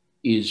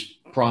is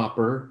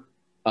proper,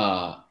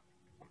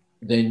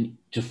 then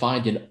to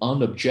find an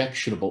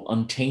unobjectionable,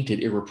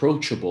 untainted,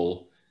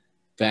 irreproachable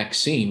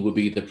vaccine would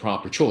be the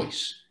proper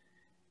choice.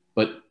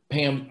 But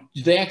Pam,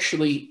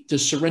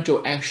 does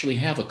Sorrento actually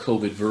have a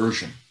COVID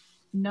version?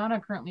 Not a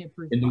currently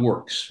approved. In the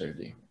works,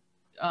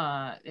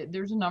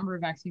 there's a number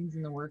of vaccines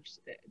in the works,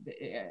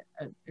 a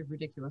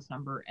ridiculous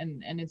number,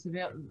 and it's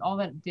all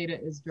that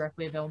data is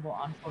directly available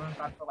on Children of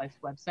God for Life's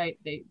website.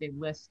 They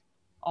list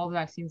all the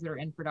vaccines that are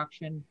in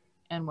production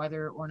and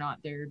whether or not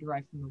they're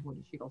derived from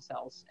aborted fetal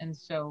cells. And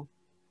so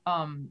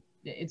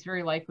it's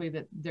very likely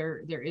that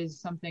there is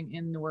something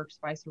in the works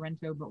by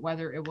Sorrento, but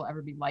whether it will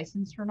ever be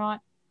licensed or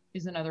not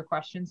is another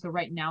question. So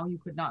right now you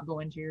could not go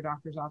into your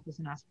doctor's office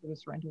and ask for the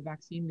Sorrento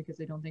vaccine because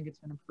they don't think it's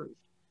been approved.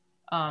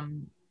 I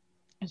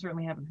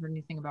certainly haven't heard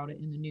anything about it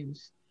in the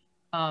news.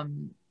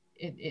 And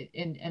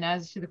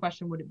as to the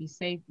question, would it be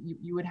safe?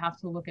 You would have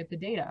to look at the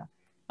data.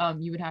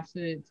 You would have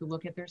to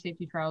look at their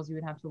safety trials. You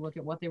would have to look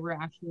at what they were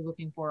actually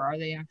looking for. Are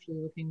they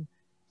actually looking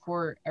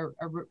for a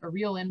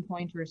real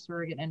endpoint or a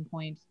surrogate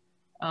endpoint?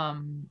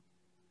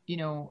 you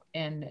know,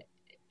 and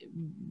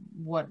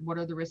what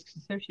are the risks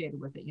associated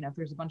with it? You know, if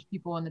there's a bunch of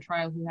people in the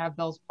trial who have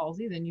Bell's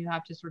palsy, then you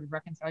have to sort of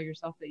reconcile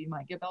yourself that you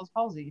might get Bell's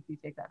palsy if you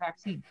take that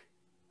vaccine.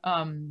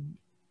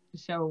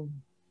 So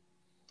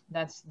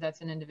that's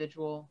an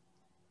individual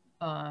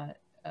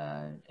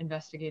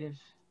investigative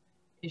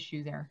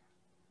issue there.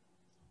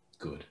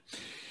 Good.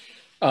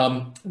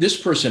 This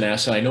person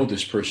asks, and I know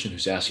this person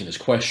who's asking this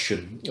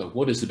question,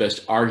 what is the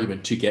best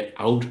argument to get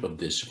out of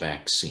this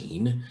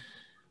vaccine?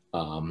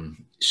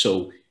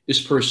 So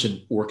this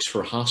person works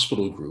for a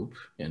hospital group,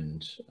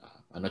 and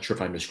I'm not sure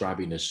if I'm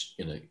describing this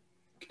in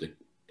the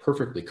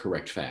perfectly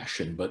correct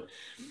fashion, but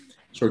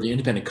sort of the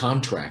independent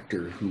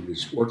contractor who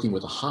is working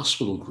with a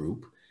hospital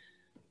group.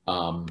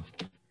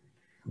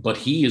 But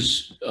he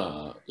is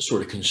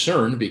sort of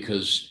concerned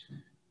because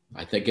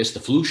I guess the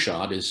flu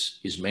shot is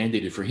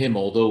mandated for him,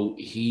 although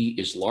he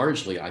is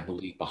largely, I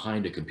believe,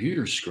 behind a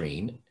computer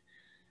screen,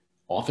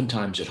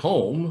 oftentimes at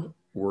home,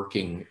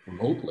 working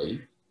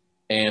remotely,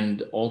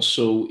 and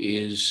also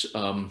is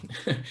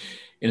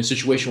in a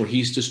situation where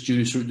he's just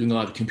doing a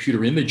lot of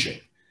computer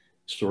imaging,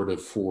 sort of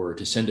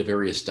to send to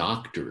various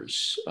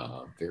doctors,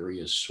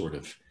 various sort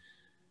of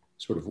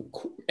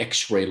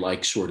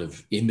X-ray-like sort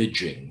of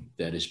imaging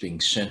that is being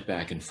sent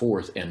back and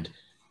forth. And,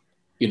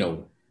 you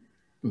know,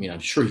 I mean, I'm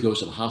sure he goes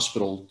to the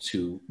hospital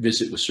to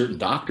visit with certain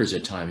doctors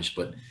at times,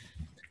 but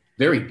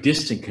very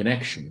distant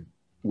connection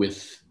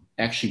with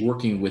actually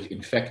working with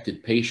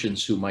infected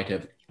patients who might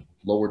have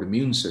lowered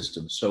immune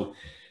systems. So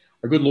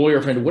our good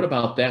lawyer friend, what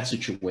about that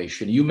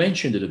situation? You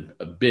mentioned it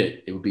a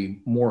bit. It would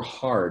be more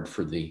hard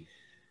for the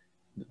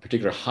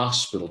particular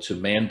hospital to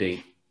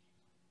mandate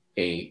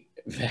a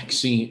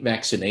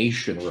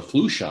vaccination or a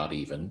flu shot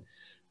even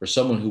for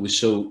someone who was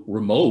so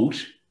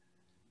remote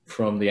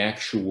from the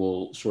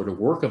actual sort of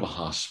work of a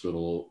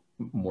hospital,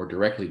 more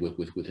directly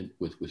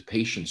with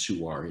patients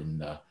who are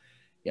in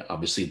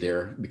obviously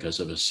there because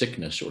of a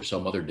sickness or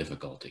some other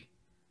difficulty.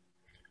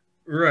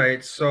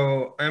 Right.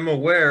 So I'm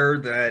aware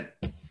that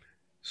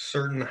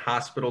certain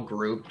hospital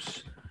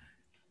groups,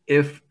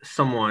 if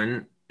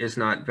someone is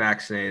not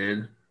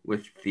vaccinated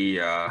with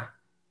the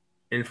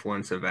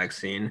influenza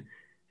vaccine,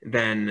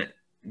 then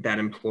that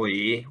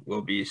employee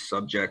will be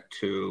subject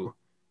to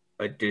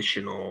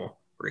additional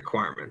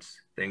requirements.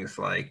 Things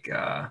like,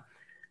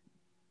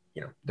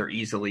 they're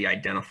easily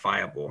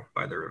identifiable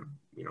by their,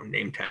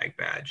 name tag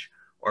badge,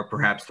 or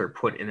perhaps they're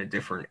put in a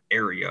different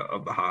area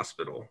of the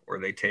hospital, or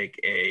they take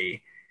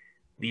a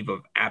leave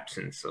of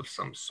absence of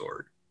some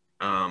sort.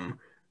 I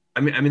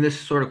mean, this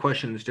sort of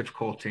question is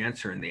difficult to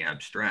answer in the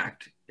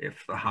abstract.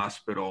 If the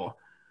hospital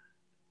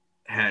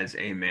has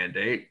a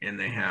mandate and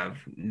they have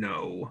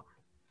no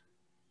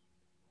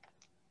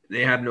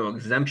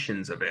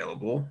exemptions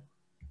available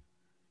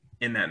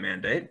in that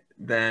mandate,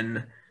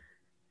 then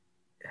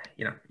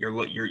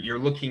you're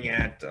looking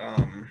at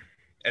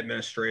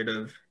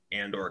administrative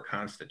and or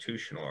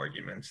constitutional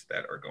arguments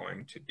that are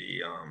going to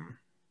be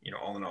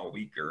all in all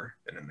weaker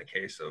than in the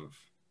case of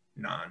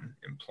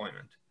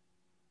non-employment.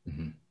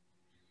 Mm-hmm.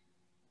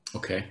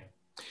 Okay.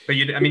 But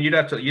you'd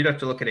have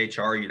to look at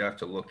HR. You'd have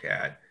to look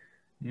at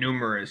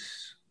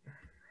numerous.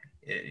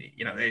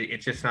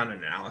 It's just not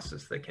an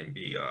analysis that can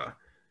be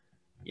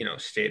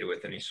stated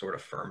with any sort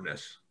of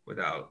firmness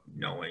without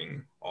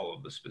knowing all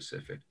of the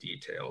specific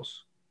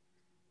details.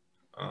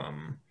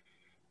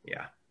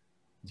 Yeah.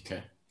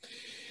 Okay.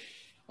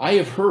 I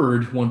have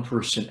heard one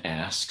person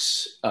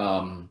asks,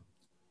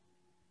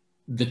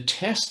 the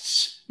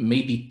tests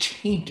may be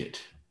tainted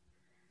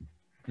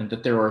and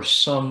that there are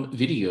some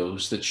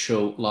videos that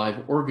show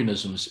live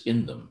organisms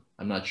in them.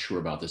 I'm not sure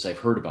about this. I've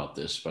heard about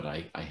this, but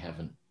I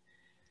haven't,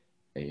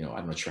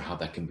 I'm not sure how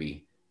that can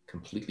be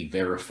completely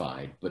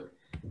verified. But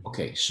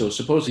okay, so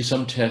supposedly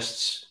some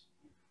tests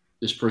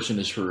this person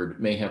has heard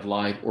may have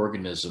live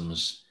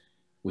organisms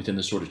within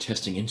the sort of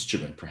testing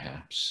instrument,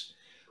 perhaps.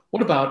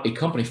 What about a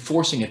company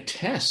forcing a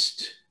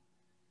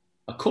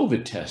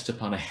COVID test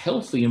upon a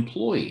healthy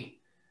employee?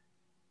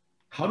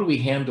 How do we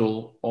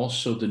handle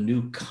also the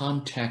new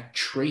contact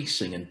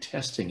tracing and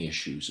testing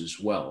issues as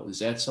well? Is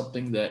that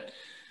something that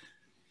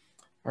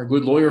our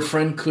good lawyer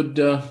friend could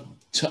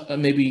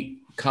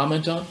maybe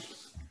comment on?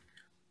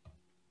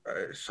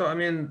 So, I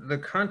mean, the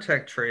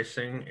contact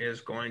tracing is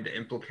going to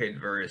implicate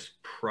various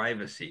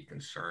privacy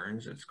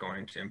concerns. It's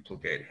going to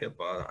implicate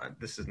HIPAA.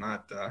 This is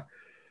not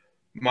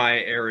my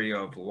area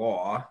of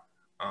law.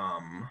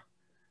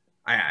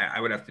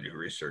 I would have to do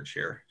research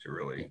here to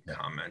really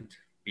comment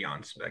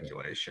beyond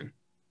speculation.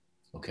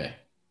 Okay.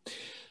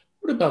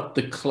 What about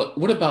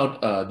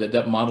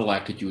that Model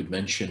Act that you had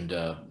mentioned?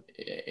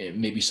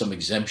 Maybe some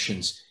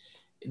exemptions.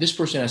 This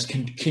person asked,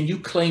 can you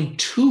claim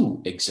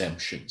 2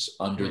 exemptions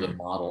under the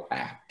Model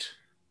Act?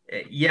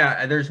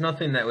 Yeah, there's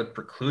nothing that would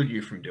preclude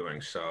you from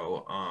doing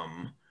so.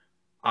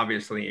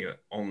 Obviously,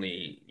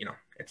 only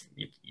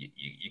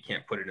you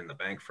can't put it in the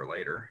bank for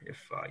later. If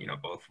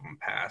both of them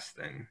pass,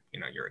 then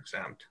you're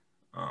exempt.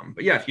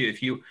 But yeah,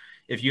 if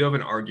you have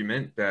an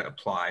argument that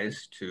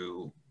applies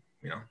to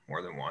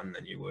more than one,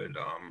 then you would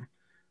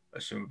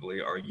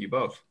assumably argue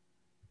both.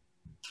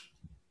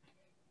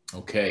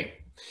 Okay.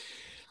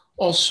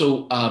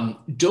 Also,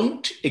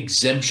 don't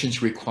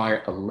exemptions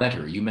require a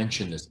letter? You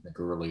mentioned this, Nick,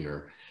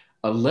 earlier.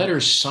 A letter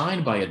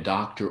signed by a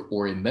doctor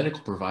or a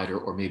medical provider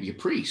or maybe a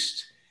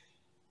priest.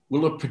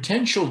 Will a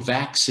potential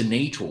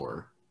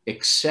vaccinator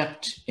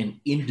accept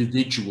an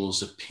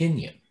individual's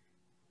opinion?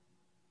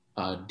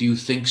 Do you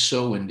think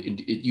so? And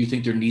do you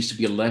think there needs to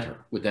be a letter?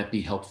 Would that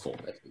be helpful,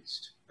 at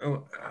least?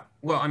 Oh,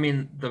 well, I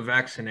mean, the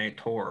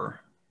vaccinator,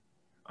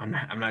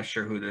 I'm not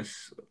sure who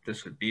this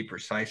would be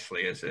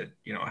precisely. Is it,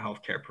 a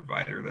healthcare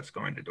provider that's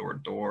going to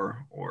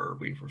door, or are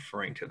we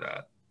referring to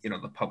that,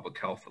 the public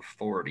health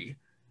authority?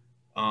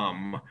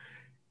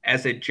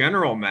 As a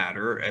general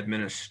matter,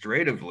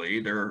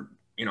 administratively, there,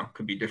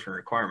 could be different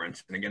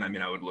requirements. And again, I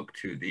mean, I would look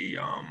to the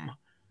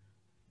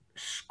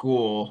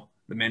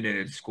the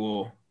mandated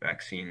school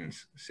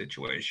vaccines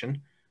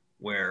situation,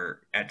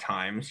 where at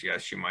times,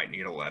 yes, you might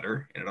need a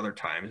letter, and at other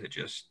times it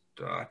just,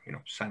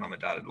 sign on the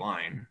dotted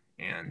line,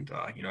 and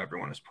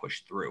everyone is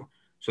pushed through.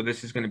 So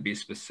this is going to be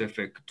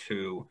specific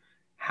to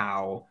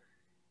how,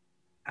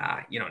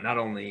 not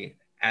only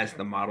as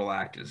the Model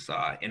Act is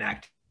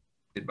enacted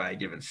by a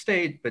given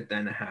state, but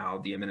then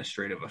how the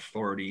administrative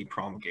authority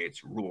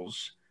promulgates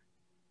rules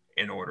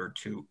in order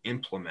to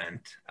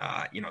implement,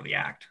 the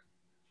act.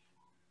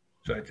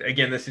 So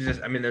again, this is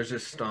just, I mean, there's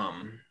just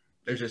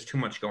too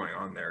much going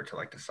on there to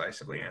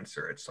decisively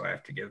answer it. So I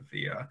have to give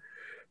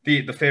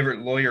the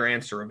favorite lawyer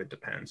answer of it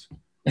depends.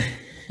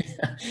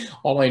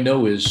 All I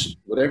know is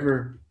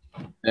whatever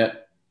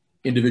that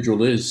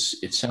individual is,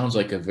 it sounds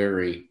like a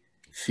very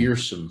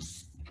fearsome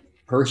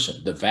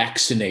person, the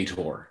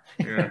vaccinator.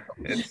 Yeah,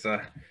 it's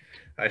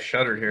I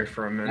shuddered here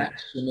for a minute.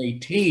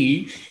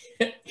 Vaccinatee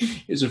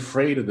is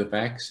afraid of the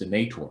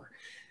vaccinator.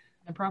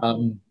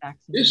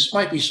 This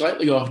might be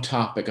slightly off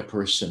topic, a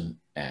person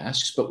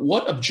asks, but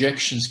what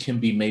objections can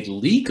be made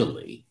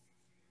legally?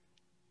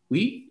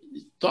 We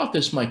thought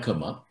this might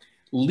come up.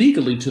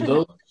 Legally to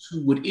those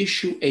who would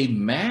issue a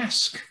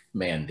mask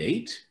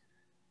mandate.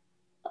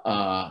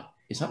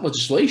 It's not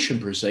legislation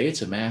per se,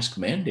 it's a mask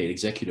mandate,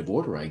 executive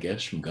order, I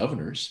guess, from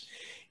governors.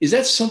 Is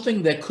that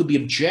something that could be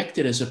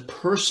objected as a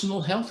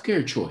personal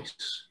healthcare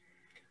choice?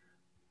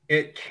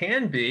 It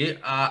can be.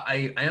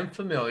 I am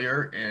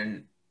familiar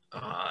in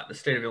the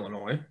state of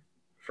Illinois,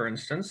 for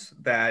instance,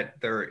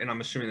 that there, and I'm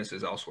assuming this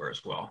is elsewhere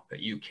as well, that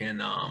you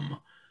can,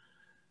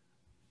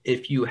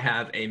 if you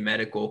have a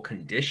medical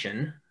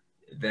condition,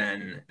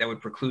 then that would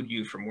preclude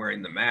you from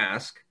wearing the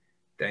mask,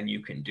 then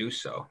you can do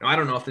so. Now, I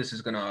don't know if this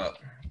is going to,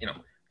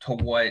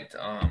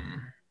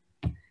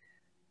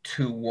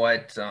 to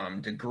what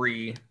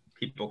degree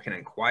people can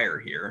inquire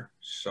here.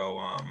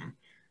 So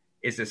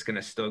is this going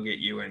to still get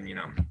you in,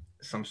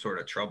 some sort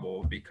of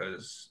trouble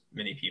because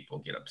many people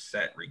get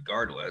upset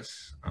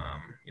regardless? I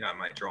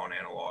might draw an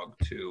analog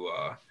to,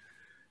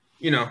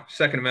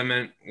 Second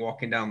Amendment,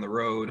 walking down the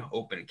road,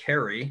 open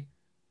carry.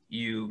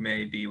 You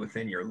may be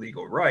within your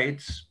legal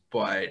rights,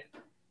 but,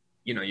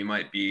 you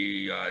might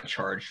be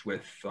charged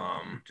with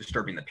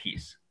disturbing the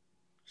peace.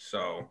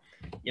 So,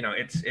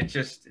 it's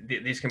just,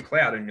 these can play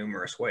out in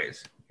numerous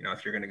ways.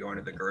 If you're going to go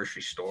into the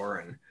grocery store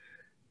and,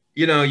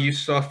 you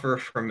suffer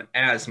from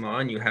asthma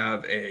and you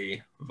have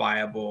a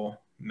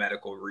viable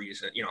medical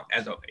reason, you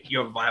have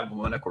a viable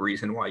medical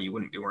reason why you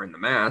wouldn't be wearing the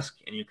mask,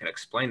 and you can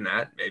explain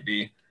that.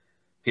 Maybe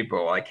people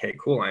are like, hey,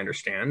 cool, I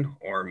understand.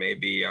 Or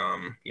maybe,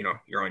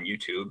 you're on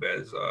YouTube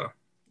as a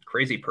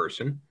crazy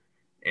person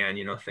and,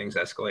 things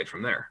escalate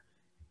from there.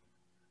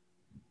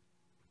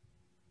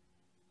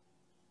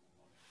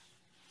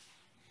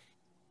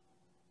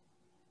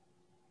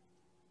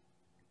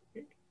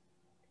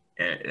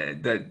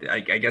 I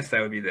guess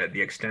that would be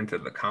the extent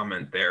of the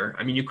comment there.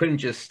 I mean, you couldn't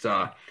just,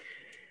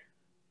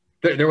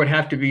 there would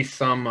have to be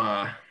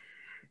some,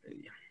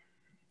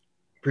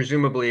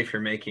 presumably if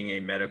you're making a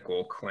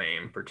medical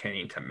claim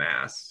pertaining to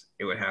masks,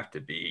 it would have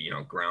to be,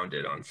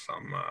 grounded on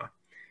some,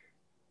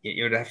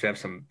 you would have to have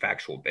some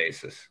factual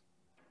basis.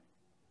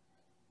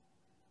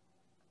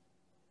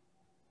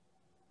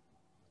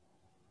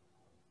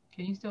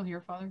 Can you still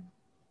hear, Father?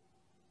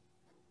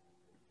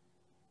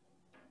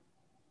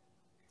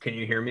 Can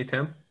you hear me,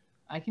 Pam?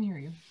 I can hear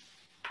you.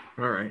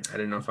 All right. I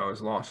didn't know if I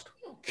was lost.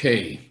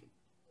 Okay.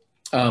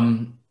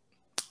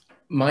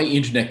 My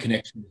internet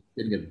connection is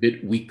getting a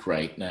bit weak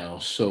right now,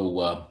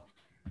 so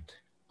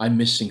I'm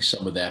missing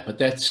some of that. But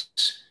that's,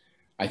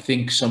 I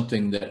think,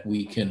 something that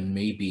we can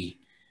maybe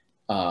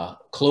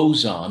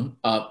close on.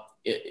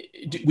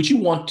 Would you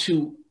want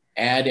to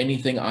add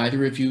anything,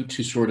 either of you,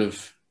 to sort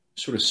of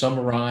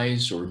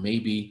summarize or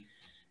maybe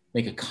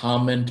make a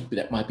comment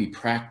that might be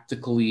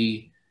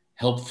practically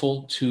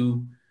helpful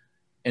to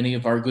any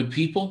of our good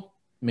people?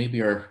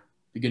 Maybe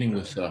beginning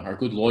with our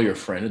good lawyer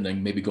friend, and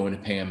then maybe going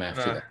to Pam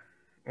after that.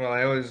 Well,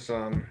 I always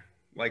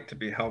like to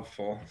be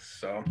helpful.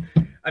 So,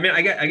 I mean,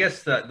 I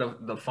guess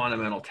the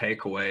fundamental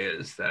takeaway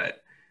is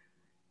that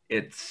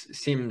it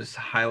seems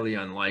highly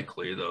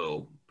unlikely,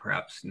 though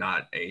perhaps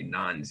not a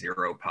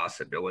non-zero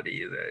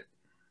possibility,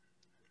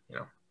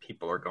 that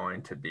people are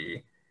going to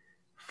be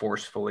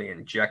forcefully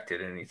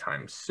injected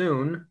anytime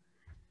soon.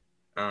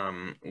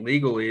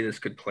 Legally, this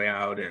could play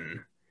out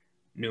in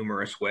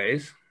numerous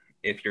ways.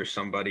 If you're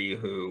somebody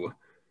who,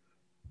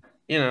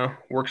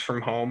 works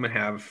from home and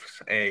have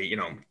a,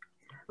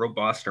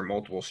 robust or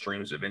multiple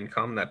streams of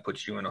income, that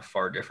puts you in a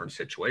far different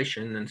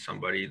situation than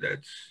somebody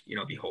that's,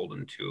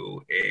 beholden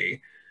to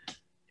a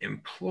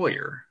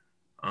employer.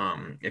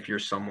 If you're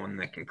someone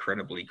that can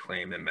credibly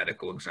claim a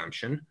medical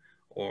exemption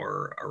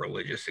or a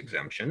religious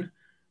exemption,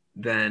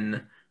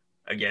 then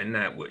again,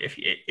 that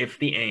if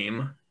the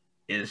aim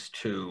is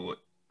to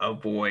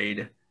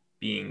avoid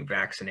being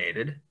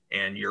vaccinated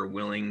and you're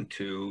willing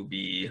to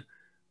be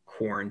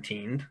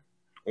quarantined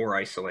or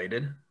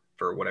isolated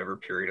for whatever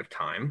period of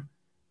time,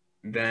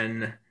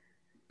 then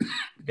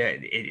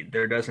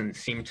there doesn't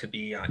seem to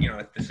be,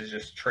 this is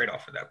just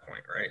trade-off at that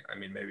point, right? I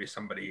mean, maybe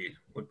somebody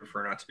would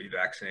prefer not to be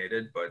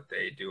vaccinated, but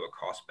they do a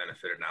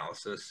cost-benefit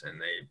analysis and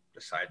they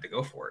decide to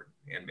go for it.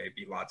 And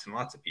maybe lots and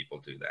lots of people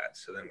do that.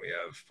 So then we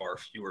have far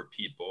fewer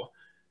people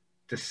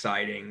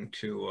deciding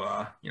to,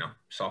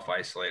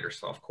 self-isolate or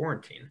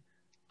self-quarantine.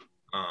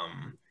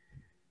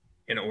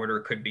 An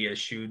order could be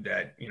issued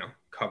that,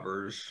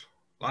 covers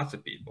lots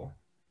of people.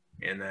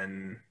 And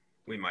then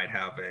we might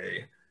have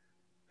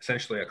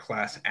essentially a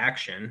class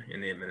action in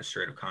the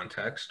administrative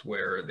context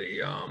where the,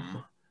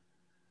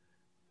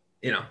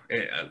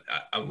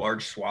 a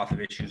large swath of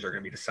issues are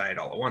going to be decided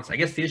all at once. I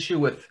guess the issue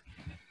with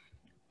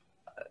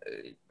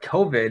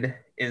COVID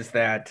is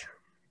that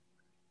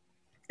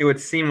it would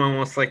seem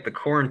almost like the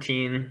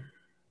quarantine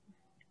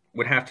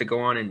would have to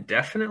go on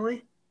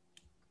indefinitely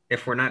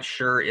if we're not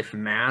sure if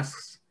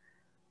masks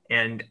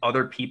and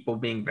other people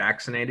being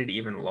vaccinated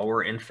even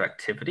lower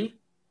infectivity.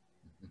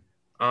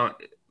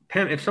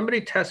 Pam, if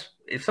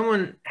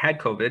someone had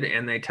COVID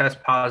and they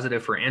test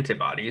positive for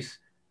antibodies,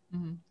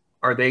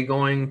 are they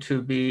going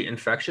to be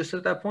infectious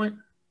at that point,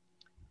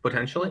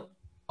 potentially?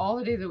 All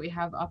the data that we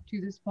have up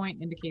to this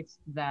point indicates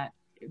that,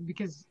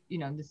 because,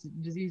 this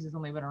disease has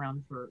only been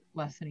around for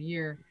less than a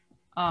year,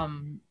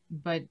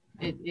 but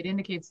it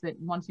indicates that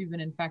once you've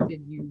been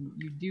infected, you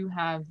do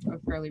have a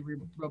fairly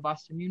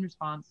robust immune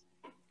response,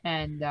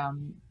 and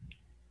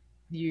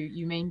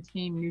you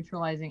maintain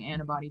neutralizing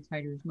antibody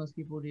titers. Most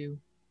people do.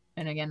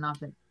 And again, not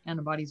that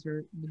antibodies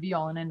are the be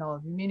all and end all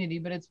of immunity,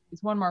 but it's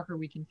one marker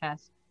we can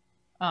test.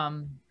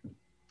 And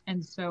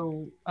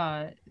so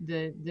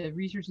the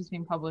research that's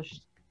being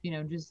published,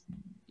 just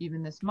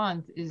even this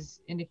month, is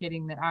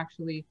indicating that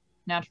actually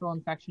natural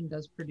infection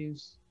does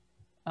produce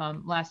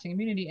lasting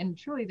immunity. And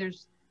truly,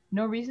 there's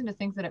no reason to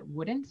think that it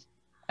wouldn't.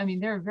 I mean,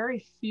 there are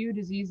very few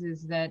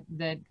diseases that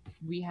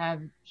we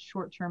have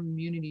short-term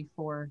immunity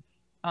for.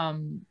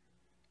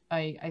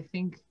 I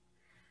think,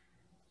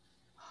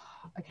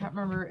 I can't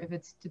remember if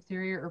it's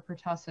diphtheria or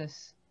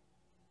pertussis,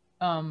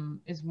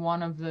 is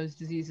one of those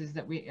diseases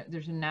that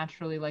there's a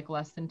naturally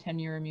less than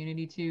 10-year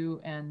immunity to,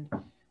 and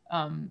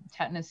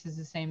tetanus is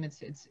the same.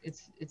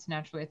 It's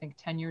naturally, I think,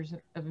 10 years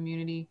of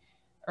immunity,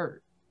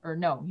 or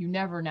no, you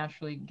never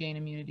naturally gain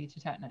immunity to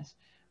tetanus.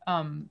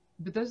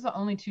 But those are the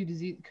only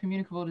two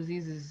communicable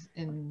diseases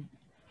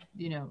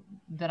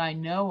that I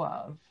know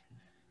of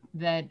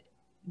that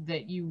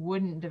you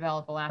wouldn't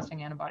develop a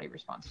lasting antibody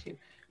response to.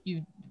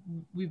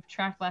 We've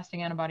tracked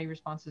lasting antibody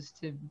responses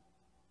to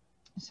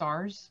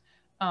SARS.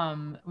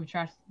 We've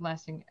tracked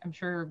I'm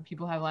sure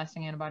people have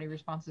lasting antibody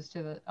responses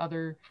to the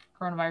other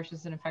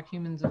coronaviruses that infect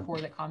humans, the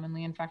 4 that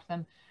commonly infect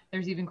them.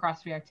 There's even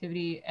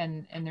cross-reactivity,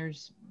 and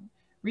there's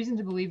reason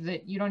to believe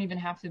that you don't even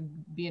have to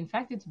be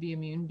infected to be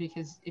immune,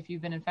 because if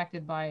you've been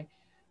infected by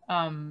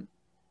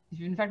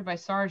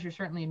SARS, you're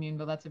certainly immune,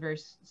 but that's a very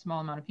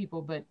small amount of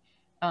people. But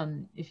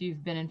if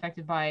you've been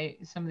infected by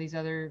some of these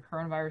other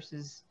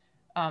coronaviruses,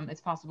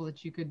 it's possible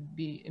that you could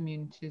be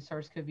immune to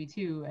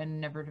SARS-CoV-2 and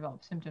never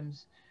develop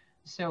symptoms.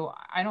 So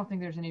I don't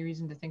think there's any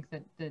reason to think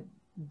that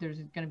there's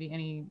going to be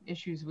any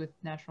issues with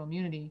natural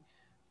immunity.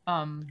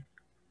 I'm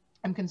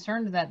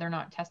concerned that they're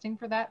not testing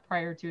for that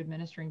prior to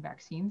administering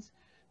vaccines,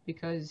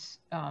 because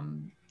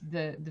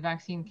the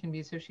vaccine can be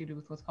associated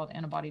with what's called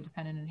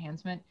antibody-dependent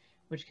enhancement,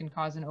 which can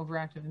cause an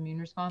overactive immune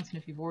response. And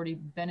if you've already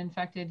been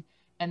infected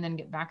and then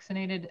get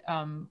vaccinated,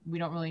 we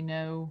don't really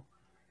know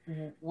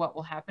what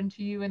will happen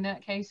to you in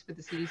that case, but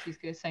the CDC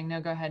is saying,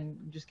 no, go ahead and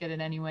just get it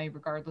anyway,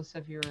 regardless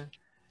of your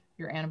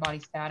antibody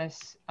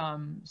status.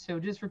 So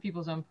just for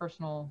people's own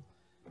personal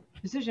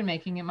decision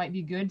making, it might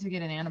be good to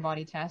get an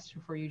antibody test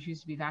before you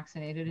choose to be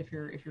vaccinated, if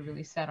you're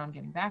really set on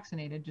getting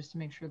vaccinated, just to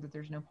make sure that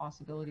there's no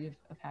possibility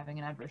of having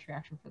an adverse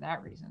reaction for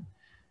that reason.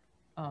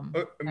 I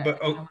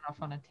went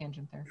off on a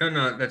tangent there.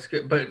 No, that's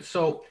good. But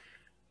so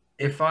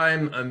if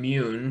I'm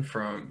immune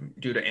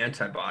due to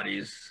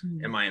antibodies,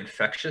 am I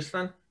infectious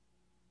then?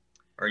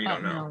 Or you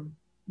don't know?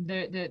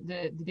 No.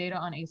 The data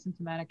on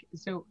asymptomatic,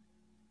 so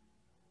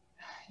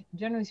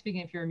generally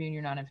speaking, if you're immune,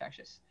 you're not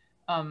infectious.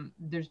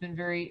 There's been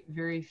very,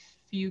 very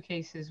few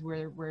cases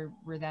where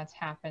that's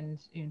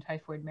happened.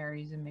 Typhoid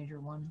Mary's a major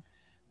one,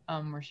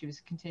 where she was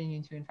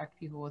continuing to infect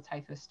people with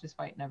typhus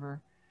despite never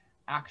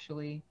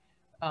actually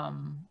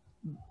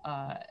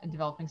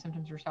developing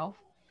symptoms herself.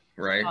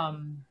 Right.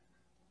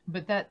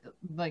 But that,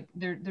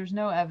 there's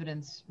no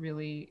evidence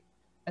really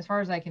as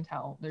far as I can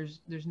tell, there's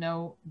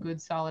no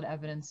good solid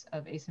evidence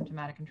of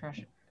asymptomatic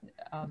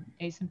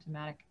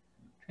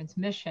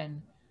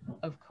transmission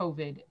of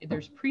COVID.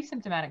 There's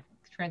pre-symptomatic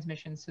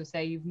transmission. So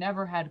say you've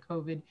never had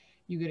COVID,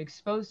 you get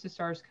exposed to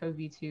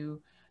SARS-CoV-2,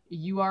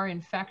 you are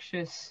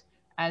infectious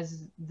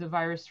as the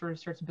virus sort of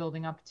starts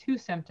building up to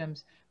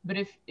symptoms. But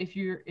if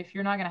you're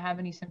not going to have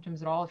any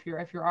symptoms at all, if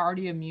you're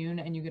already immune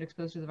and you get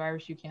exposed to the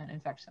virus, you can't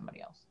infect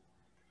somebody else.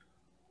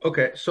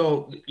 Okay,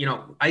 so,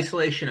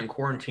 isolation and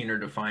quarantine are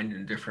defined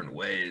in different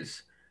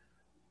ways.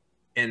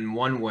 In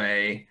one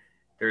way,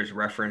 there's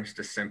reference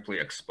to simply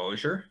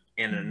exposure,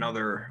 and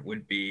another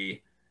would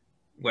be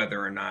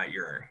whether or not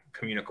you're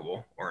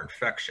communicable or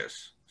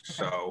infectious. Okay.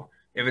 So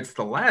if it's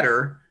the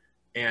latter,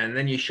 and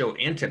then you show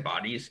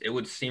antibodies, it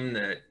would seem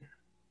that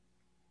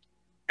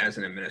as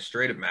an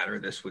administrative matter,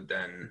 this would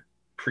then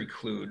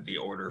preclude the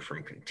order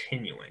from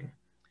continuing.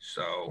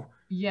 So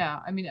yeah,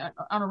 I mean,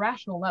 on a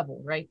rational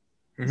level, right?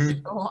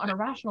 Mm-hmm. So on a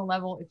rational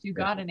level, if you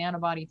got an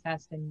antibody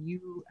test and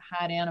you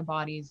had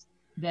antibodies,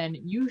 then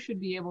you should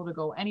be able to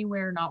go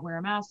anywhere, not wear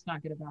a mask,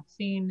 not get a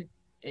vaccine,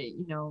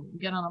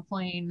 get on a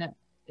plane.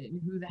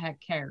 Who the heck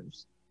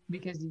cares?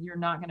 Because you're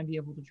not going to be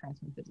able to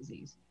transmit the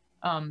disease.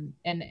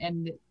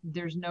 And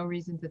there's no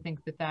reason to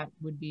think that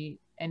would be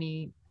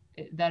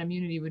that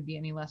immunity would be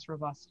any less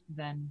robust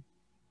than,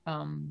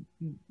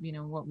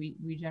 what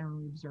we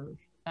generally observe.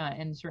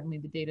 And certainly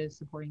the data is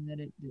supporting that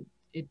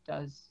it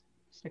does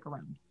stick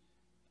around.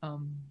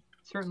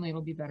 Certainly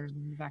it'll be better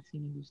than the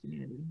vaccine-induced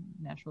immunity,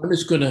 naturally. I'm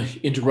just going to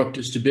interrupt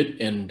just a bit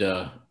and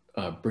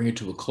bring it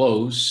to a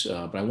close,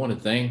 but I want to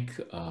thank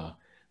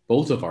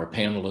both of our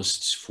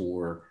panelists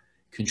for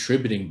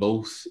contributing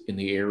both in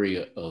the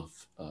area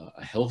of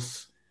a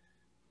health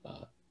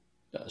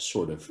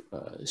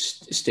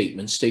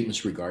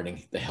statements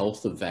regarding the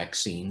health of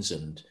vaccines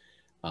and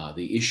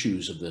the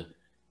issues of the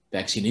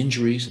vaccine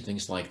injuries and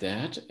things like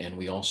that. And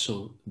we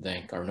also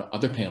thank our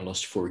other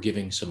panelists for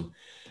giving some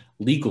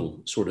legal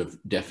sort of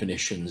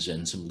definitions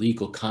and some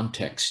legal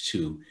context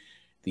to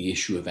the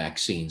issue of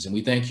vaccines. And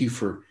we thank you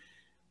for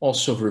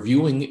also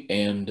reviewing,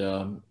 and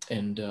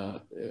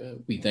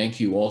we thank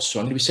you also.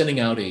 I'm going to be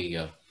sending out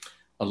a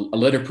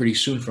letter pretty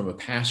soon from a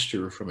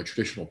pastor from a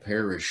traditional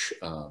parish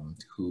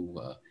who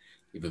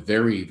gave a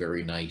very,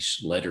 very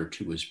nice letter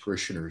to his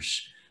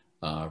parishioners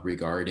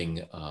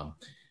regarding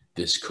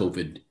this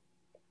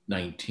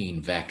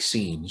COVID-19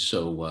 vaccine.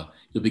 So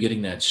you'll be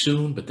getting that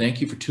soon, but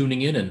thank you for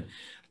tuning in, and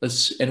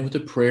let's end with a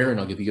prayer and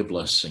I'll give you a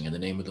blessing. In the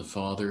name of the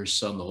Father,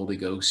 Son, the Holy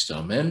Ghost,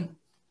 amen.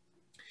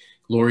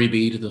 Glory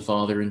be to the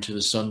Father, and to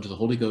the Son, to the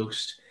Holy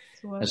Ghost,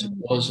 as it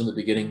was in the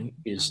beginning,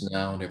 is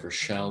now, and ever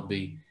shall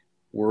be,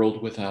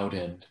 world without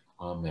end.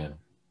 Amen.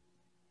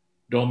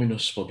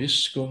 Dominus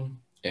vobiscum,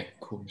 et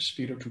cum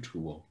spiritu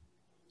tuo.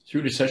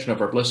 Through the intercession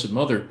of our Blessed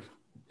Mother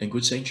and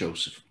good Saint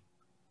Joseph,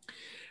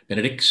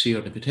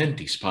 benedictio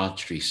omnipotentis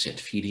Patris et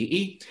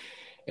Filii,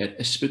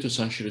 et Spiritus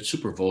Sancti et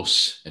super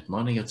vos, et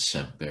maneat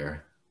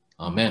semper.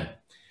 Amen.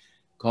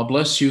 God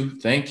bless you.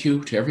 Thank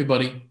you to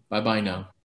everybody. Bye-bye now.